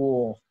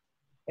cool,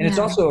 and it's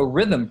also a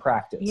rhythm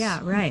practice. Yeah,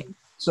 right.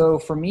 So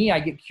for me, I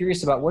get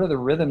curious about what are the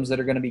rhythms that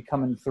are going to be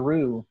coming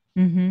through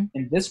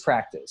in this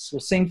practice. Well,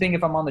 same thing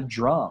if I'm on the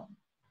drum.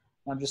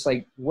 I'm just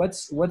like,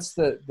 what's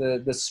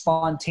the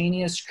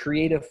spontaneous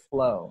creative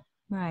flow?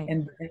 Right.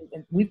 And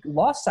we've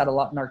lost that a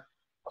lot in our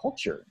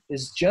culture,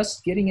 is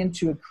just getting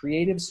into a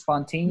creative,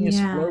 spontaneous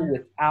flow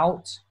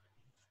without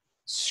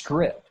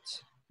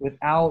script,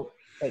 without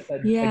a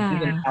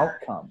given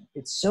outcome.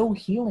 It's so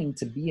healing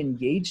to be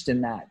engaged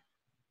in that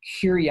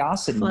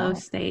curiosity flow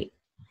state.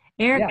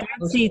 Eric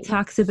Garcia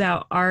talks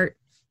about art,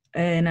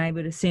 and I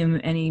would assume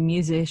any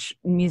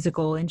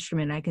musical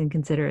instrument I can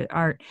consider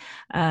art,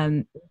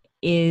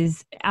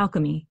 is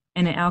alchemy,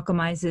 and it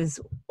alchemizes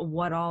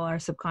what all our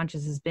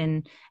subconscious has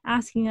been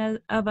asking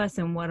of us,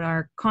 and what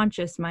our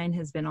conscious mind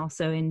has been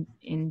also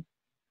in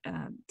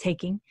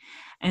taking.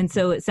 And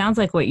so it sounds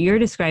like what you're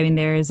describing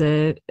there is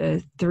a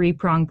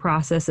three-pronged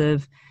process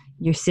of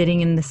you're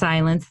sitting in the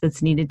silence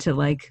that's needed to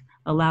like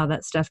allow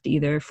that stuff to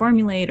either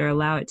formulate or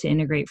allow it to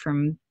integrate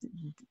from,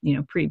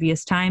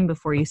 previous time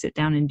before you sit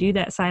down and do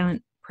that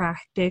silent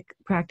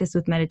practice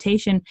with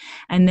meditation.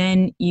 And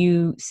then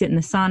you sit in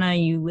the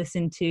sauna, you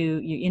listen to,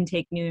 you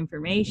intake new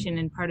information,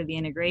 and part of the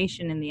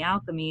integration and the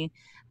alchemy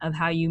of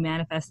how you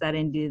manifest that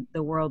into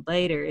the world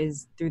later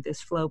is through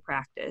this flow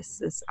practice,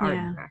 this art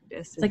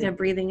practice. It's like a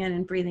breathing in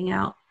and breathing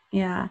out.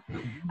 Yeah.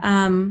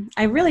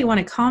 I really want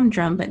a calm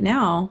drum, but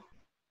now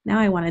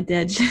I want a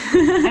didge.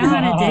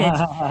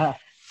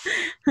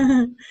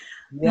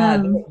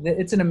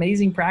 It's an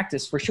amazing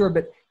practice for sure.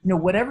 But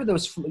whatever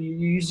those,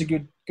 you use a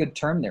good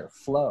term there,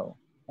 flow,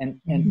 and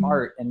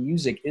art and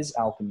music is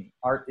alchemy.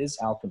 Art is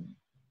alchemy.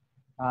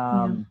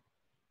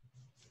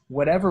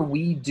 Whatever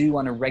we do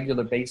on a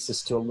regular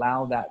basis to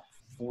allow that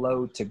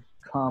flow to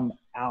come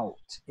out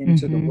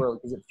into the world,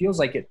 because it feels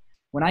like it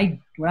when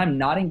I'm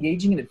not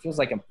engaging it feels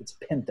like it's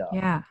pent up.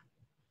 Yeah.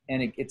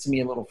 And it gets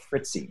me a little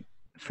fritzy.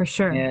 For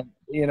sure. And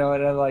and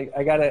I'm like,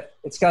 I gotta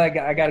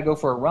go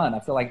for a run. I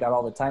feel like that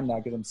all the time now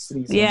because I'm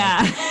sitting.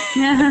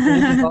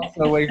 It's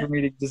also a way for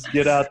me to just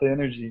get out the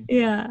energy.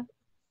 Yeah.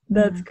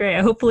 That's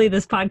great. Hopefully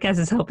this podcast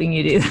is helping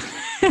you do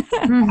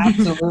that.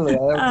 Absolutely. I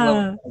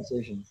love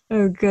conversations.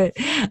 Oh, good.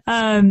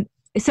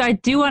 So I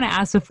do want to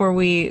ask before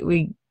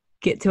we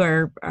get to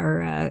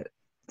our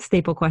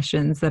staple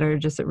questions that are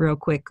just a real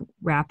quick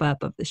wrap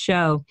up of the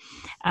show.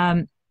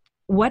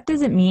 What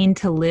does it mean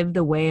to live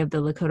the way of the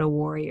Lakota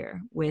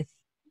warrior with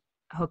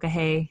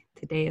Hokahe,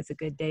 today is a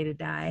good day to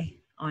die,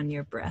 on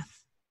your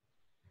breath?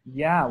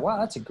 Yeah, wow,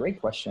 that's a great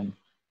question.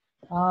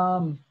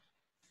 For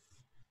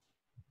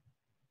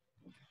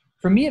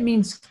me, it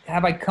means,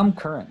 have I come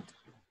current?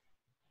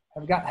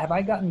 Have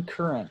I gotten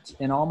current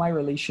in all my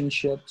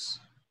relationships?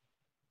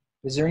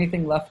 Is there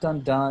anything left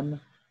undone?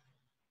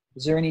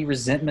 Is there any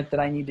resentment that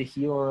I need to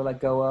heal or let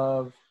go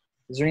of?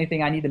 Is there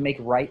anything I need to make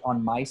right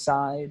on my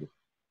side?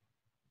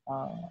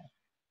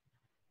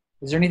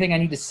 Is there anything I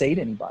need to say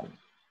to anybody?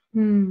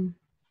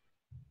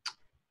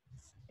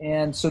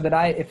 And so that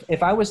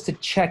if I was to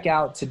check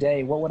out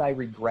today, what would I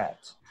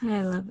regret?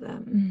 I love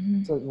that.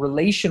 Mm-hmm. So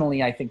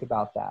relationally, I think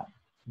about that.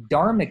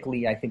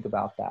 Dharmically, I think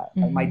about that.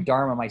 Like my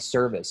dharma, my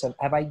service.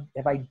 Have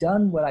I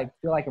done what I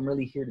feel like I'm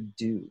really here to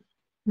do?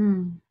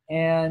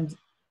 And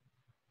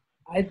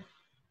I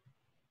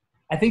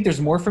think there's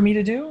more for me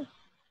to do.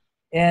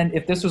 And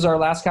if this was our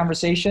last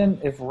conversation,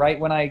 if right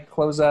when I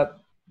close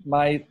up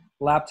my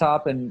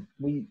laptop and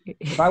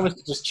if I was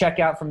to just check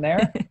out from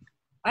there,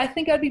 I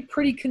think I'd be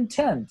pretty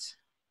content.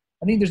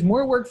 I think there's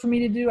more work for me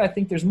to do. I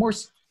think there's more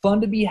fun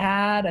to be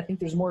had. I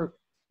think there's more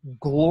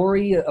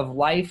glory of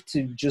life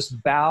to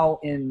just bow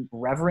in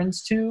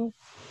reverence to.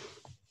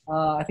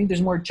 I think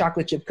there's more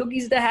chocolate chip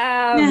cookies to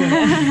have,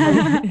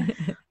 and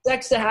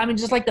sex to have, and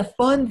just like the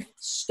fun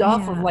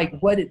stuff of like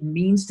what it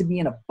means to be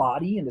in a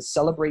body and to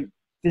celebrate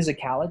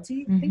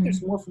physicality. I think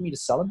there's more for me to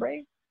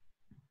celebrate,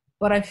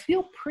 but I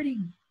feel pretty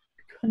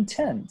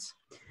content.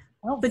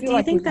 I don't but feel do you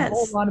like think there's a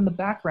that's whole lot in the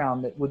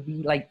background that would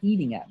be like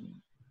eating at me.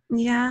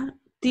 Yeah.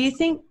 Do you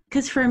think,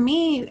 because for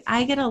me,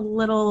 I get a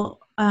little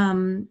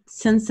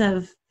sense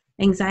of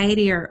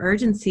anxiety or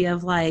urgency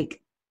of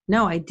like,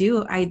 no, I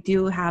do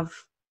have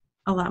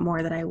a lot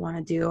more that I want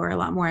to do, or a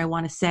lot more I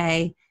want to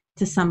say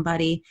to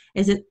somebody.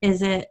 Is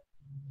it,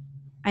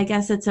 I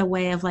guess it's a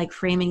way of like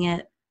framing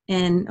it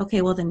in,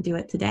 okay, well then do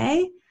it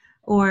today,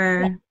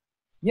 or.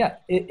 Yeah.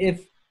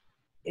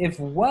 If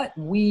what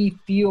we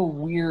feel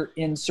we're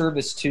in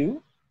service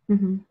to,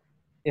 Mm-hmm.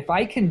 if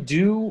I can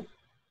do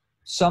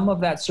some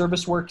of that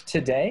service work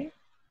today,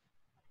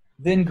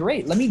 then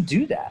great. Let me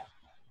do that.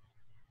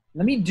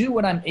 Let me do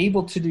what I'm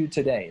able to do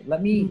today.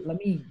 Let me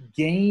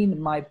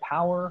gain my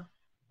power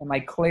and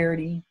my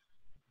clarity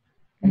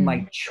and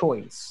my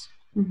choice.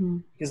 Mm-hmm.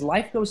 Because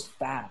life goes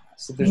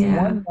fast. If there's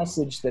one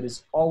message that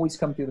has always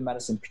come through the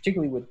medicine,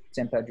 particularly with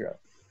San Pedro,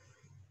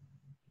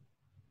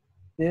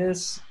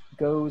 this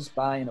goes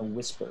by in a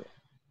whisper.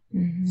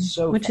 Mm-hmm.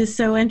 So which fast. is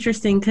so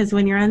interesting, because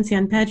when you're on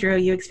San Pedro,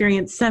 you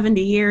experience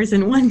 70 years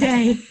in one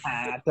day.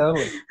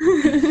 Totally.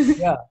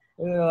 Yeah.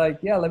 They're like,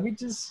 yeah, let me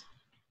just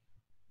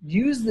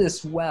use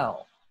this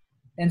well.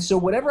 And so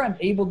whatever I'm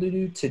able to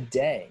do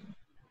today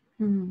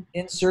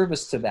in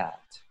service to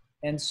that.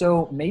 And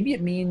so maybe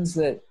it means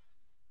that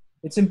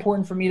it's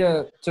important for me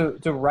to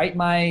write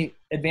my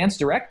advanced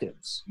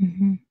directives.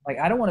 Mm-hmm. Like,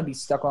 I don't want to be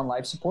stuck on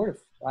life support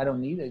if I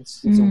don't need it.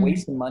 It's a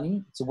waste of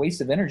money. It's a waste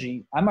of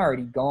energy. I'm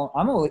already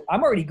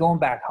going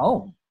back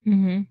home.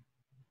 Mm-hmm.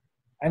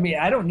 I mean,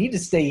 I don't need to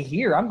stay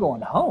here. I'm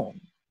going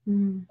home.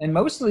 Mm-hmm. And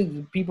mostly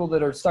the people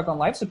that are stuck on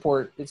life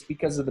support, it's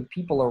because of the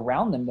people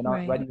around them that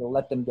aren't ready to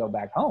let them go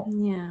back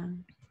home. Yeah.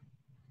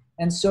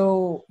 And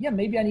so, yeah,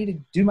 maybe I need to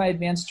do my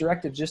advanced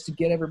directive just to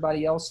get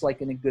everybody else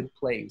like in a good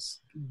place.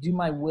 Do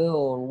my will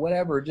or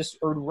whatever,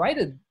 or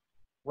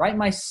write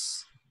my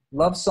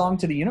love song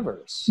to the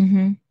universe.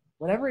 Mm-hmm.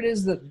 Whatever it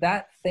is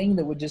that thing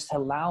that would just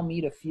allow me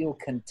to feel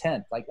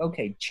content. Like,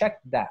 okay, check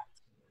that.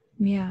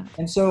 Yeah.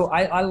 And so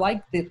I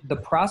like the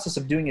process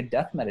of doing a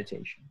death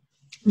meditation.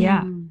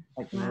 Yeah.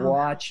 Like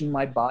watching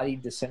my body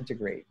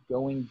disintegrate,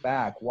 going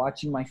back,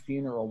 watching my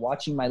funeral,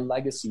 watching my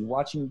legacy,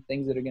 watching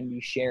things that are going to be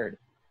shared.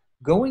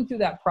 Going through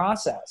that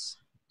process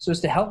so as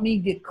to help me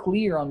get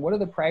clear on what are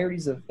the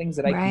priorities of things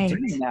that I can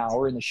do now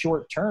or in the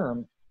short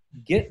term,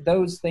 get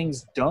those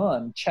things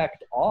done,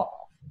 checked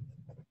off.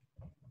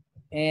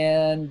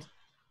 And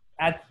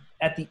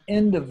at the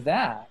end of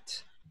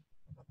that,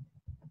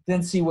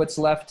 then see what's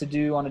left to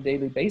do on a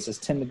daily basis.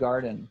 Tend the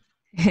garden.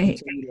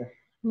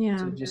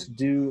 To just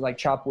do like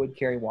chop wood,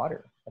 carry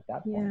water at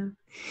that point. Yeah.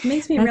 It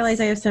makes me realize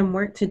I have some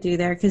work to do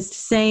there, because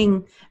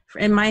saying,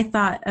 in my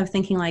thought of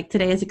thinking like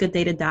today is a good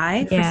day to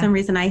die, for some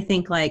reason I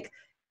think like,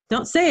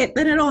 don't say it,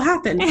 then it'll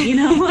happen, you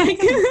know? Like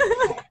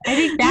I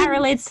think that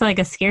relates to like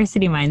a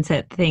scarcity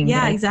mindset thing.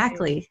 Yeah,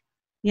 exactly.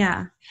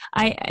 Yeah.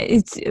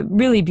 It's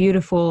really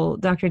beautiful,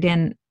 Dr.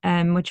 Dan.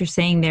 What you're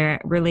saying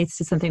there relates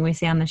to something we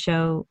say on the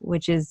show,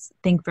 which is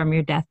think from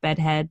your deathbed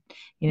head,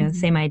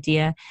 same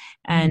idea.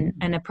 And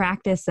a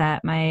practice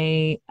that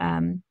my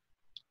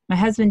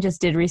husband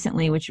just did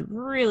recently, which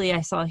really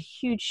I saw a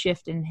huge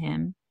shift in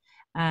him.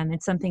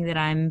 It's something that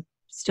I'm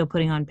still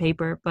putting on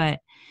paper, but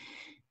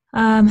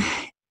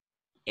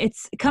it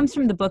comes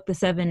from the book, The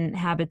 7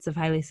 Habits of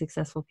Highly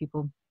Successful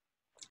People,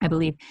 I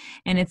believe.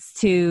 And it's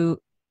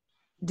to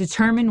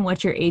determine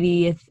what your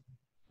 80th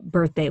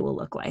birthday will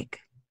look like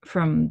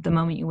from the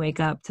moment you wake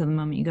up to the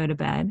moment you go to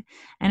bed.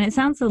 And it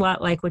sounds a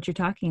lot like what you're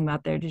talking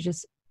about there, to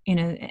just,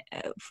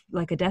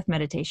 like a death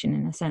meditation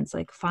in a sense,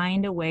 like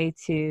find a way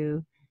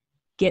to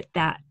get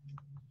that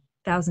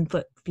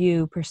 1,000-foot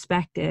view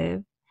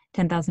perspective,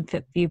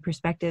 10,000-foot view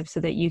perspective, so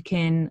that you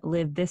can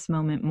live this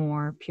moment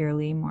more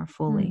purely, more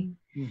fully.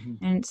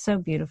 Mm-hmm. And it's so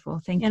beautiful.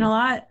 Thank you. And a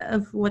lot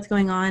of what's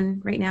going on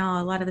right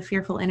now, a lot of the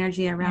fearful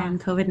energy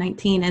around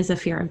COVID-19 is a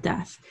fear of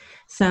death.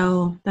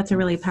 So that's a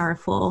really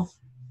powerful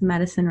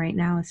medicine right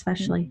now,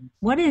 especially.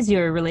 What is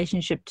your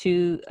relationship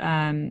to,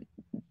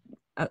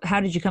 how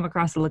did you come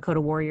across the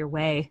Lakota Warrior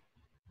Way?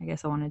 I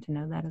guess I wanted to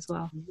know that as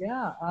well.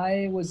 Yeah,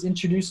 I was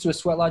introduced to a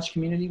sweat lodge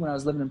community when I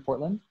was living in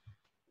Portland.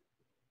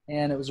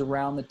 And it was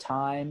around the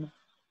time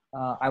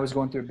I was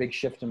going through a big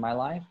shift in my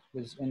life.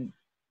 It was in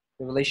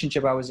the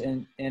relationship I was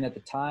in at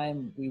the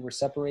time. We were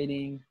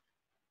separating.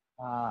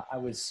 I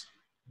was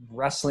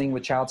wrestling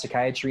with child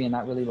psychiatry and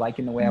not really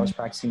liking the way I was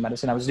practicing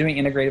medicine. I was doing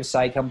integrative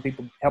psych,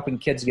 helping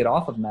kids get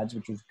off of meds,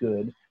 which was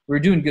good. We were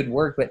doing good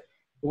work, but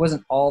it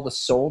wasn't all the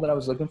soul that I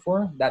was looking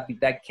for.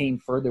 That came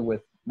further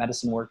with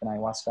medicine work and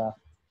ayahuasca.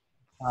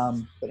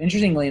 But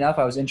interestingly enough,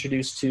 I was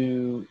introduced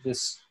to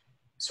this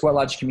sweat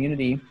lodge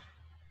community.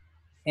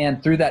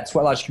 And through that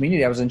sweat lodge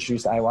community, I was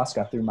introduced to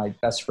ayahuasca through my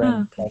best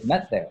friend that I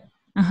met there.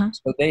 Uh-huh.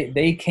 So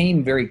they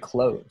came very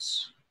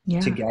close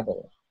together,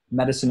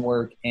 medicine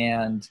work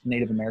and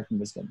Native American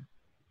wisdom.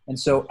 And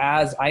so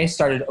as I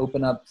started to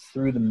open up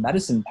through the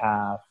medicine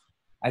path,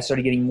 I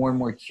started getting more and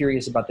more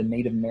curious about the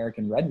Native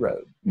American Red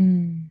Road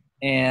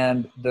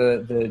and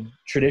the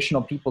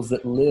traditional peoples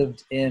that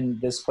lived in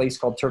this place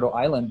called Turtle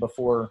Island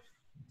before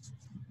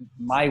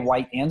my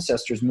white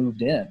ancestors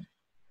moved in,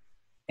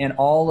 and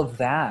all of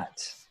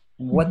that,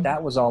 and what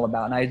that was all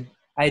about. And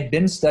I had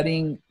been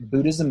studying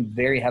Buddhism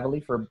very heavily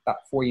for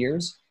about 4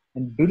 years,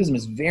 and Buddhism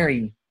is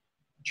very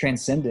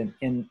transcendent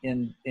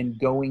in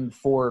going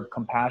for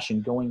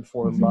compassion, going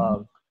for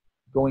love,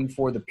 going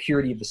for the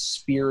purity of the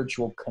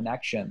spiritual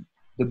connection.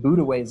 The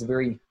Buddha way is a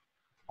very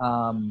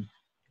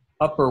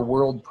upper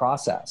world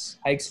process.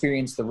 I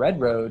experienced the Red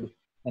Road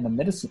and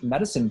the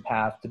medicine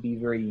path to be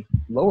very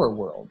lower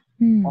world,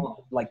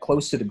 like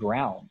close to the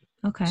ground.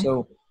 Okay.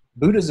 So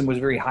Buddhism was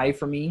very high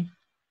for me,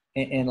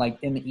 and like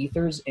in the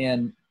ethers,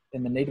 and the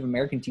Native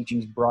American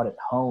teachings brought it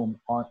home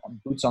on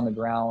boots on the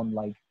ground,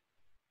 like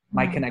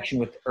my connection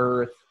with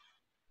earth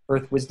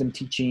wisdom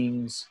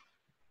teachings,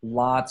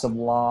 lots of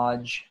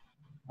lodge.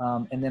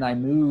 And then I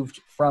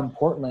moved from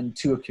Portland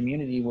to a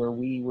community where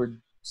we were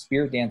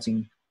spirit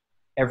dancing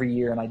every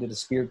year. And I did a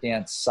spirit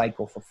dance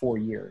cycle for 4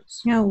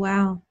 years. Oh,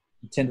 wow.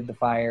 Tended the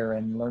fire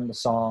and learned the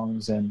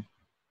songs, and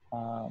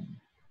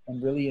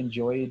really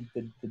enjoyed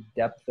the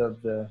depth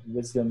of the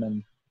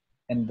wisdom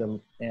and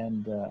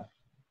the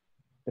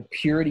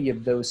purity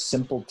of those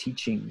simple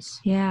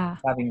teachings. Yeah.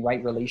 Having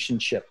right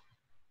relationship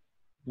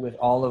with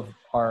all of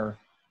our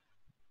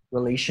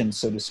relations,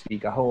 so to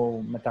speak.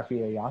 Aho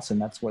Matakuya Yasin.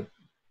 That's what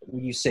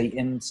you say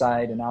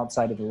inside and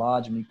outside of the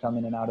lodge when you come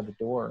in and out of the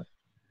door.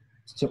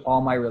 To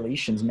all my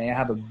relations, may I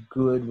have a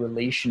good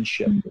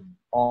relationship with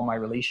all my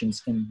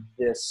relations in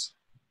this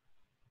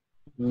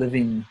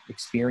living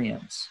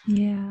experience.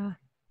 Yeah.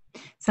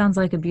 Sounds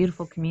like a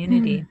beautiful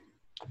community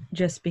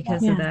just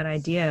because of that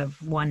idea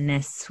of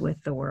oneness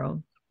with the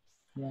world.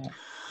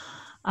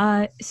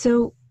 Yeah.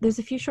 So there's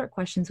a few short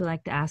questions we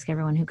like to ask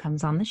everyone who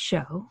comes on the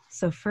show.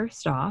 So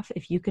first off,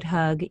 if you could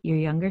hug your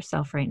younger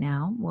self right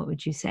now, what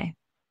would you say?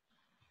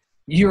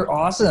 You're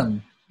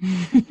awesome.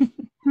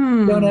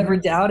 Don't ever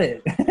doubt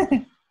it.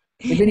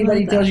 If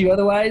anybody tells you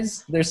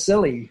otherwise, they're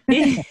silly.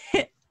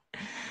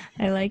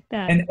 I like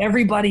that. And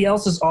everybody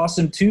else is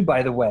awesome too,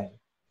 by the way.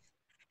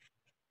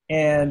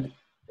 And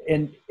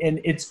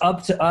it's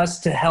up to us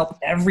to help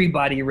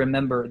everybody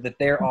remember that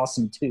they're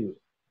awesome too.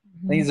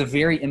 I think it's a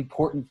very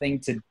important thing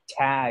to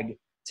tag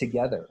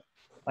together.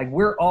 Like,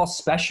 we're all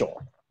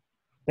special,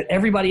 but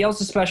everybody else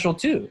is special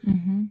too.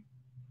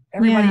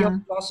 Everybody else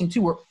is awesome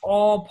too. We're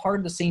all part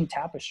of the same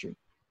tapestry.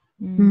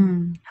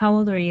 How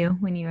old were you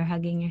when you were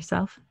hugging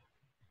yourself?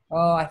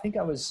 Oh, I think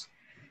I was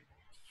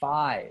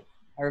 5.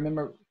 I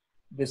remember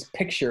this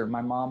picture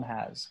my mom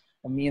has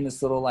of me in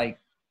this little, like,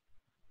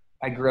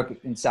 I grew up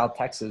in South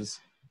Texas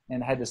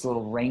and had this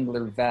little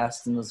Wrangler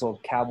vest and this little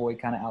cowboy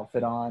kind of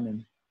outfit on.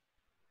 And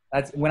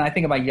that's when I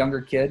think of my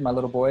younger kid, my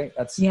little boy,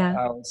 I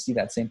always see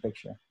that same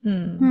picture.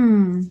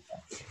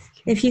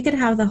 If you could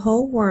have the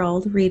whole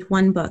world read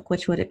one book,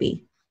 which would it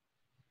be?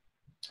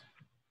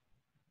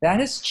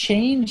 That has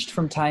changed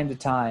from time to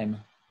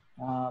time.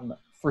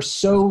 For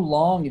so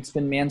long, it's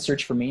been Man's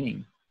Search for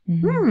Meaning.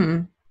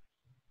 Viktor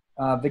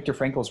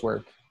Frankl's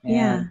work.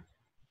 And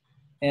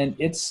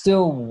it's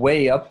still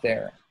way up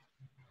there.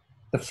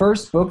 The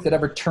first book that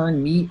ever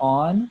turned me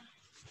on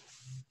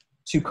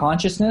to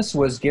consciousness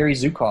was Gary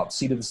Zukav's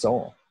Seed of the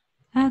Soul.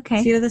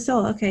 Okay. Seed of the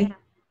Soul. Okay.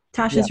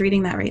 Tasha's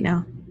reading that right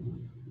now.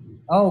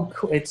 Oh,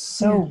 cool. It's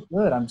so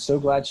good. I'm so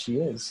glad she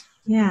is.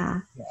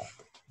 Yeah.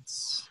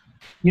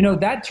 You know,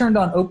 that turned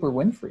on Oprah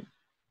Winfrey.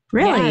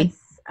 Really? Yes.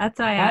 That's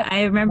why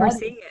I remember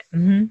seeing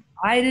it.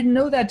 I didn't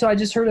know that till I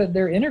just heard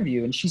their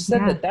interview. And she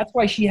said that's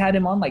why she had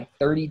him on like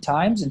 30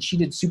 times, and she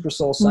did Super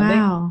Soul Sunday.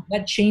 Wow.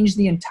 That changed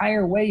the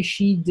entire way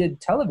she did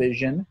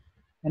television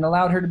and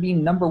allowed her to be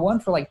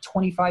 #1 for like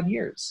 25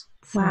 years.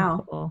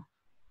 Wow. Cool.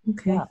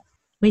 Okay. Yeah.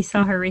 We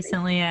saw her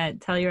recently at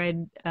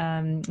Telluride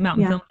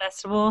Mountain Film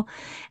Festival.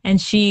 And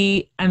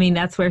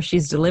that's where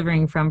she's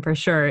delivering from for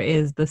sure,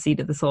 is the Seed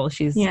of the Soul.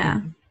 She's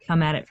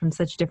come at it from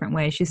such different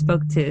ways. She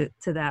spoke to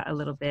that a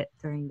little bit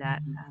during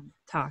that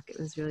talk. It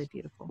was really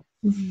beautiful.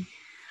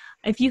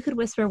 If you could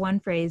whisper one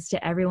phrase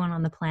to everyone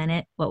on the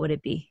planet, what would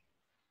it be?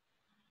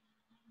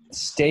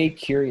 Stay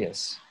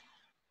curious.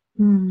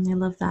 I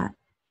love that.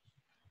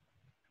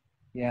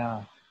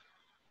 Yeah.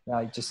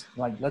 Just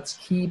like, let's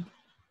keep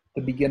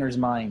the beginner's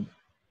mind.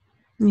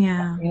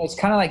 Yeah. It's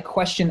kind of like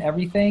question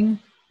everything.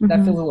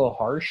 That feels a little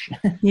harsh.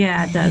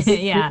 Yeah, it does.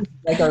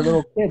 Like our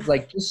little kids,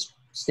 like, just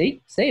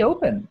stay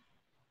open.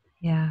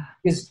 Yeah.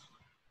 Because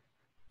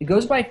it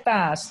goes by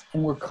fast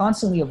and we're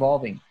constantly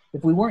evolving.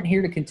 If we weren't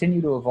here to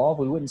continue to evolve,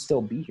 we wouldn't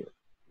still be here.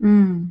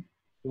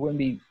 There wouldn't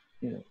be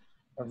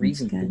a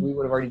reason. We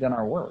would have already done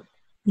our work.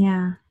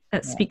 Yeah.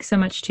 That speaks so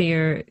much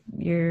to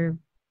your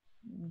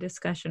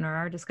discussion, or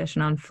our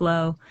discussion on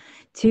flow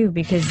too,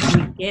 because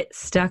we get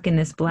stuck in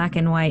this black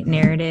and white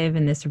narrative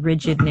and this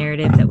rigid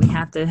narrative that we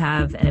have to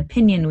have an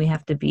opinion. We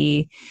have to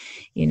be,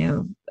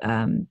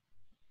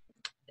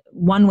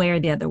 one way or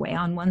the other way,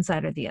 on one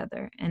side or the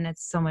other. And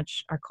it's so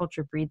much, our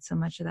culture breeds so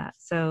much of that.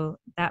 So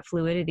that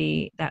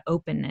fluidity, that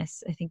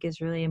openness, I think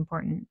is really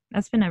important.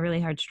 That's been a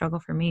really hard struggle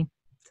for me.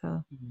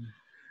 So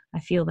I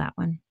feel that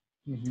one.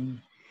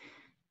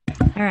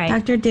 All right.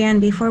 Dr.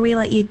 Dan, before we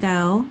let you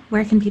go,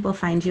 where can people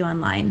find you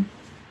online?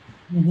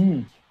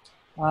 Mm-hmm.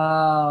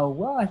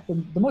 Well,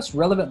 the most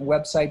relevant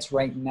websites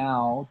right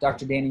now,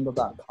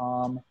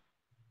 drdaningle.com,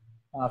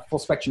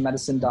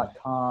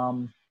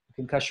 fullspectrummedicine.com,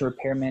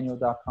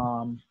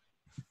 concussionrepairmanual.com,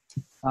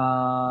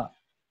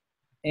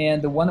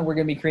 and the one that we're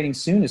going to be creating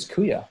soon is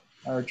Kuya,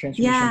 our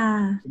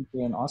transformation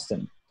in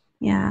Austin.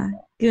 Yeah.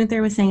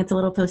 Gunther was saying it's a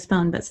little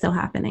postponed, but still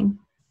happening.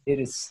 It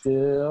is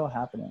still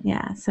happening.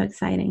 Yeah, so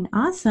exciting.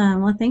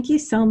 Awesome. Well, thank you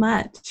so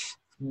much.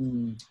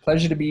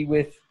 Pleasure to be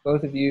with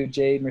both of you,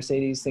 Jade,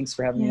 Mercedes. Thanks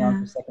for having me on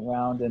for the second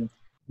round. And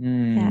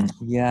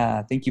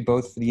thank you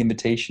both for the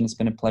invitation. It's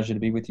been a pleasure to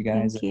be with you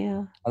guys. Thank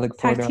you. I look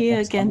forward to our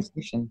next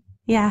conversation.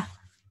 Yeah.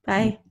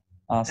 Bye.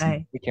 Awesome.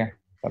 Bye. Take care.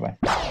 Bye-bye.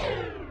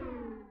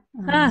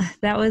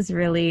 That was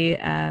really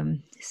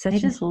such. I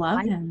just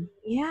love him.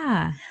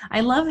 Yeah,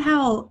 I love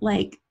how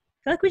I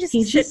feel like we just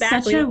sit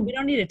back. We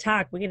don't need to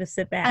talk. We get to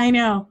sit back. I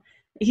know.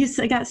 He's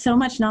got so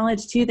much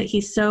knowledge too that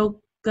he's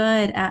so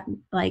good at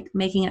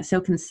making it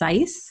so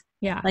concise.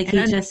 Yeah, like and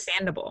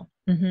understandable.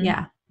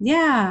 Mm-hmm.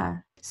 Yeah.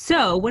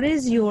 So, what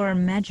is your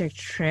magic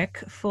trick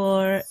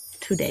for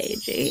today,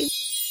 Jade?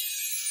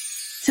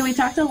 So we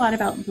talked a lot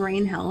about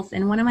brain health,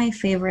 and one of my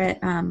favorite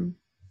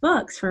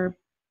books for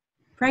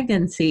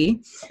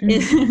pregnancy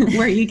is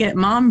where you get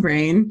mom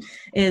brain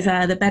is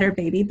the Better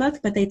Baby book,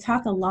 but they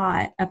talk a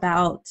lot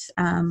about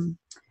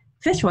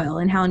fish oil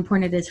and how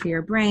important it is for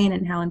your brain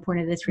and how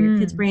important it is for your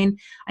kid's brain.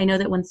 I know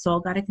that when Sol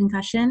got a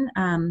concussion,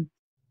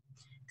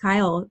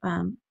 Kyle,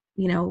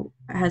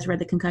 has read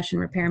the concussion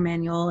repair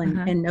manual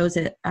and knows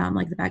it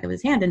like the back of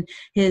his hand. And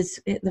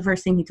the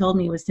first thing he told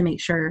me was to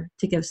make sure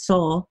to give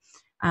Sol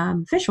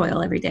fish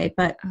oil every day.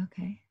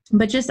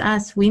 But just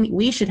us,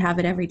 we should have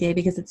it every day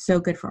because it's so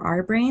good for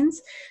our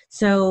brains.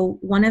 So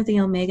one of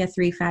the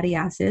omega-3 fatty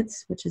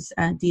acids, which is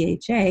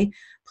DHA,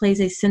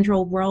 plays a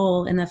central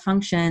role in the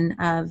function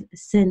of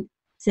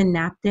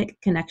synaptic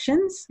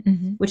connections,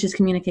 which is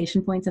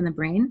communication points in the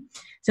brain.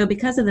 So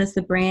because of this,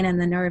 the brain and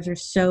the nerves are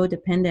so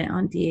dependent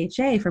on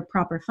DHA for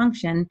proper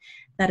function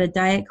that a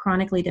diet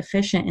chronically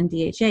deficient in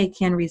DHA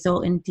can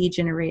result in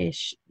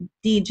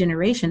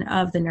degeneration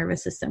of the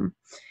nervous system.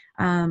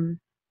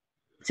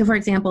 So for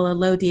example, a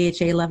low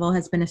DHA level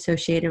has been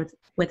associated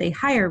with a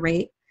higher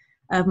rate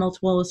of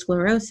multiple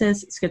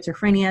sclerosis,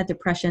 schizophrenia,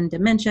 depression,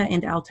 dementia,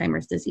 and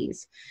Alzheimer's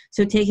disease.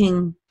 So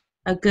taking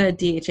a good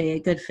DHA, a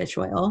good fish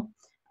oil,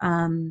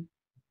 can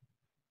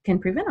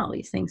prevent all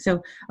these things.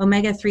 So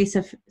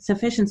omega-3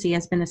 sufficiency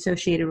has been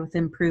associated with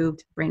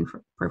improved brain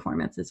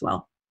performance as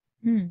well.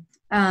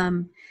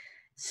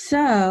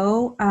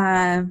 So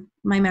my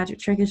magic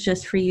trick is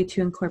just for you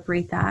to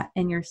incorporate that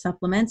in your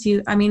supplements.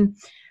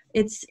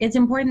 It's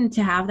important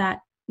to have that,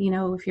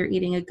 if you're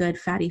eating a good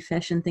fatty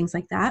fish and things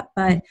like that.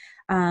 But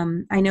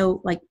I know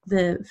like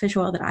the fish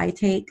oil that I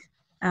take,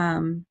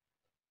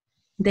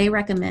 they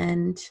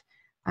recommend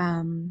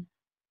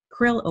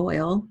krill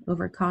oil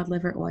over cod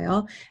liver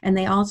oil. And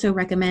they also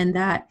recommend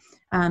that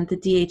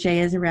the DHA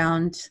is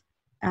around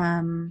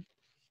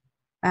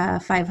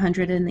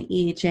 500 and the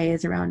EHA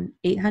is around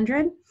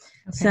 800. Okay.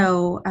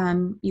 So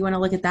you want to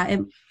look at that.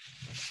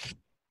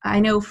 I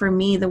know for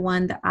me, the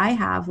one that I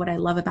have, what I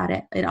love about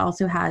it, it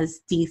also has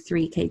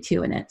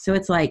D3K2 in it. So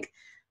it's like,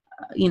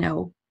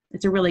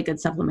 it's a really good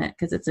supplement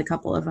because it's a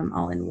couple of them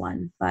all in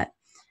one. But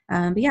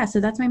yeah, so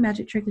that's my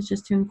magic trick, is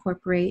just to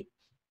incorporate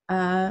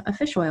a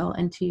fish oil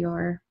into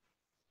your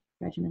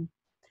regimen.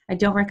 I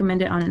don't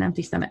recommend it on an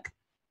empty stomach.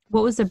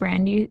 What was the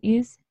brand you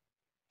use?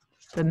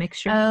 The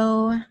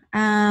mixture?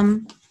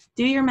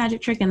 Do your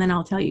magic trick and then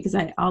I'll tell you, because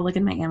I'll look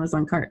in my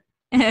Amazon cart.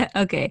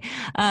 Okay.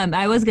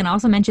 I was going to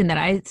also mention that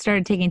I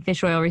started taking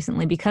fish oil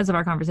recently because of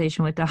our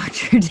conversation with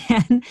Dr.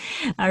 Dan,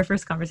 our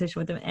first conversation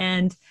with him.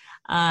 And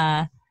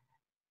I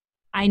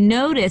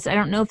noticed, I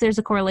don't know if there's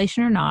a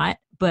correlation or not,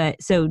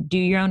 but so do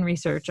your own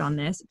research on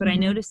this. But I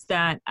noticed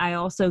that I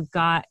also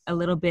got a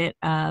little bit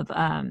of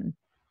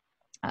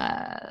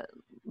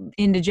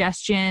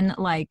indigestion.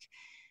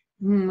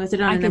 Was it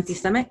on an empty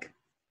stomach?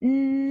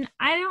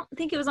 I don't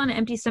think it was on an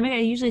empty stomach. I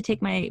usually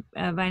take my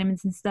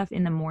vitamins and stuff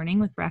in the morning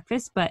with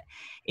breakfast, but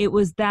it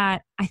was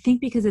that, I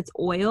think because it's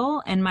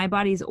oil and my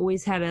body's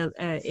always had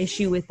a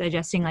issue with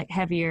digesting like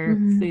heavier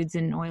foods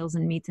and oils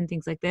and meats and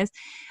things like this,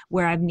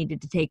 where I've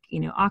needed to take,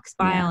 ox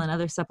bile and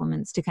other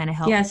supplements to kind of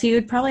help. Yeah. So you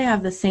would probably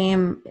have the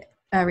same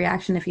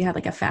reaction if you had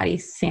like a fatty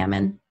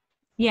salmon.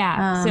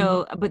 Yeah.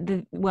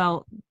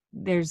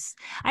 There's,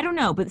 I don't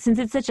know, but since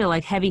it's such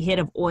a heavy hit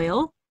of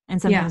oil,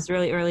 and sometimes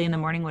really early in the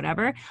morning,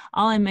 whatever,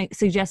 all I'm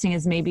suggesting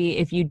is maybe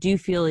if you do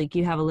feel like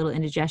you have a little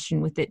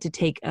indigestion with it, to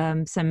take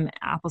some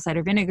apple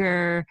cider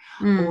vinegar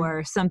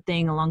or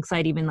something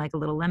alongside, even like a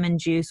little lemon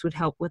juice would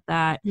help with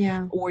that.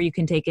 Yeah. Or you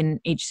can take an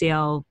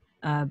HCl,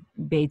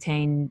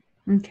 betaine,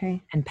 and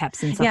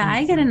pepsin. Yeah,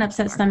 I get an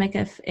upset stomach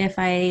if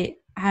I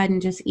hadn't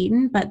just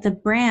eaten, but the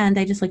brand,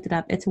 I just looked it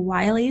up. It's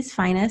Wiley's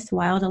Finest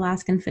Wild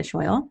Alaskan Fish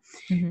Oil.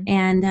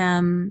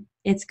 And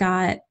it's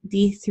got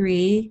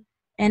D3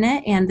 in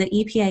it, and the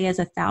EPA is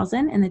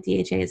 1,000 and the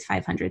DHA is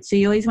 500. So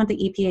you always want the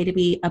EPA to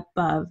be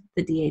above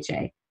the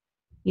DHA.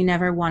 You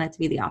never want it to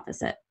be the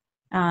opposite.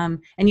 And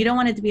you don't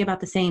want it to be about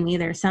the same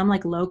either. Some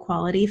like low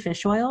quality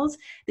fish oils,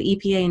 the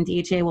EPA and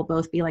DHA will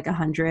both be like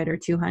 100 or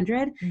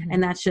 200. Mm-hmm.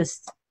 And that's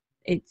just,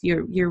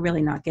 you're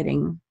really not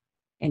getting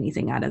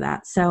anything out of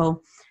that.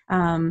 So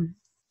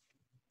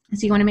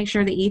you want to make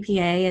sure the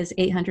EPA is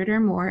 800 or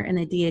more and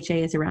the DHA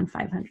is around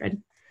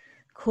 500.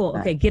 Cool.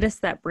 Okay, get us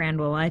that brand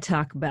while I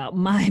talk about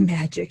my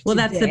magic Well,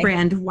 today. That's the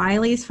brand,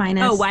 Wiley's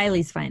Finest. Oh,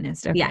 Wiley's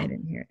Finest. Okay, yeah. I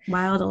didn't hear it.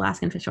 Wild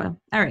Alaskan fish oil.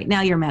 All right,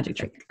 now your magic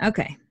trick.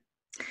 Okay.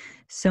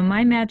 So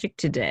my magic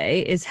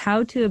today is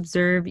how to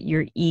observe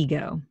your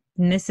ego.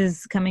 And this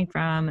is coming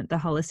from the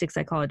holistic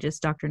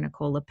psychologist, Dr.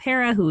 Nicole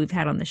LaPera, who we've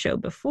had on the show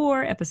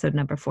before, episode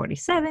number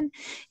 47,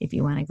 if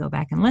you want to go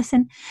back and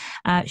listen.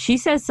 She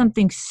says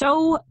something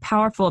so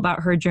powerful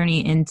about her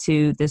journey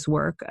into this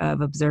work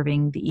of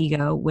observing the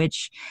ego,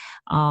 which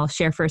I'll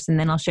share first, and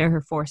then I'll share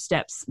her 4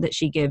 steps that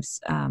she gives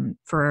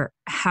for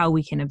how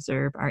we can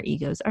observe our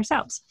egos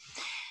ourselves.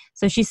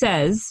 So she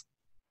says,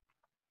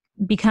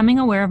 becoming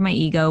aware of my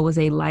ego was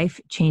a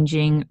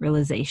life-changing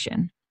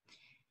realization.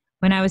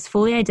 When I was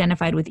fully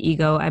identified with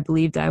ego, I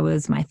believed I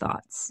was my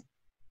thoughts.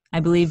 I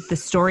believed the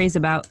stories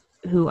about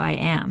who I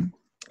am.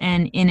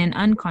 And in an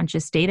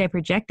unconscious state, I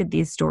projected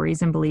these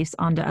stories and beliefs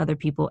onto other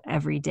people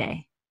every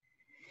day.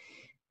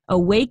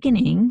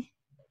 Awakening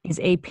is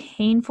a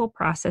painful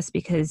process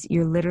because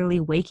you're literally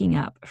waking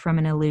up from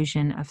an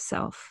illusion of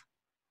self.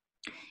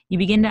 You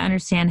begin to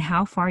understand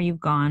how far you've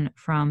gone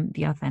from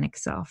the authentic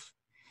self.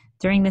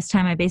 During this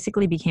time, I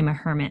basically became a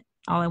hermit.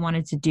 All I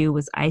wanted to do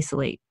was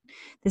isolate.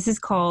 This is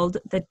called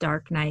the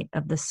dark night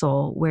of the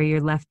soul, where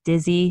you're left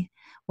dizzy,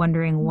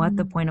 wondering what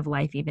the point of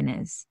life even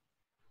is.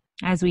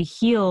 As we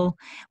heal,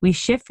 we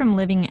shift from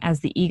living as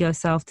the ego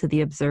self to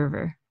the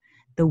observer,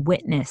 the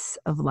witness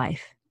of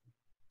life.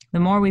 The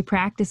more we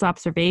practice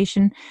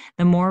observation,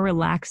 the more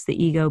relaxed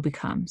the ego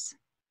becomes.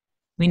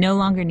 We no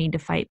longer need to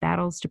fight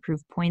battles to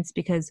prove points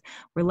because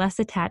we're less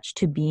attached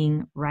to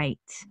being right.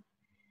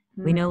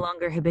 We no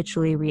longer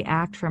habitually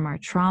react from our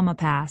trauma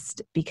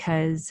past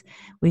because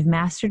we've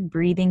mastered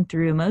breathing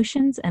through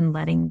emotions and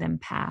letting them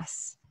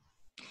pass.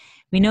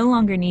 We no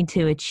longer need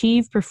to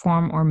achieve,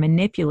 perform, or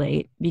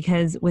manipulate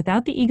because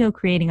without the ego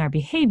creating our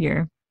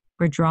behavior,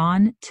 we're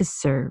drawn to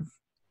serve.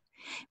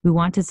 We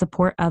want to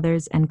support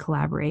others and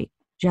collaborate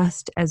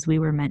just as we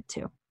were meant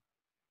to.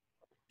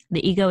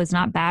 The ego is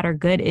not bad or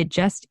good, it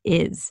just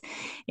is.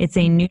 It's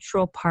a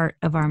neutral part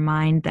of our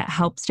mind that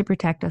helps to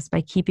protect us by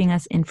keeping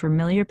us in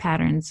familiar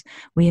patterns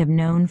we have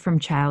known from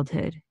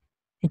childhood.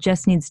 It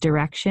just needs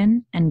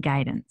direction and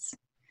guidance.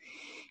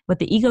 What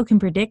the ego can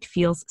predict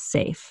feels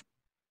safe.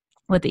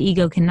 What the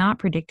ego cannot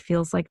predict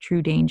feels like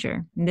true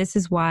danger. And this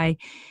is why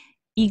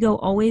ego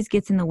always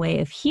gets in the way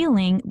of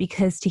healing,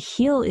 because to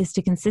heal is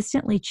to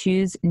consistently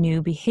choose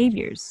new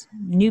behaviors.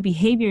 New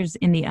behaviors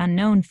in the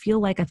unknown feel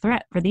like a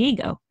threat for the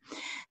ego.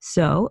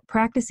 So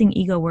practicing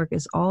ego work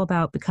is all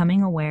about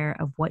becoming aware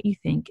of what you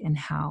think and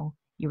how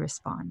you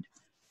respond.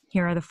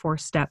 Here are the 4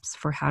 steps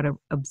for how to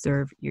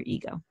observe your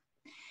ego.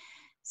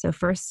 So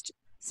first,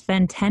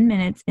 spend 10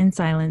 minutes in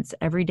silence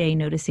every day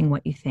noticing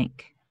what you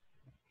think.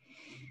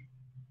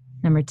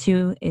 Number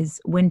 2 is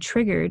when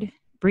triggered,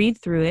 breathe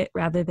through it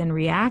rather than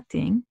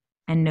reacting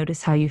and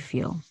notice how you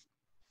feel.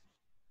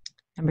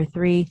 Number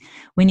 3,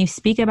 when you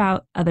speak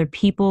about other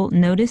people,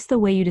 notice the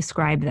way you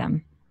describe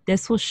them.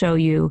 This will show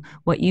you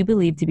what you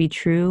believe to be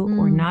true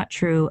or not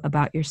true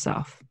about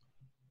yourself.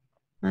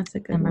 That's a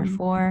good Number one.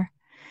 4,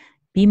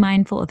 be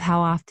mindful of how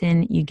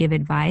often you give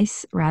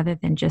advice rather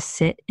than just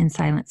sit in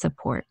silent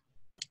support.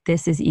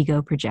 This is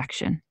ego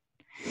projection.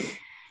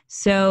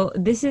 So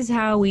this is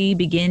how we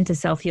begin to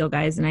self-heal,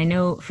 guys. And I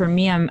know for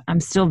me, I'm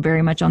still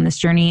very much on this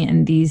journey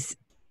and these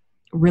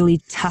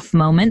really tough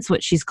moments,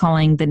 what she's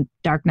calling the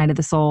dark night of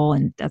the soul.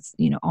 And that's,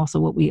 also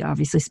what we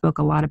obviously spoke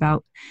a lot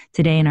about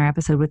today in our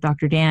episode with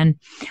Dr. Dan,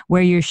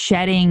 where you're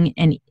shedding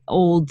an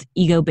old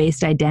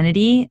ego-based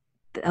identity.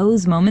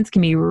 Those moments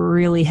can be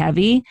really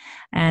heavy.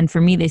 And for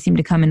me, they seem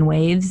to come in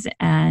waves.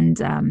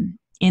 And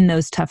in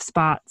those tough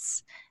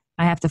spots,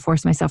 I have to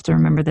force myself to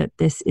remember that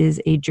this is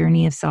a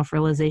journey of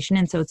self-realization.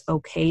 And so it's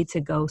okay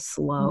to go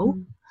slow.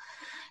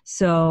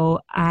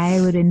 So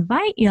I would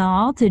invite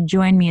y'all to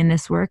join me in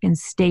this work and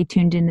stay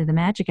tuned into the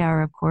Magic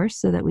Hour, of course,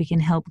 so that we can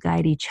help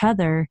guide each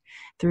other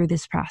through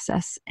this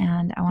process.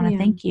 And I want to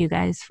thank you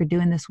guys for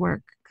doing this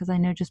work, because I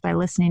know just by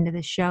listening to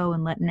this show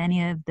and letting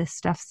any of this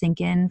stuff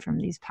sink in from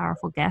these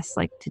powerful guests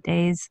like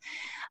today's,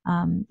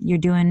 you're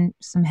doing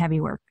some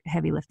heavy work,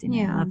 heavy lifting.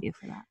 I love you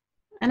for that.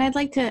 And I'd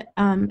like to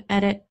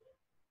edit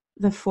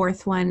the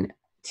 4th one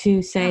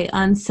to say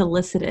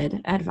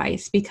unsolicited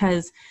advice,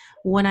 because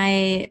when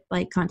I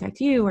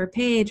contact you or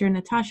Paige or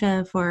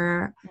Natasha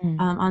for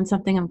on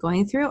something I'm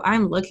going through,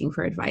 I'm looking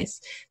for advice.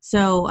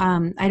 So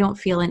I don't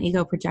feel an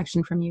ego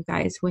projection from you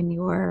guys when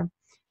you're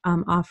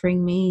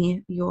offering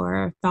me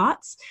your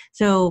thoughts.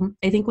 So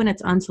I think when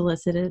it's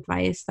unsolicited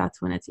advice,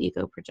 that's when it's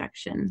ego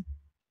projection.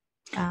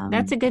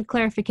 That's a good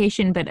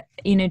clarification, but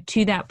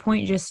to that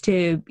point, just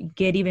to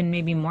get even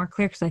maybe more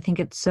clear, because I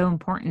think it's so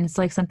important. It's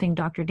like something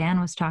Dr.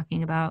 Dan was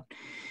talking about.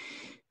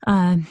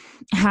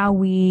 how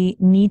we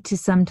need to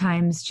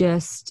sometimes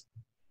just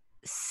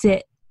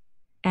sit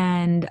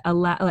and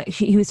allow, like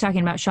he was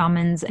talking about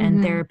shamans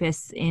and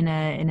therapists in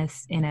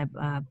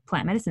a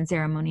plant medicine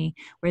ceremony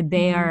where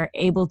they are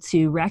able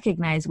to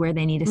recognize where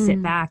they need to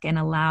sit back and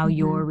allow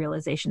your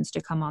realizations to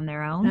come on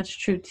their own. That's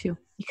true too.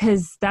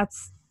 Because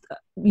that's,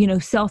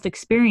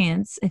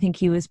 self-experience. I think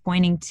he was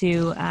pointing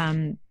to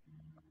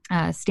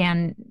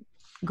Stan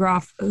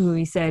Groff, who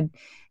he said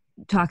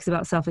talks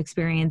about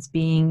self-experience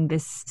being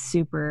this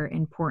super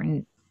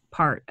important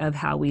part of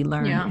how we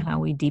learn and how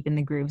we deepen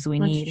the grooves we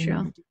need in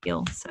order to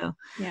heal. So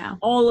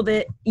all of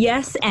it,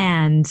 yes,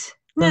 and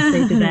let's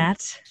say to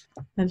that.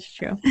 That's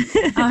true.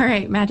 All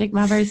right, Magic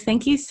Mobbers,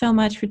 thank you so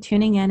much for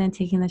tuning in and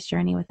taking this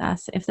journey with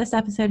us. If this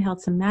episode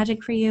held some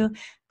magic for you,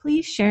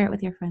 please share it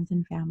with your friends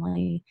and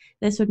family.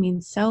 This would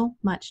mean so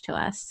much to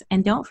us.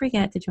 And don't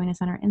forget to join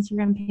us on our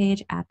Instagram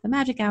page at The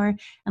Magic Hour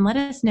and let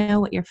us know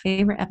what your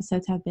favorite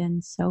episodes have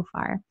been so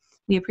far.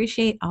 We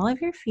appreciate all of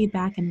your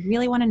feedback and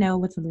really want to know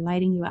what's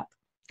lighting you up.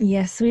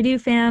 Yes, we do,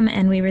 fam.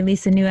 And we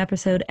release a new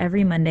episode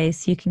every Monday,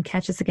 so you can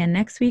catch us again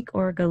next week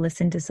or go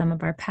listen to some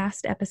of our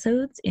past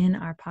episodes in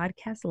our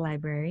podcast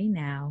library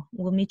now.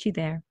 We'll meet you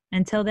there.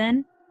 Until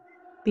then,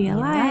 be a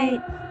light.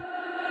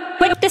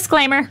 Quick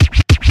disclaimer.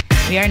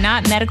 We are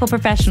not medical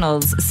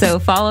professionals, so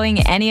following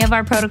any of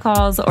our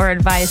protocols or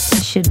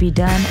advice should be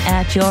done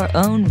at your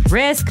own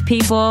risk,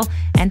 people.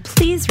 And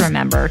please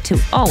remember to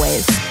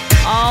always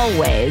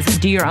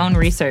do your own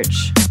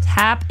research.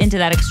 Tap into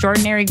that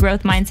extraordinary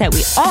growth mindset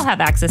we all have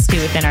access to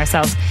within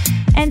ourselves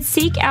and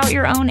seek out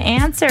your own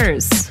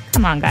answers.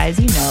 Come on, guys,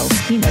 you know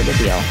the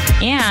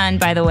deal. And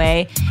by the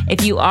way,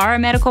 if you are a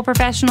medical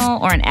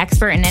professional or an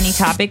expert in any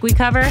topic we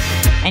cover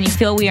and you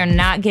feel we are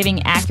not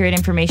giving accurate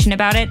information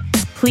about it,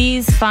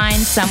 please find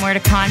somewhere to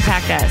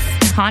contact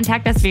us.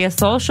 Contact us via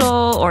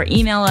social or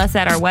email us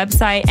at our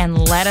website and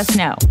let us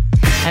know.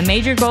 A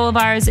major goal of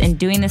ours in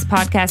doing this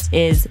podcast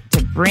is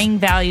to bring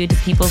value to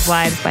people's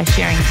lives by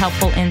sharing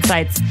helpful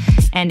insights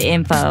and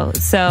info.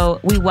 So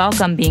we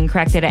welcome being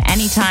corrected at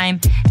any time,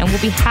 and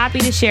we'll be happy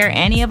to share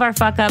any of our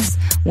fuck-ups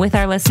with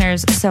our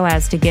listeners so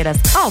as to get us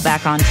all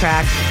back on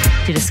track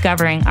to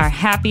discovering our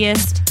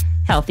happiest,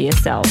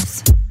 healthiest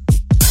selves.